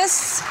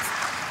DeSantis.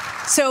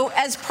 So,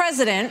 as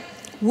president,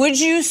 would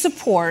you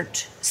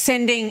support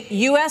sending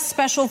U.S.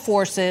 Special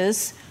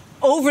Forces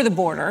over the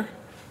border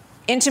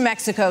into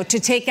Mexico to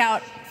take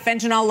out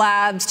fentanyl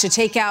labs, to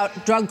take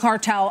out drug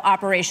cartel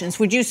operations?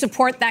 Would you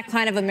support that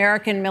kind of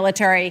American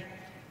military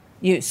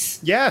use?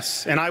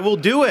 Yes, and I will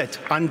do it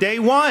on day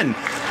one.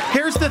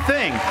 Here's the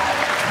thing.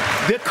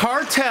 The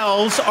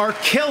cartels are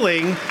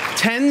killing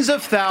tens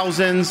of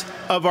thousands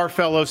of our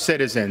fellow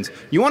citizens.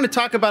 You want to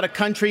talk about a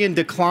country in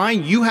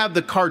decline? You have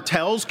the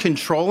cartels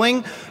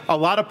controlling a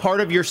lot of part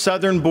of your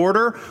southern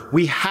border.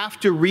 We have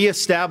to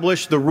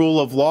reestablish the rule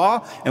of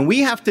law, and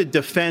we have to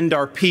defend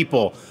our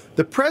people.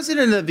 The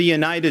President of the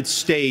United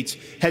States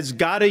has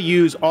got to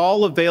use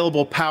all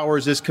available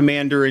powers as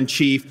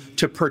Commander-in-Chief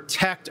to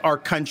protect our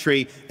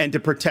country and to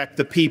protect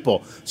the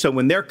people. So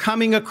when they're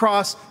coming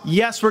across,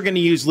 yes, we're going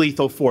to use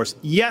lethal force.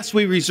 Yes,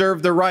 we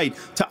reserve the right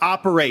to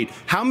operate.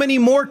 How many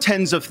more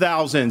tens of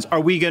thousands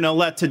are we going to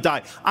let to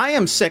die? I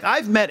am sick.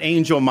 I've met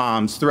angel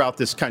moms throughout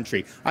this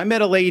country. I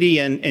met a lady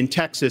in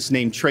Texas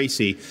named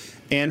Tracy,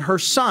 and her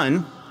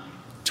son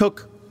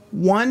took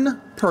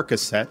one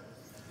Percocet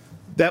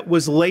that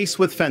was laced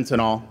with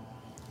fentanyl,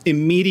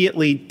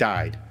 immediately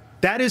died.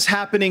 That is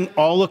happening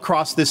all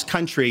across this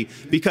country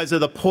because of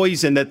the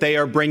poison that they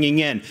are bringing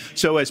in.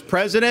 So as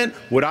president,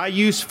 would I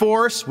use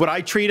force? Would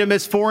I treat them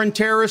as foreign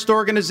terrorist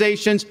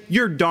organizations?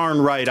 You're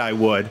darn right I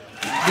would.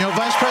 You know,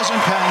 Vice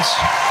President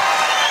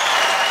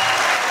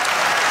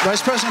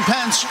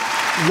Pence,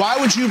 why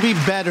would you be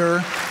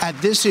better at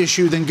this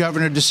issue than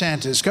Governor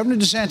DeSantis? Governor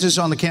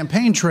DeSantis on the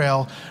campaign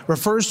trail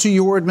refers to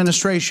your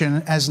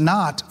administration as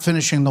not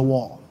finishing the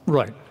wall.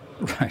 Right.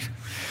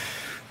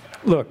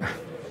 Look,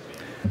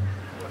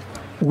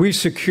 we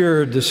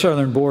secured the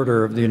southern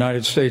border of the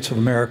United States of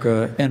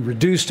America and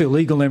reduced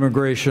illegal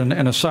immigration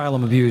and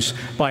asylum abuse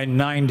by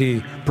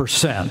 90%.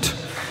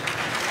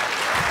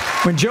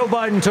 When Joe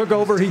Biden took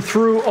over, he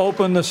threw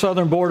open the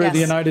southern border of the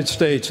United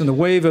States, and the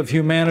wave of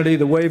humanity,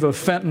 the wave of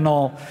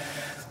fentanyl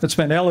that's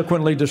been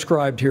eloquently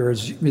described here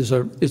is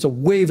a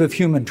wave of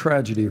human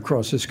tragedy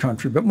across this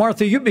country. But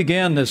Martha, you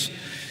began this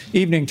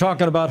evening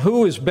talking about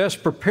who is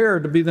best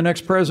prepared to be the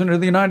next president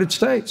of the United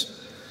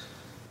States.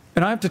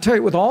 And I have to tell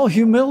you, with all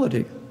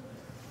humility,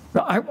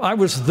 I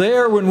was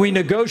there when we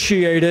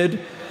negotiated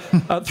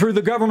through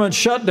the government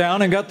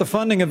shutdown and got the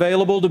funding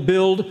available to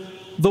build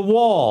the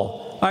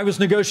wall. I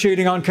was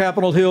negotiating on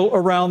Capitol Hill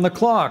around the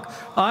clock.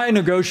 I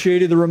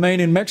negotiated the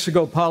Remain in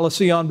Mexico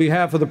policy on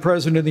behalf of the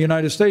President of the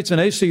United States. And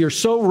Asa, you're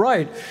so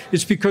right.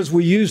 It's because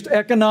we used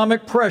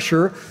economic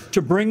pressure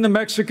to bring the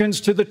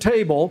Mexicans to the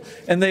table,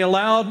 and they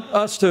allowed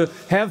us to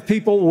have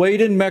people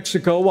wait in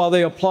Mexico while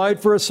they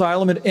applied for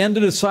asylum. It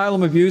ended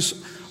asylum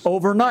abuse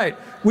overnight.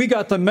 We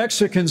got the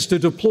Mexicans to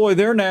deploy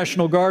their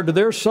National Guard to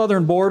their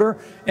southern border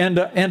and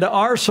to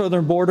our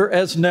southern border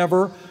as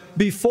never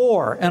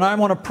before. And I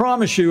want to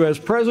promise you, as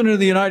President of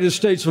the United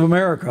States of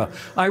America,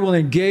 I will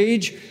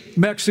engage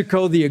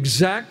Mexico the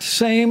exact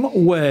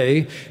same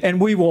way, and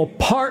we will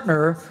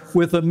partner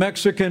with the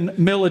Mexican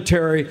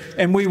military,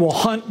 and we will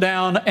hunt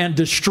down and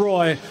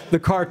destroy the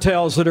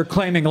cartels that are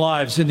claiming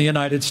lives in the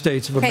United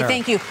States of America.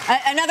 Okay, thank you.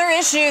 Another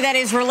issue that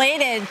is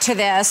related to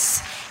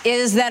this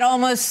is that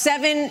almost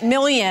 7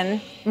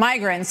 million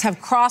migrants have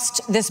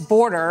crossed this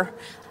border,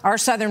 our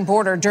southern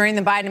border, during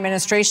the Biden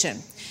administration.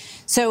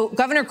 So,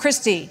 Governor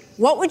Christie,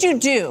 what would you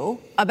do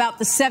about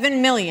the 7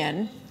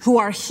 million who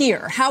are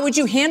here? How would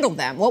you handle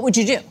them? What would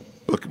you do?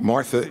 Look,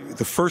 Martha,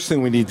 the first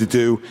thing we need to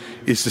do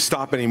is to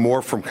stop any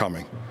more from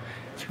coming.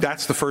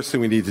 That's the first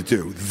thing we need to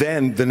do.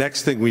 Then the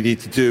next thing we need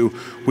to do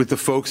with the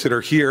folks that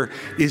are here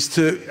is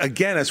to,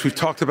 again, as we've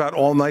talked about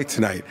all night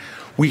tonight,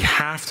 We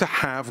have to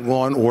have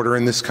law and order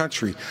in this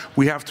country.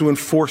 We have to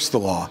enforce the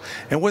law.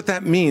 And what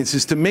that means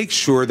is to make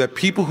sure that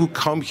people who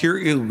come here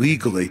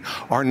illegally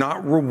are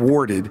not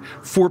rewarded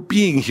for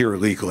being here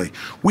illegally.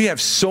 We have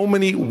so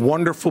many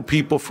wonderful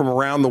people from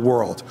around the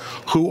world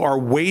who are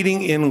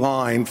waiting in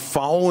line,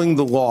 following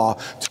the law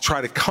to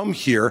try to come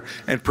here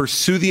and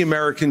pursue the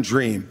American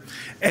dream.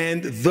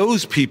 And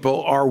those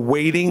people are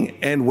waiting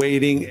and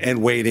waiting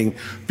and waiting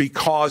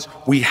because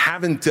we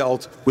haven't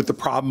dealt with the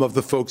problem of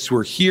the folks who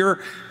are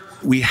here.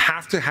 We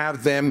have to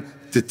have them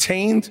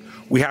detained.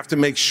 We have to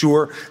make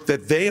sure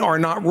that they are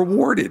not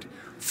rewarded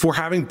for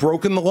having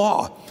broken the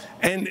law.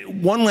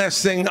 And one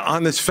last thing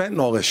on this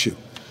fentanyl issue.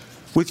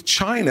 With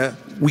China,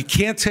 we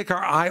can't take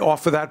our eye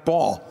off of that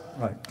ball.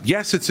 Right.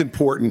 Yes, it's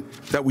important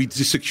that we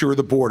secure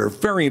the border.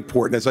 Very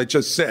important, as I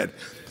just said.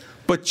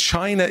 But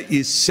China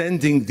is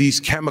sending these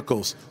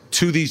chemicals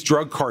to these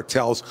drug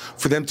cartels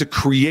for them to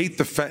create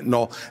the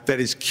fentanyl that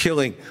is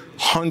killing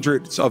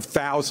hundreds of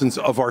thousands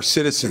of our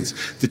citizens.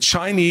 The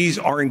Chinese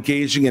are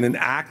engaging in an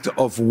act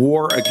of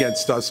war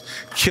against us,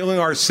 killing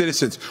our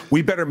citizens.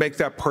 We better make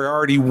that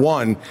priority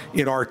one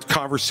in our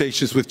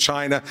conversations with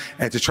China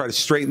and to try to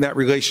straighten that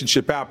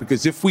relationship out,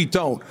 because if we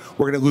don't,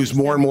 we're going to lose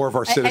more and more of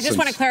our citizens. I just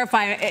want to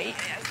clarify,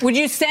 would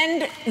you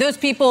send those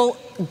people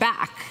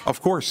back?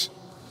 Of course.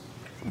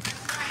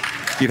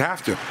 You'd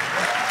have to.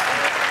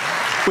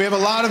 We have a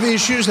lot of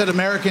issues that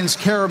Americans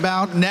care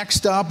about.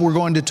 Next up, we're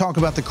going to talk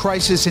about the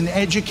crisis in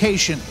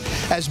education,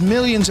 as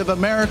millions of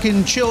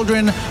American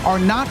children are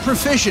not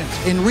proficient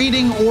in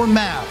reading or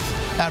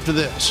math. After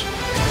this.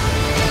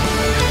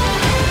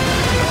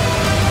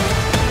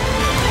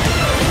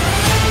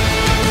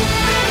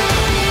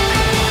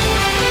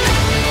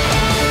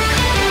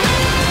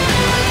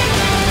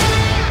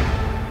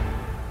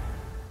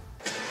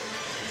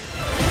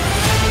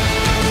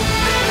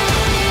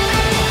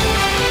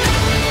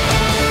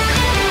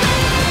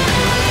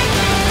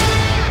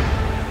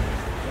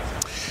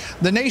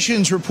 The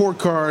nation's report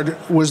card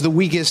was the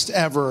weakest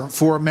ever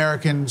for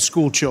American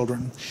school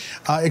children,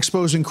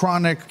 exposing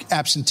chronic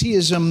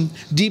absenteeism,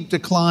 deep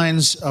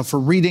declines for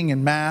reading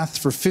and math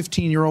for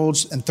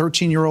 15-year-olds and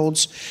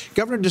 13-year-olds.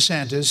 Governor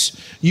DeSantis,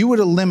 you would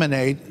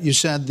eliminate, you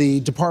said,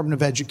 the Department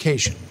of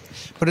Education.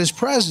 But as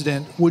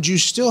president, would you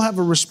still have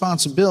a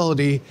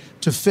responsibility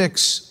to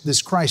fix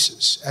this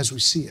crisis as we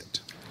see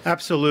it?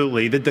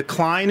 Absolutely. The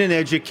decline in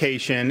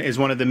education is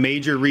one of the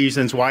major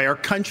reasons why our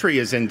country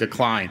is in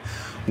decline.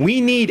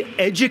 We need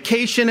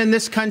education in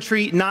this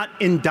country, not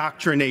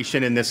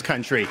indoctrination in this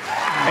country.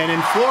 And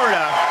in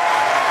Florida,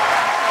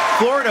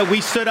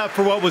 we stood up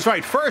for what was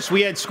right. First,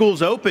 we had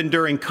schools open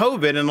during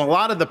COVID, and a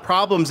lot of the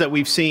problems that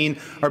we've seen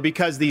are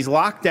because these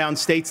lockdown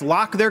states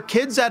lock their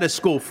kids out of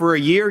school for a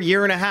year,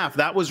 year and a half.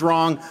 That was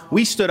wrong.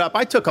 We stood up.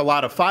 I took a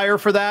lot of fire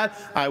for that.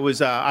 I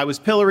was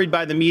pilloried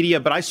by the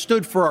media, but I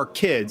stood for our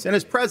kids. And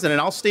as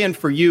president, I'll stand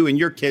for you and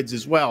your kids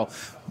as well.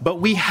 But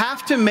we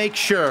have to make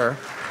sure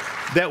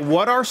that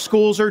what our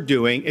schools are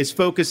doing is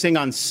focusing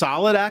on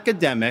solid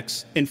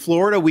academics. In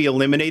Florida, we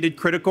eliminated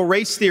critical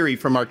race theory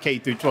from our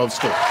K-12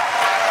 schools.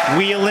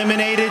 We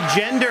eliminated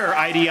gender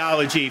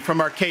ideology from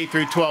our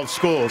K-12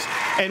 schools.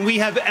 And we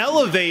have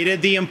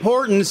elevated the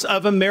importance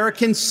of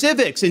American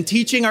civics in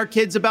teaching our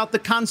kids about the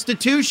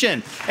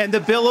Constitution and the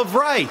Bill of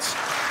Rights.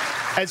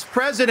 As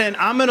president,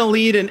 I'm going to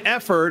lead an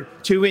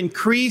effort to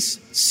increase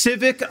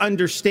civic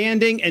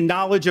understanding and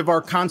knowledge of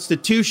our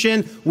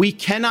Constitution. We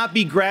cannot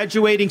be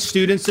graduating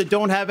students that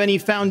don't have any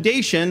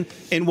foundation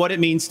in what it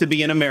means to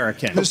be an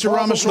American. Mr.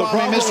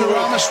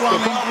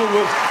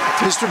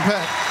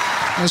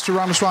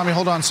 Ramaswamy,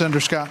 hold on,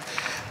 Senator Scott.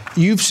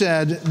 You've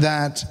said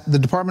that the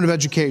Department of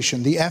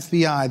Education, the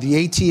FBI,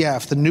 the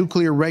ATF, the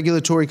Nuclear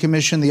Regulatory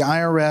Commission, the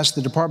IRS,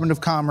 the Department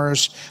of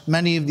Commerce,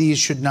 many of these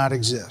should not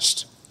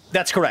exist.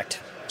 That's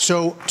correct.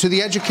 So to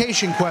the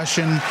education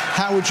question,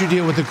 how would you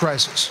deal with the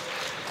crisis?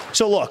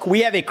 So look,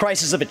 we have a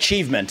crisis of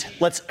achievement.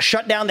 Let's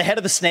shut down the head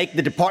of the snake,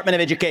 the Department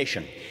of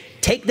Education.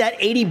 Take that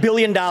 $80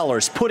 billion,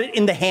 put it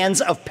in the hands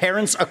of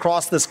parents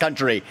across this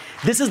country.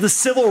 This is the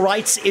civil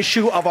rights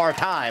issue of our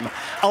time.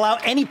 Allow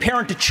any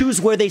parent to choose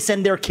where they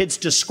send their kids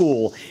to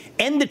school.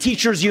 End the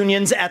teachers'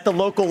 unions at the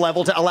local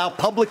level to allow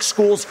public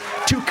schools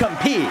to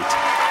compete.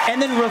 And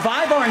then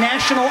revive our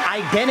national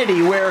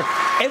identity where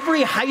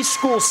every high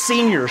school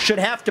senior should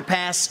have to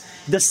pass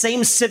the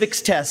same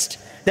civics test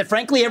that,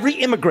 frankly, every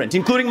immigrant,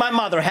 including my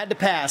mother, had to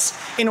pass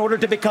in order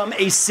to become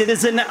a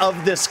citizen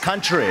of this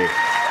country.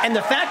 And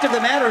the fact of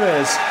the matter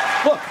is,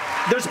 look,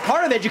 there's a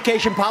part of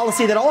education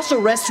policy that also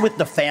rests with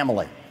the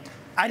family.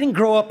 I didn't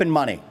grow up in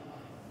money,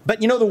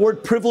 but you know the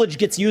word privilege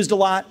gets used a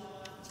lot?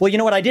 Well, you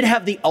know what? I did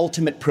have the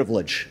ultimate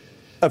privilege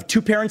of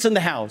two parents in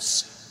the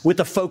house with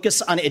a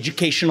focus on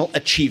educational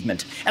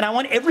achievement. And I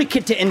want every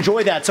kid to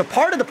enjoy that. So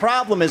part of the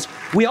problem is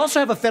we also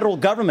have a federal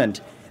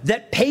government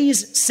that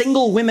pays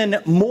single women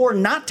more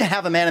not to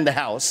have a man in the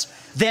house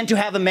than to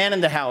have a man in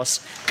the house,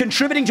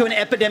 contributing to an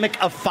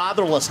epidemic of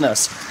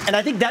fatherlessness. And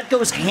I think that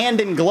goes hand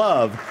in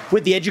glove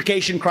with the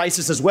education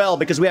crisis as well,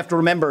 because we have to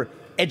remember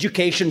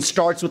education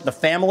starts with the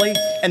family,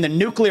 and the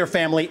nuclear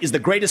family is the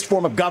greatest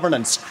form of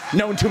governance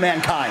known to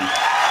mankind.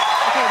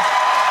 Okay.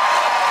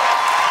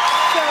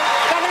 So,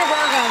 Governor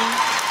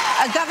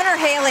Burgum, Governor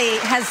Haley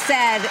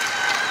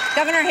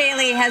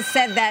has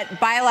said that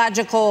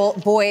biological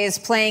boys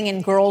playing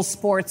in girls'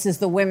 sports is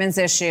the women's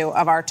issue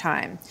of our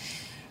time.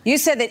 You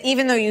said that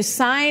even though you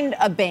signed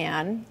a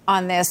ban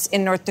on this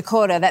in North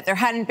Dakota, that there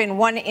hadn't been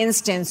one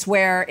instance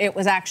where it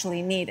was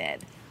actually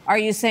needed. Are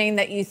you saying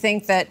that you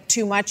think that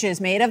too much is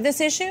made of this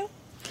issue?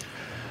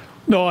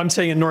 No, I'm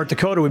saying in North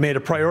Dakota, we made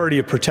a priority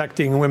of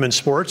protecting women's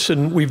sports,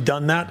 and we've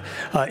done that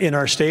in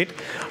our state.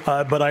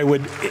 But I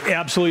would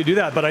absolutely do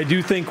that. But I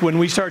do think when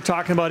we start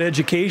talking about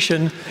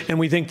education and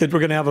we think that we're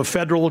going to have a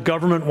federal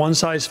government one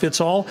size fits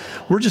all,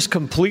 we're just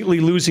completely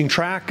losing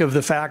track of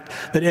the fact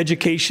that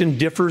education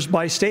differs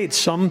by state.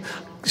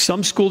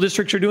 Some school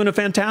districts are doing a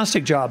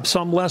fantastic job,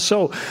 some less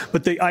so.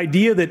 But the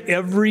idea that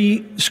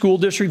every school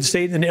district in the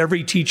state and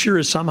every teacher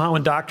is somehow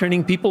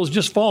indoctrinating people is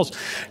just false.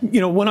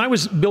 When I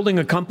was building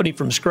a company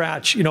from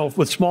scratch,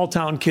 with small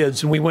town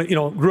kids, and we went,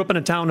 grew up in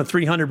a town of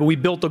 300, but we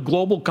built a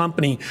global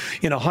company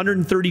in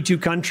 132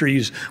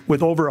 countries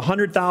with over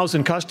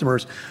 100,000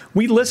 customers.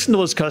 We listened to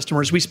those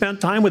customers. We spent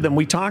time with them.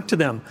 We talked to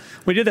them.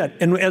 We did that.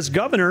 And as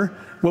governor,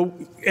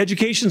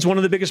 education is one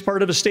of the biggest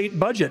part of a state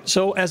budget.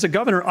 So as a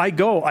governor,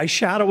 I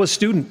shadow a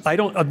student.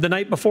 The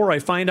night before I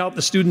find out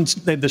the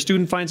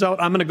student finds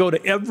out, I'm going to go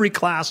to every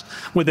class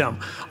with them.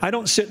 I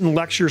don't sit and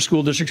lecture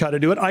school districts how to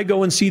do it. I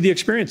go and see the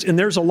experience. And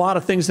there's a lot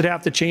of things that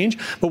have to change.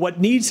 But what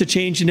needs to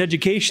change in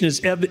education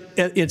is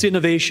it's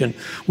innovation.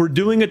 We're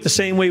doing it the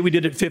same way we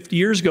did it 50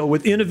 years ago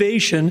with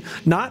innovation,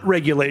 not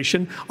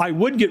regulation. I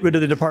would get rid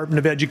of the Department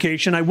of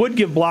Education. I would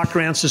give block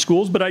grants to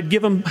schools, but I'd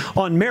give them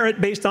on merit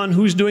based on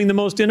who's doing the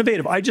most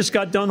innovative. I just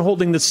got done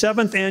holding the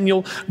 7th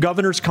annual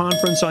Governor's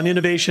Conference on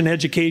Innovation and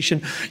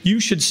Education.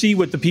 You should see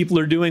what the people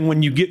are doing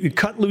when you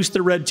cut loose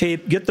the red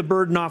tape, get the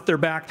burden off their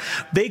back.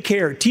 They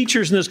care.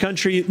 Teachers in this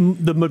country,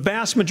 the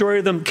vast majority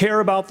of them care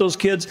about those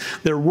kids.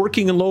 They're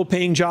working in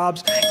low-paying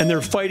jobs, and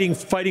they're fighting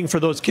for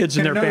those kids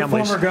and their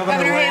families.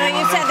 Governor Haley,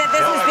 you said that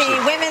this is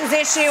the women's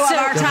issue of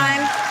our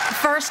time.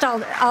 First,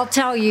 I'll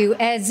tell you,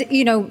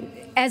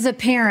 as a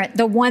parent,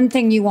 the one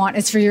thing you want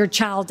is for your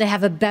child to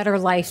have a better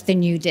life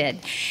than you did.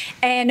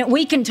 And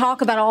we can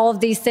talk about all of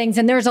these things,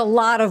 and there's a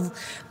lot of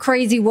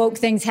crazy woke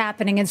things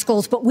happening in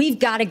schools, but we've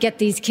got to get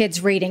these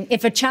kids reading.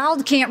 If a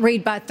child can't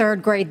read by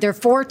 3rd grade, they're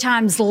 4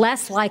 times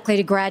less likely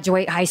to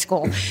graduate high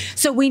school.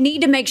 So we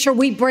need to make sure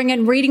we bring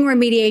in reading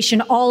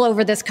remediation all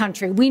over this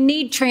country. We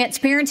need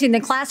transparency in the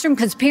classroom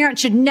because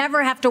parents should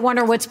never have to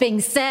wonder what's being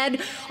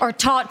said or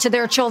taught to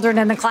their children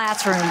in the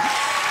classroom.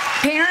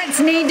 Parents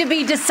need to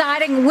be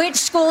deciding which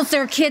schools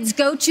their kids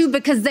go to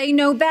because they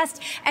know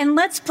best. And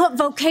let's put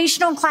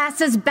vocational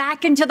classes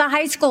back into the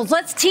high schools.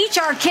 Let's teach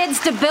our kids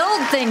to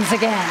build things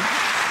again.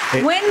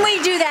 When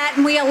we do that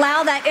and we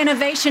allow that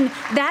innovation,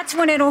 that's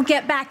when it'll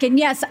get back. And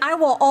yes, I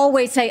will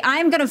always say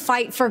I'm going to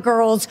fight for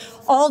girls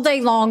all day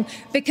long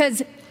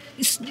because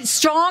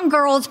strong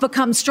girls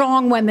become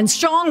strong women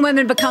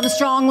become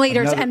strong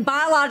leaders, and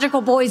biological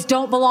boys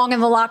don't belong in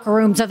the locker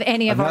rooms of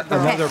any of our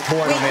girls. Another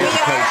point on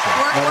education.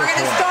 We're going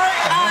to start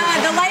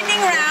the lightning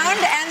round,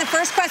 and the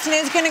first question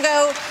is going to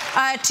go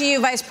to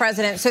you, Vice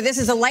President. So this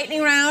is a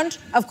lightning round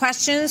of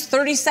questions,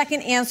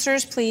 30-second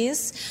answers,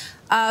 please.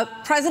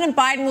 President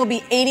Biden will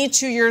be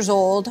 82 years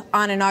old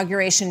on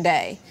Inauguration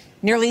Day.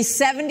 Nearly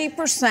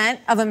 70%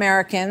 of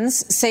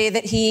Americans say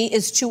that he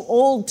is too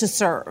old to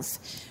serve.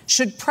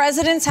 Should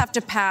presidents have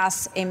to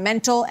pass a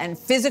mental and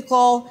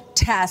physical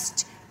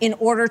test in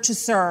order to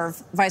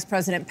serve, Vice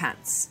President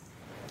Pence?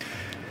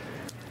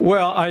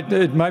 Well,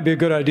 it might be a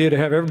good idea to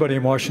have everybody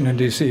in Washington,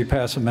 D.C.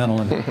 pass a mental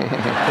and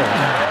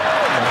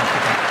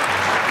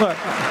But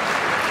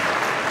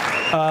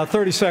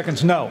 30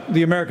 seconds, no.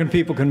 The American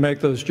people can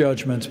make those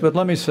judgments. But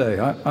let me say,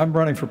 I'm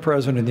running for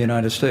president of the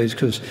United States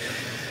because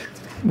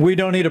we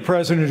don't need a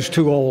president who's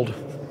too old,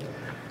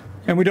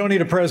 and we don't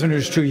need a president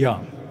who's too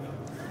young.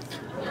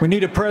 We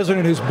need a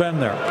president who's been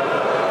there.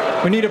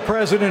 We need a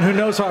president who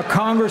knows how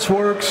Congress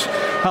works,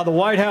 how the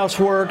White House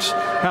works,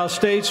 how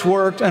states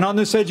worked. And on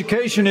this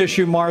education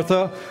issue,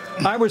 Martha,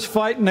 I was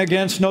fighting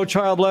against No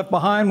Child Left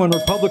Behind when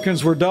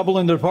Republicans were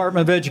doubling the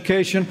Department of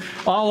Education.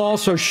 I'll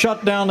also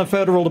shut down the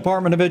federal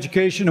Department of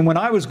Education. And when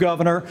I was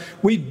governor,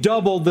 we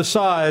doubled the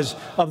size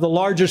of the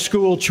largest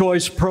school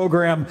choice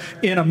program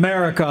in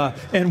America.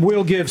 And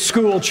we'll give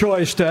school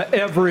choice to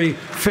every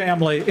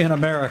family in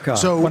America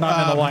when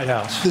I'm in the White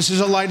House. This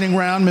is a lightning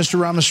round, Mr.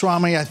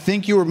 Ramaswamy. I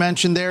think you were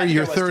mentioned there.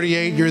 You're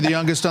 38. You're the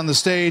youngest on the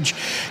stage.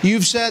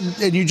 You've said,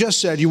 and you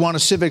just said, you want a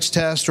civics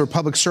test or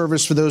public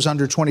service for those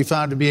under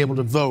 25 to be able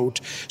to vote.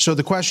 So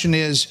the question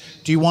is,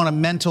 do you want a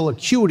mental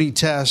acuity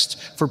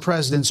test for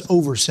presidents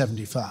over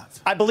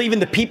 75? I believe in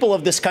the people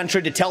of this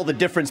country to tell the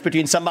difference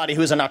between somebody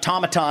who's an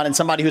automaton and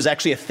somebody who's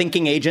actually a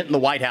thinking agent in the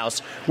White House,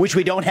 which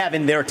we don't have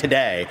in there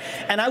today.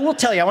 And I will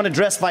tell you, I want to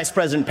address Vice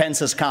President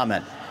Pence's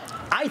comment.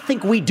 I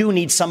think we do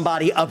need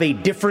somebody of a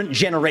different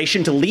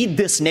generation to lead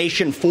this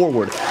nation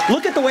forward.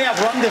 Look at the way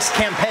I've run this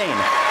campaign.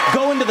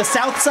 Going to the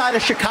south side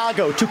of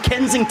Chicago, to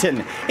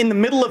Kensington, in the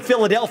middle of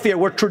Philadelphia,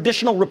 where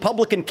traditional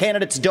Republican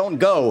candidates don't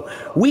go.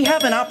 We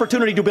have an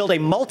opportunity to build a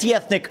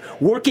multi-ethnic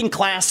working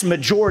class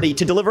majority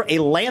to deliver a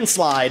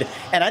landslide.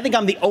 And I think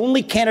I'm the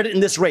only candidate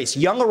in this race,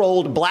 young or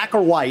old, black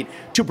or white,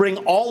 to bring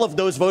all of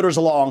those voters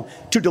along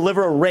to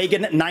deliver a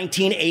Reagan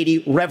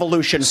 1980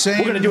 revolution.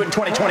 We're going to do it in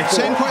 2024.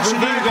 Same question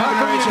to you,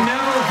 Governor.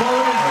 Never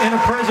voted in a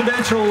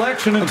presidential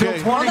election until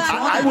 2020.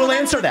 I will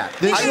answer that.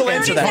 I will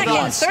answer that.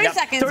 30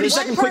 seconds. 30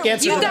 second quick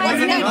answer. You guys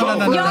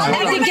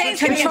need to get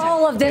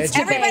control of this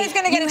debate. Everybody's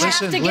going to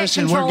get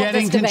Listen, we're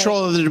getting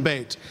control of the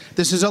debate.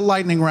 This is a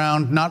lightning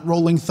round, not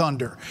rolling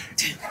thunder.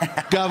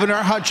 Governor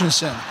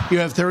Hutchinson, you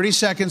have 30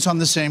 seconds on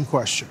the same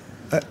question.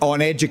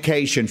 On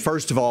education,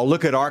 first of all,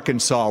 look at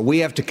Arkansas. We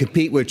have to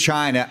compete with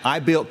China. I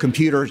built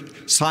computer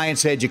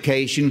science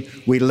education.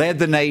 We led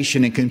the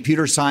nation in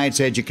computer science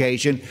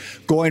education,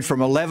 going from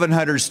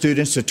 1,100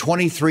 students to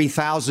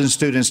 23,000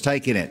 students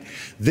taking it.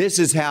 This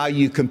is how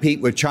you compete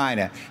with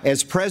China.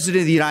 As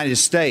President of the United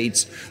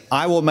States,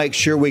 I will make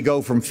sure we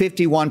go from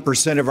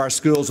 51% of our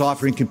schools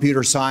offering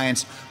computer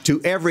science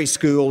to every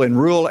school in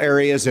rural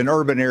areas and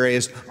urban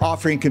areas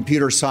offering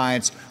computer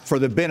science for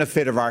the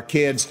benefit of our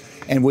kids,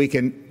 and we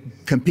can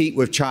compete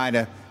with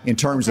China in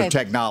terms of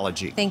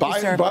technology. Thank you,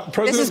 sir.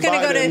 This is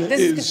going to go to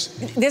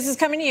this is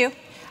coming to you.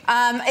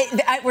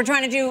 We're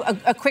trying to do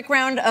a quick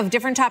round of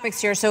different topics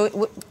here.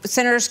 So,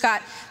 Senator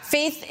Scott,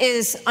 faith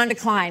is on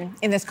decline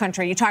in this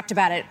country. You talked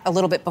about it a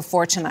little bit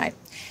before tonight.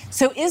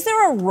 So, is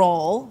there a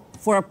role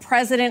for a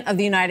president of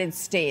the United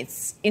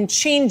States in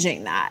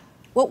changing that?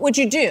 What would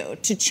you do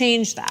to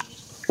change that?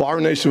 Well,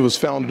 our nation was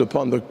founded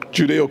upon the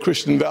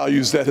Judeo-Christian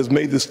values that has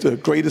made this the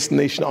greatest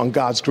nation on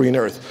God's green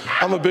earth.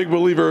 I'm a big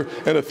believer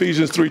in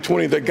Ephesians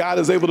 3:20 that God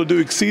is able to do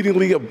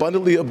exceedingly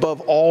abundantly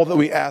above all that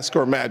we ask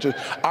or imagine.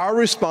 Our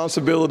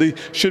responsibility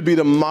should be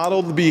to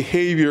model the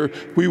behavior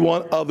we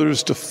want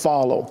others to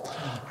follow.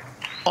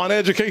 On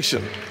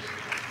education,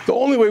 the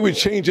only way we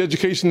change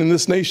education in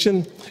this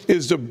nation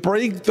is to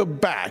break the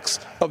backs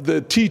of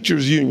the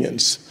teachers'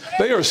 unions.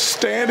 They are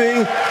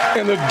standing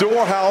in the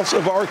doorhouse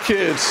of our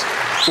kids,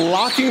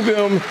 locking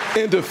them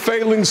into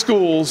failing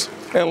schools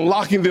and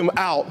locking them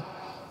out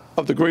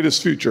of the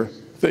greatest future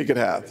they could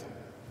have.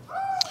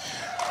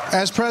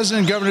 As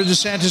President, Governor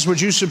DeSantis,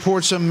 would you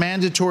support some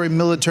mandatory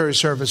military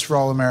service for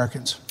all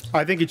Americans?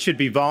 I think it should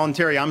be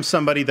voluntary. I'm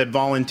somebody that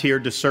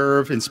volunteered to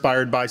serve,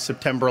 inspired by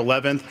September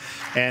 11th,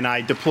 and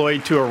I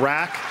deployed to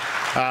Iraq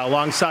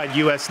alongside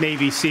U.S.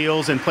 Navy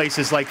SEALs in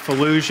places like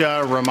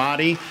Fallujah,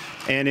 Ramadi.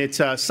 And it's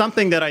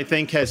something that I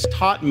think has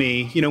taught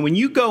me, when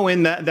you go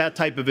in that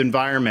type of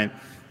environment,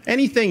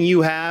 anything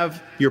you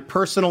have, your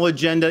personal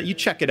agenda, you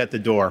check it at the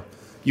door.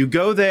 You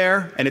go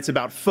there, and it's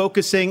about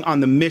focusing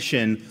on the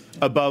mission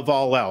above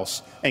all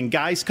else. And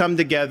guys come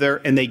together,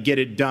 and they get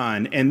it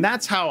done. And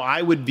that's how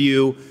I would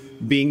view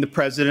being the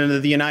President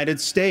of the United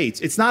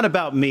States. It's not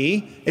about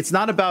me. It's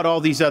not about all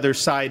these other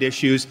side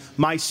issues.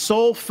 My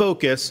sole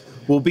focus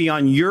will be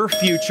on your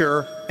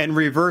future and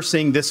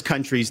reversing this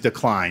country's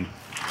decline.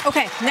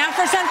 Okay, now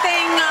for something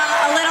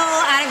a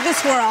little out of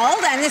this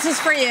world, and this is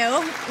for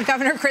you,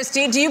 Governor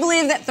Christie. Do you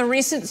believe that the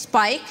recent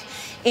spike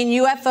in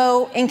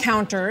UFO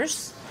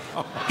encounters...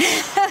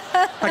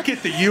 I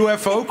get the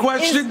UFO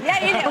question?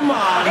 Yeah, you do. Come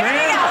on, there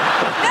man. You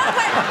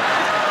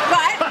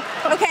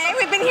go. But, okay,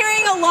 we've been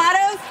hearing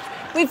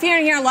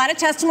a lot of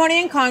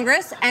testimony in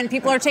Congress, and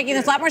people are taking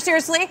this a lot more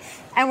seriously.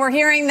 And we're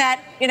hearing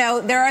that,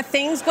 there are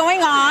things going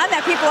on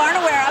that people aren't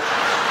aware of.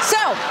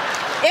 So,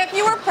 if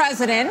you were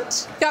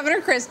president,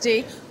 Governor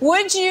Christie,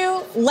 would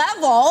you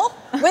level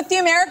with the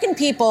American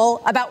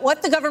people about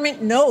what the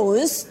government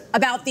knows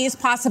about these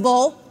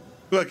possible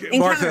encounters?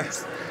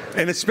 Martha,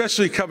 and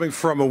especially coming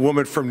from a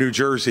woman from New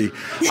Jersey,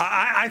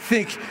 I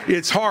think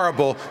it's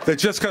horrible that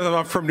just because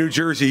I'm from New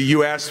Jersey,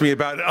 you asked me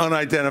about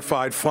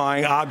unidentified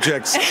flying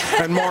objects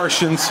and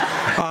Martians.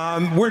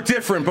 We're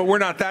different, but we're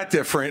not that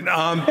different.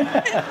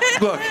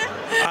 Look,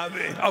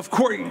 of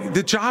course,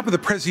 the job of the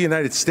President of the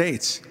United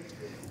States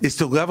is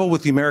to level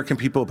with the American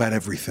people about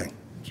everything.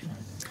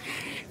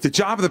 The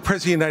job of the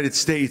President of the United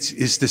States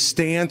is to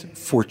stand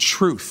for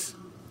truth.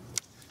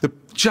 The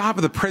job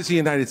of the President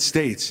of the United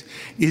States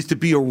is to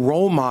be a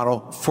role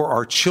model for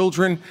our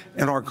children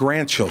and our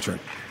grandchildren.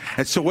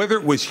 And so whether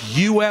it was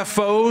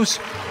UFOs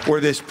or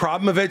this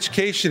problem of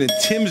education, and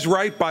Tim's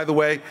right, by the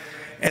way,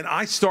 and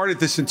I started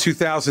this in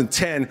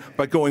 2010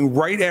 by going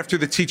right after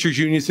the teachers'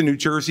 unions in New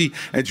Jersey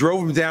and drove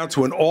them down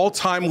to an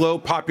all-time low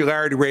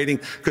popularity rating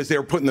because they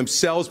were putting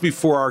themselves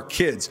before our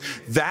kids.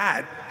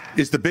 That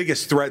is the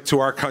biggest threat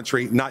to our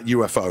country, not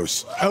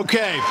UFOs.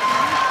 Okay.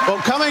 Well,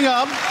 coming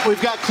up,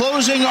 we've got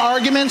closing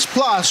arguments.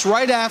 Plus,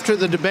 right after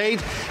the debate,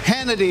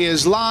 Hannity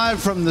is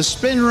live from the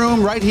spin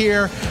room right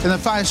here in the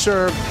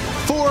Fiserv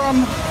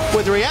Forum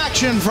with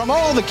reaction from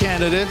all the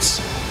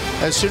candidates.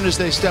 As soon as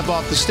they step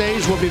off the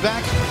stage, we'll be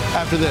back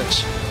after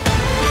this.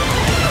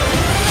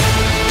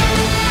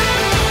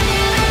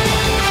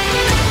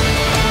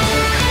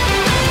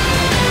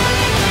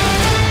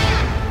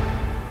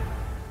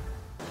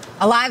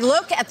 A live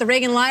look at the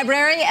Reagan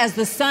Library as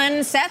the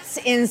sun sets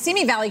in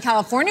Simi Valley,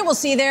 California. We'll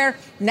see you there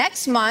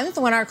next month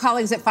when our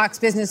colleagues at Fox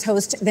Business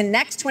host the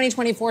next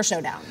 2024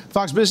 Showdown.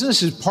 Fox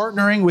Business is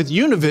partnering with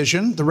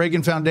Univision, the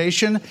Reagan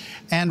Foundation,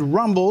 and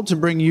Rumble to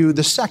bring you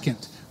the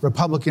second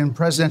Republican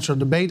presidential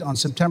debate on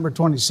September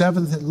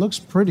 27th. It looks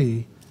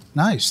pretty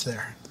nice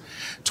there.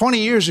 20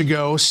 years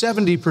ago,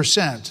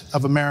 70%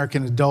 of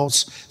American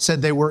adults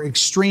said they were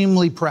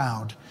extremely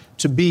proud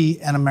to be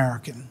an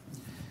American.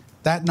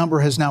 That number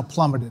has now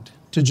plummeted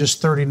to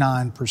just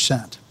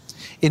 39%.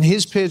 In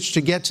his pitch to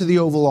get to the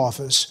Oval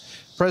Office,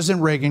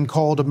 President Reagan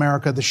called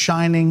America the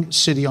shining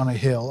city on a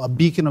hill, a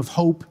beacon of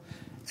hope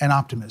and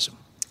optimism.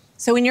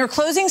 So in your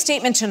closing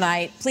statement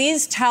tonight,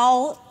 please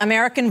tell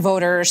American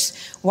voters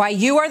why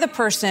you are the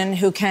person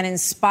who can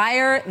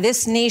inspire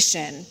this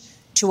nation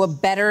to a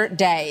better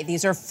day.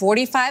 These are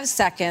 45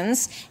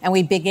 seconds, and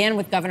we begin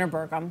with Governor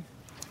Burgum.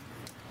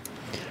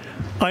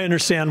 I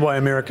understand why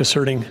America's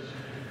hurting.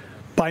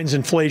 Biden's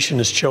inflation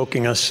is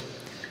choking us.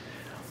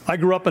 I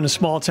grew up in a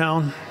small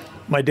town.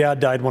 My dad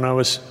died when I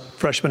was a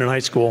freshman in high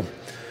school.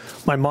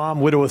 My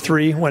mom, widow of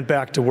 3, went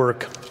back to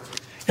work.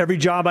 Every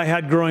job I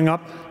had growing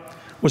up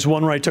was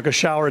one where I took a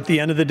shower at the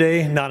end of the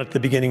day, not at the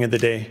beginning of the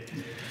day.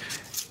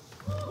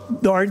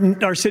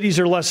 Our cities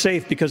are less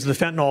safe because of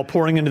the fentanyl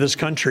pouring into this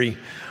country.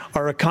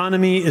 Our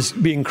economy is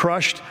being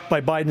crushed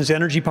by Biden's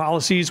energy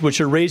policies,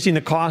 which are raising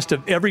the cost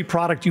of every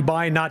product you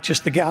buy, not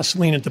just the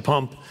gasoline at the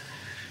pump.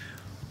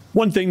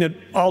 One thing that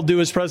I'll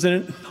do as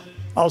president,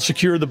 I'll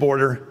secure the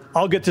border.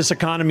 I'll get this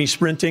economy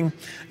sprinting,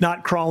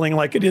 not crawling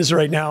like it is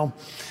right now.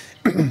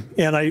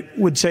 And I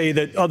would say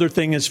that other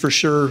thing is for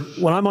sure,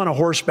 when I'm on a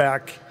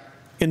horseback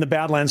in the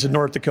Badlands of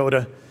North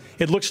Dakota,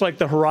 it looks like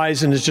the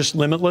horizon is just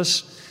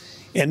limitless.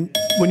 And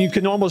when you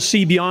can almost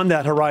see beyond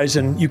that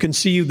horizon, you can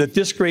see that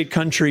this great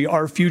country,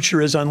 our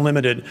future is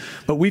unlimited.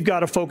 But we've got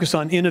to focus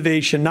on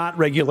innovation, not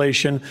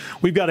regulation.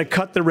 We've got to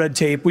cut the red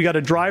tape. We've got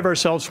to drive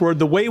ourselves forward.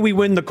 The way we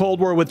win the Cold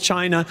War with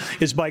China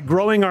is by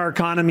growing our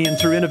economy and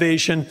through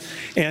innovation.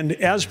 And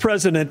as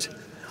president,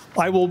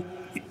 I will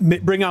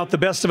bring out the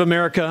best of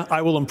America.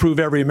 I will improve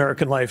every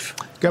American life.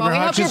 Governor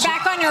Hutchinson. Hope you're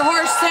back on your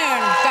horse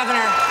soon,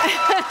 Governor.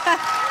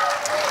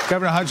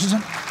 Governor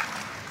Hutchinson.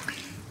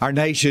 Our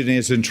nation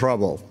is in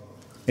trouble.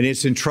 And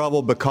it's in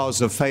trouble because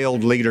of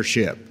failed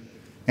leadership.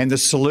 And the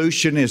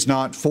solution is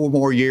not 4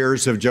 more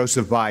years of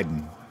Joseph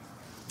Biden.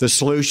 The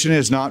solution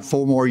is not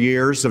 4 more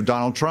years of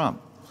Donald Trump.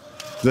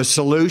 The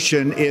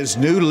solution is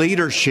new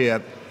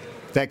leadership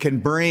that can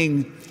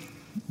bring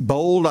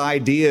bold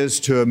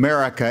ideas to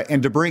America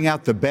and to bring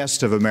out the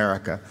best of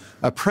America.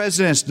 A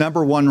president's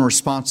number one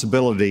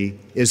responsibility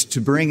is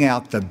to bring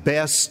out the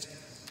best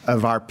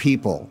of our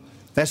people.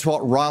 That's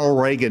what Ronald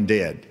Reagan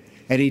did.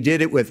 And he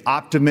did it with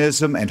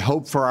optimism and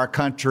hope for our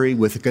country,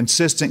 with a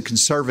consistent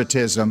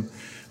conservatism.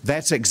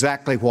 That's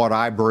exactly what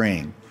I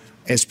bring.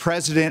 As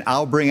president,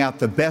 I'll bring out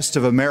the best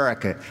of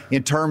America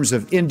in terms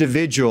of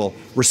individual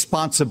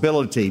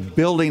responsibility,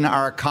 building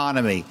our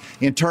economy,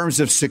 in terms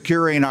of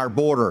securing our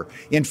border,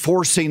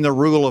 enforcing the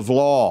rule of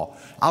law.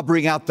 I'll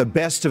bring out the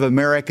best of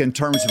America in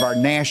terms of our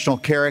national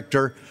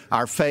character,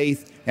 our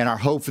faith, and our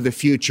hope for the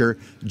future.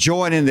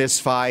 Join in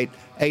this fight,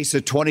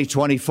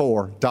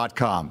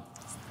 asa2024.com.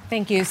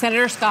 Thank you.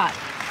 Senator Scott.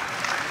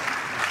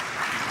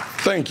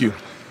 Thank you.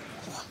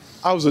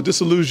 I was a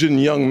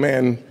disillusioned young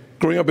man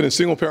growing up in a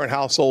single-parent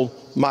household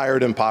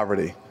mired in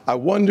poverty. I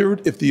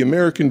wondered if the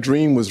American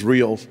dream was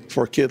real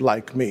for a kid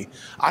like me.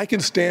 I can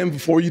stand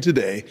before you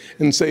today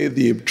and say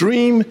the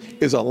dream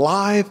is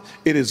alive,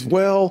 it is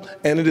well,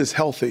 and it is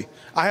healthy.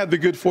 I had the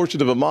good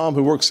fortune of a mom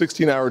who worked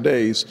 16-hour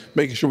days,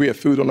 making sure we have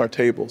food on our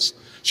tables.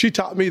 She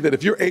taught me that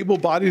if you're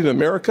able-bodied in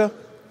America,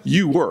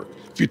 you work.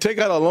 If you take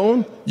out a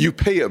loan, you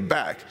pay it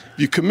back. If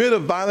you commit a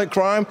violent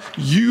crime,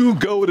 you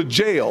go to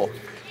jail.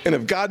 And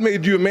if God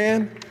made you a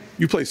man,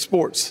 you play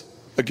sports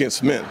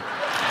against men.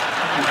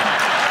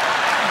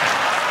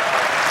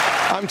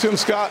 I'm Tim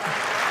Scott.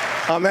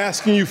 I'm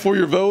asking you for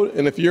your vote.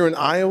 And if you're in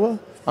Iowa,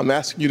 I'm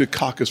asking you to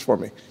caucus for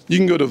me. You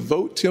can go to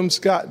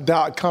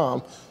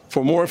votetimscott.com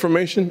for more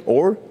information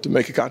or to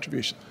make a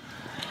contribution.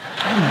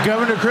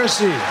 Governor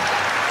Christie.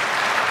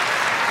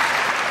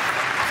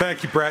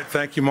 Thank you, Brett.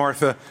 Thank you,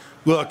 Martha.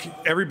 Look,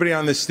 everybody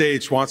on this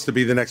stage wants to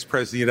be the next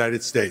president of the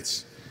United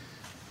States.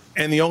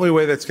 And the only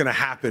way that's going to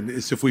happen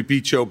is if we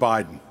beat Joe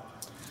Biden.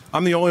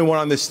 I'm the only one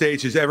on this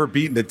stage who's ever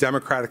beaten a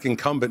Democratic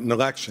incumbent in an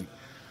election.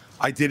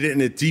 I did it in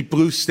a deep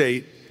blue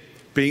state,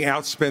 being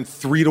outspent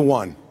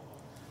 3-1.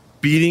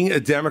 Beating a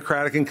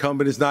Democratic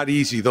incumbent is not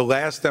easy. The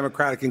last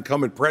Democratic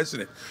incumbent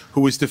president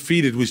who was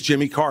defeated was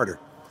Jimmy Carter.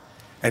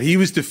 And he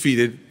was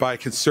defeated by a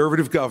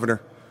conservative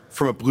governor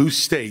from a blue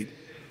state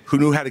who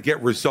knew how to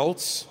get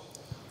results,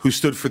 who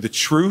stood for the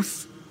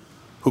truth,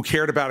 who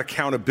cared about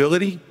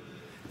accountability,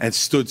 and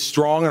stood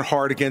strong and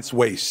hard against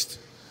waste.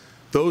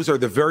 Those are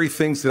the very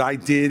things that I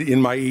did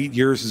in my 8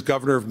 years as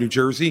governor of New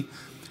Jersey,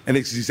 and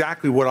it's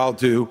exactly what I'll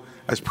do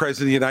as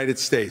president of the United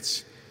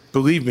States.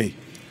 Believe me,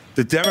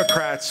 the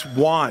Democrats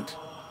want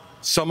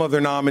some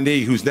other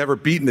nominee who's never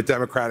beaten the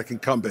Democratic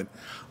incumbent.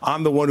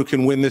 I'm the one who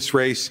can win this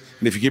race,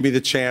 and if you give me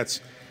the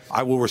chance,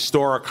 I will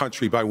restore our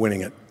country by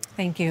winning it.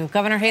 Thank you.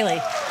 Governor Haley.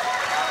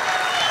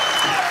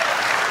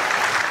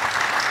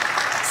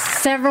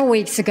 Several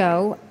weeks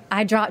ago,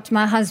 I dropped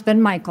my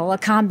husband, Michael, a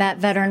combat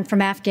veteran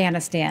from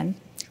Afghanistan,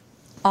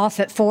 off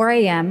at 4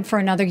 a.m. for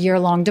another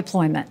year-long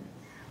deployment.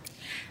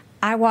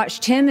 I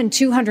watched him and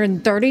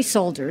 230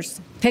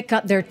 soldiers pick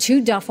up their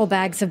 2 duffel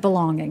bags of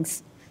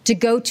belongings to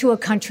go to a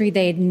country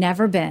they had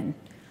never been,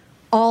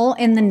 all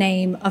in the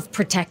name of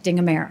protecting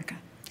America.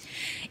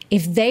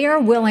 If they are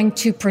willing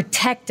to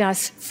protect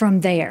us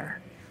from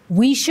there,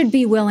 we should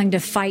be willing to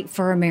fight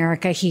for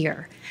America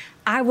here.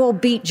 I will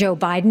beat Joe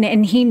Biden,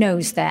 and he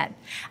knows that.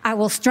 I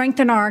will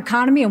strengthen our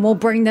economy, and we'll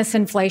bring this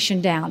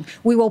inflation down.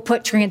 We will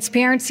put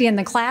transparency in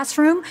the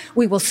classroom.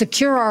 We will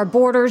secure our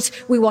borders.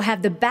 We will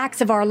have the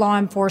backs of our law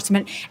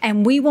enforcement,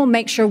 and we will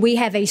make sure we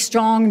have a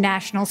strong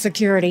national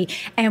security.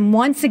 And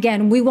once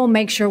again, we will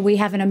make sure we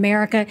have an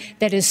America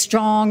that is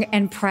strong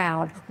and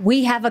proud.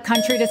 We have a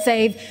country to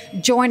save.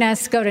 Join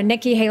us. Go to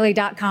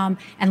NikkiHaley.com,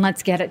 and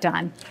let's get it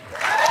done.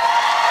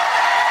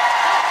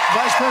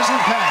 Vice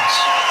President Pence.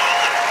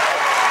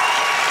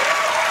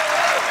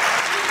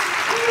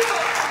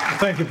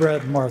 Thank you,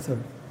 Brad and Martha,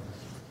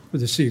 for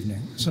this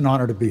evening. It's an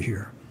honor to be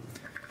here.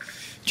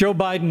 Joe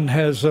Biden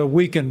has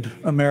weakened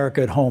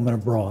America at home and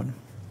abroad.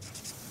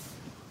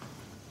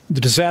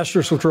 The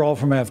disastrous withdrawal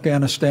from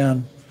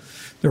Afghanistan,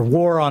 their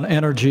war on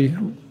energy,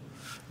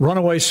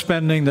 runaway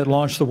spending that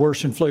launched the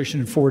worst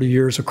inflation in 40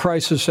 years, a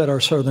crisis at our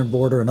southern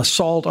border, an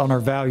assault on our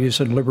values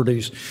and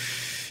liberties,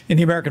 and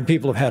the American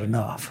people have had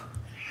enough.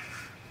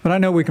 But I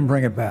know we can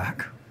bring it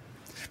back.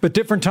 But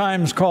different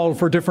times call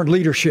for different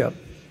leadership.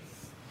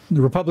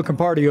 The Republican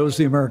Party owes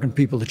the American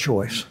people a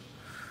choice.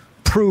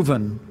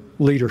 Proven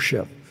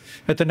leadership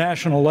at the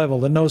national level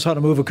that knows how to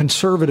move a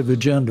conservative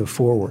agenda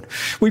forward.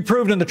 We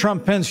proved in the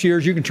Trump-Pence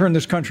years you can turn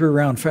this country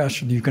around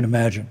faster than you can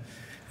imagine.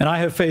 And I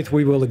have faith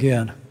we will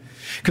again.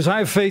 Because I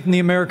have faith in the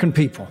American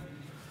people.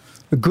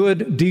 The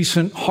good,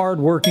 decent,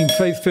 hardworking,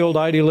 faith-filled,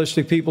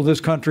 idealistic people of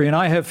this country. And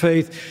I have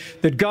faith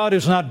that God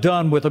is not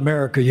done with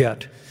America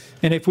yet.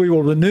 And if we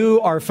will renew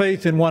our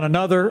faith in one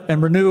another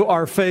and renew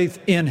our faith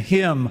in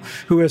Him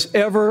who has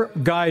ever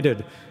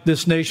guided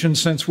this nation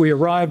since we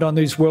arrived on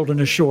these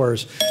wilderness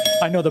shores,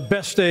 I know the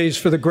best days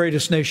for the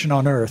greatest nation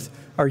on earth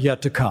are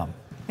yet to come.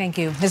 Thank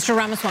you. Mr.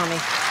 Ramaswamy.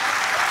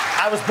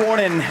 I was born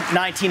in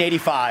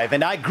 1985,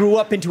 and I grew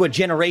up into a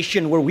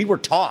generation where we were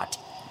taught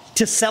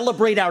to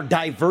celebrate our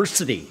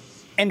diversity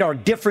and our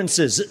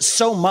differences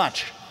so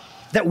much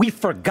that we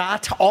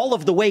forgot all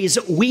of the ways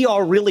we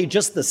are really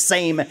just the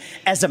same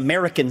as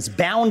Americans,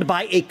 bound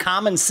by a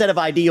common set of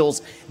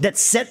ideals that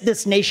set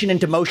this nation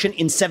into motion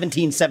in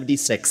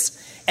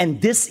 1776.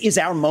 And this is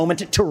our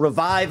moment to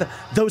revive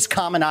those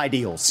common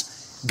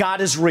ideals. God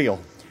is real.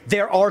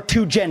 There are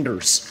 2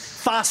 genders.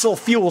 Fossil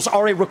fuels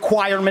are a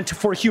requirement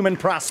for human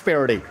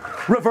prosperity.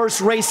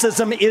 Reverse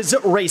racism is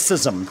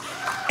racism.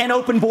 An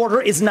open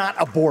border is not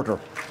a border.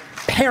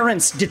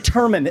 Parents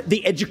determine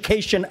the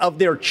education of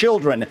their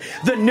children.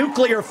 The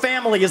nuclear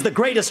family is the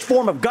greatest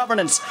form of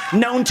governance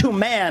known to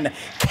man.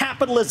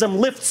 Capitalism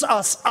lifts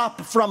us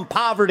up from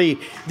poverty.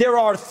 There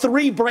are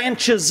 3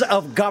 branches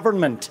of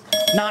government,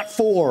 not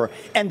 4.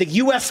 And the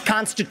U.S.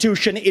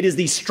 Constitution, it is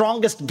the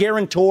strongest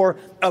guarantor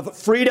of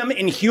freedom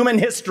in human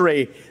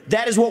history.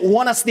 That is what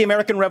won us the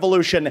American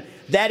Revolution.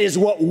 That is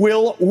what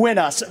will win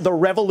us the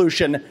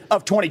revolution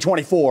of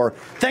 2024.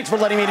 Thanks for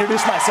letting me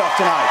introduce myself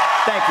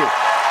tonight. Thank you.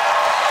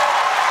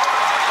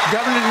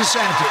 Governor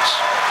DeSantis.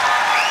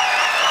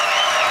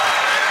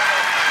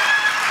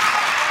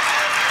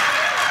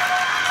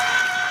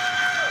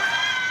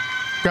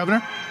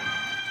 Governor?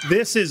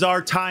 This is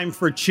our time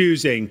for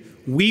choosing.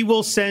 We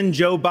will send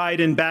Joe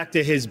Biden back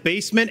to his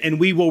basement, and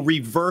we will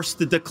reverse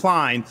the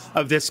decline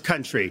of this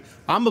country.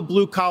 I'm a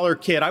blue-collar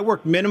kid. I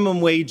work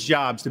minimum wage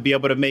jobs to be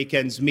able to make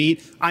ends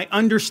meet. I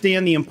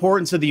understand the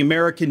importance of the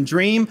American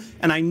dream,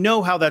 and I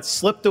know how that's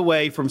slipped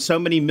away from so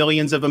many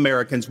millions of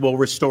Americans. We'll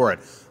restore it.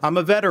 I'm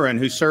a veteran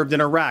who served in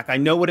Iraq. I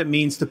know what it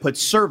means to put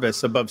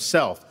service above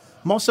self.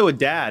 I'm also a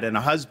dad and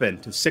a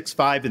husband to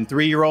 6'5" and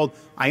 3-year-old.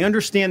 I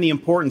understand the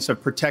importance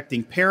of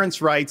protecting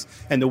parents' rights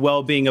and the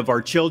well-being of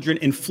our children.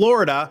 In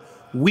Florida,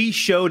 we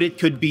showed it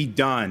could be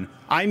done.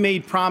 I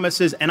made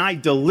promises and I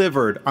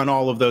delivered on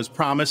all of those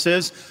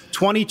promises.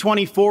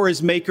 2024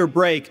 is make or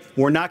break.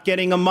 We're not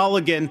getting a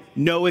mulligan,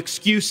 no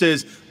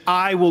excuses.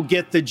 I will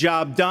get the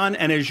job done,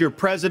 and as your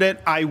president,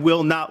 I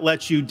will not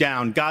let you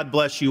down. God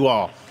bless you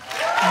all.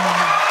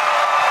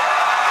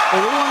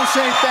 Well, we want to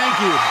say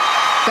thank you.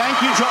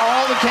 Thank you to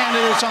all the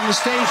candidates on the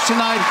stage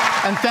tonight,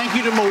 and thank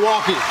you to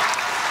Milwaukee.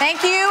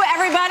 Thank you,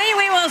 everybody.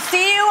 We will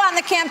see you on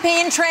the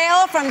campaign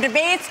trail, from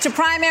debates to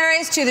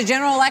primaries to the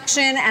general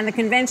election and the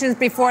conventions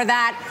before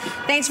that.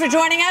 Thanks for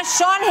joining us.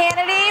 Sean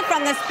Hannity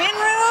from the Spin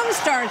Room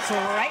starts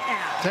right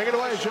now. Take it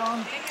away,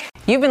 Sean.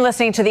 You've been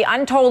listening to The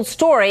Untold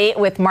Story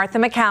with Martha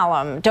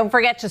McCallum. Don't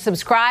forget to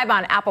subscribe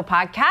on Apple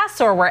Podcasts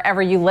or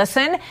wherever you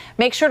listen.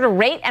 Make sure to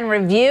rate and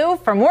review.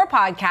 For more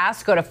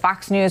podcasts, go to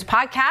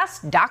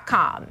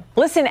foxnewspodcast.com.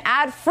 Listen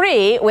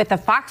ad-free with the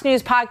Fox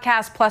News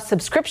Podcast Plus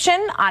subscription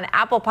on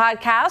Apple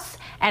Podcasts,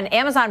 and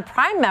Amazon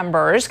Prime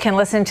members can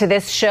listen to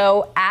this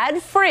show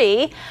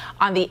ad-free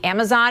on the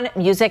Amazon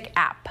Music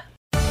app.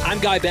 I'm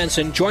Guy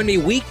Benson. Join me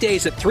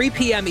weekdays at 3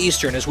 p.m.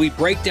 Eastern as we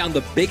break down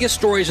the biggest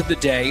stories of the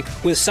day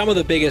with some of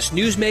the biggest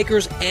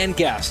newsmakers and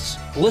guests.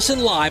 Listen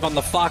live on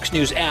the Fox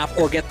News app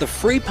or get the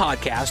free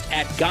podcast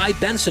at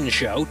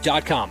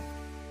GuyBensonShow.com.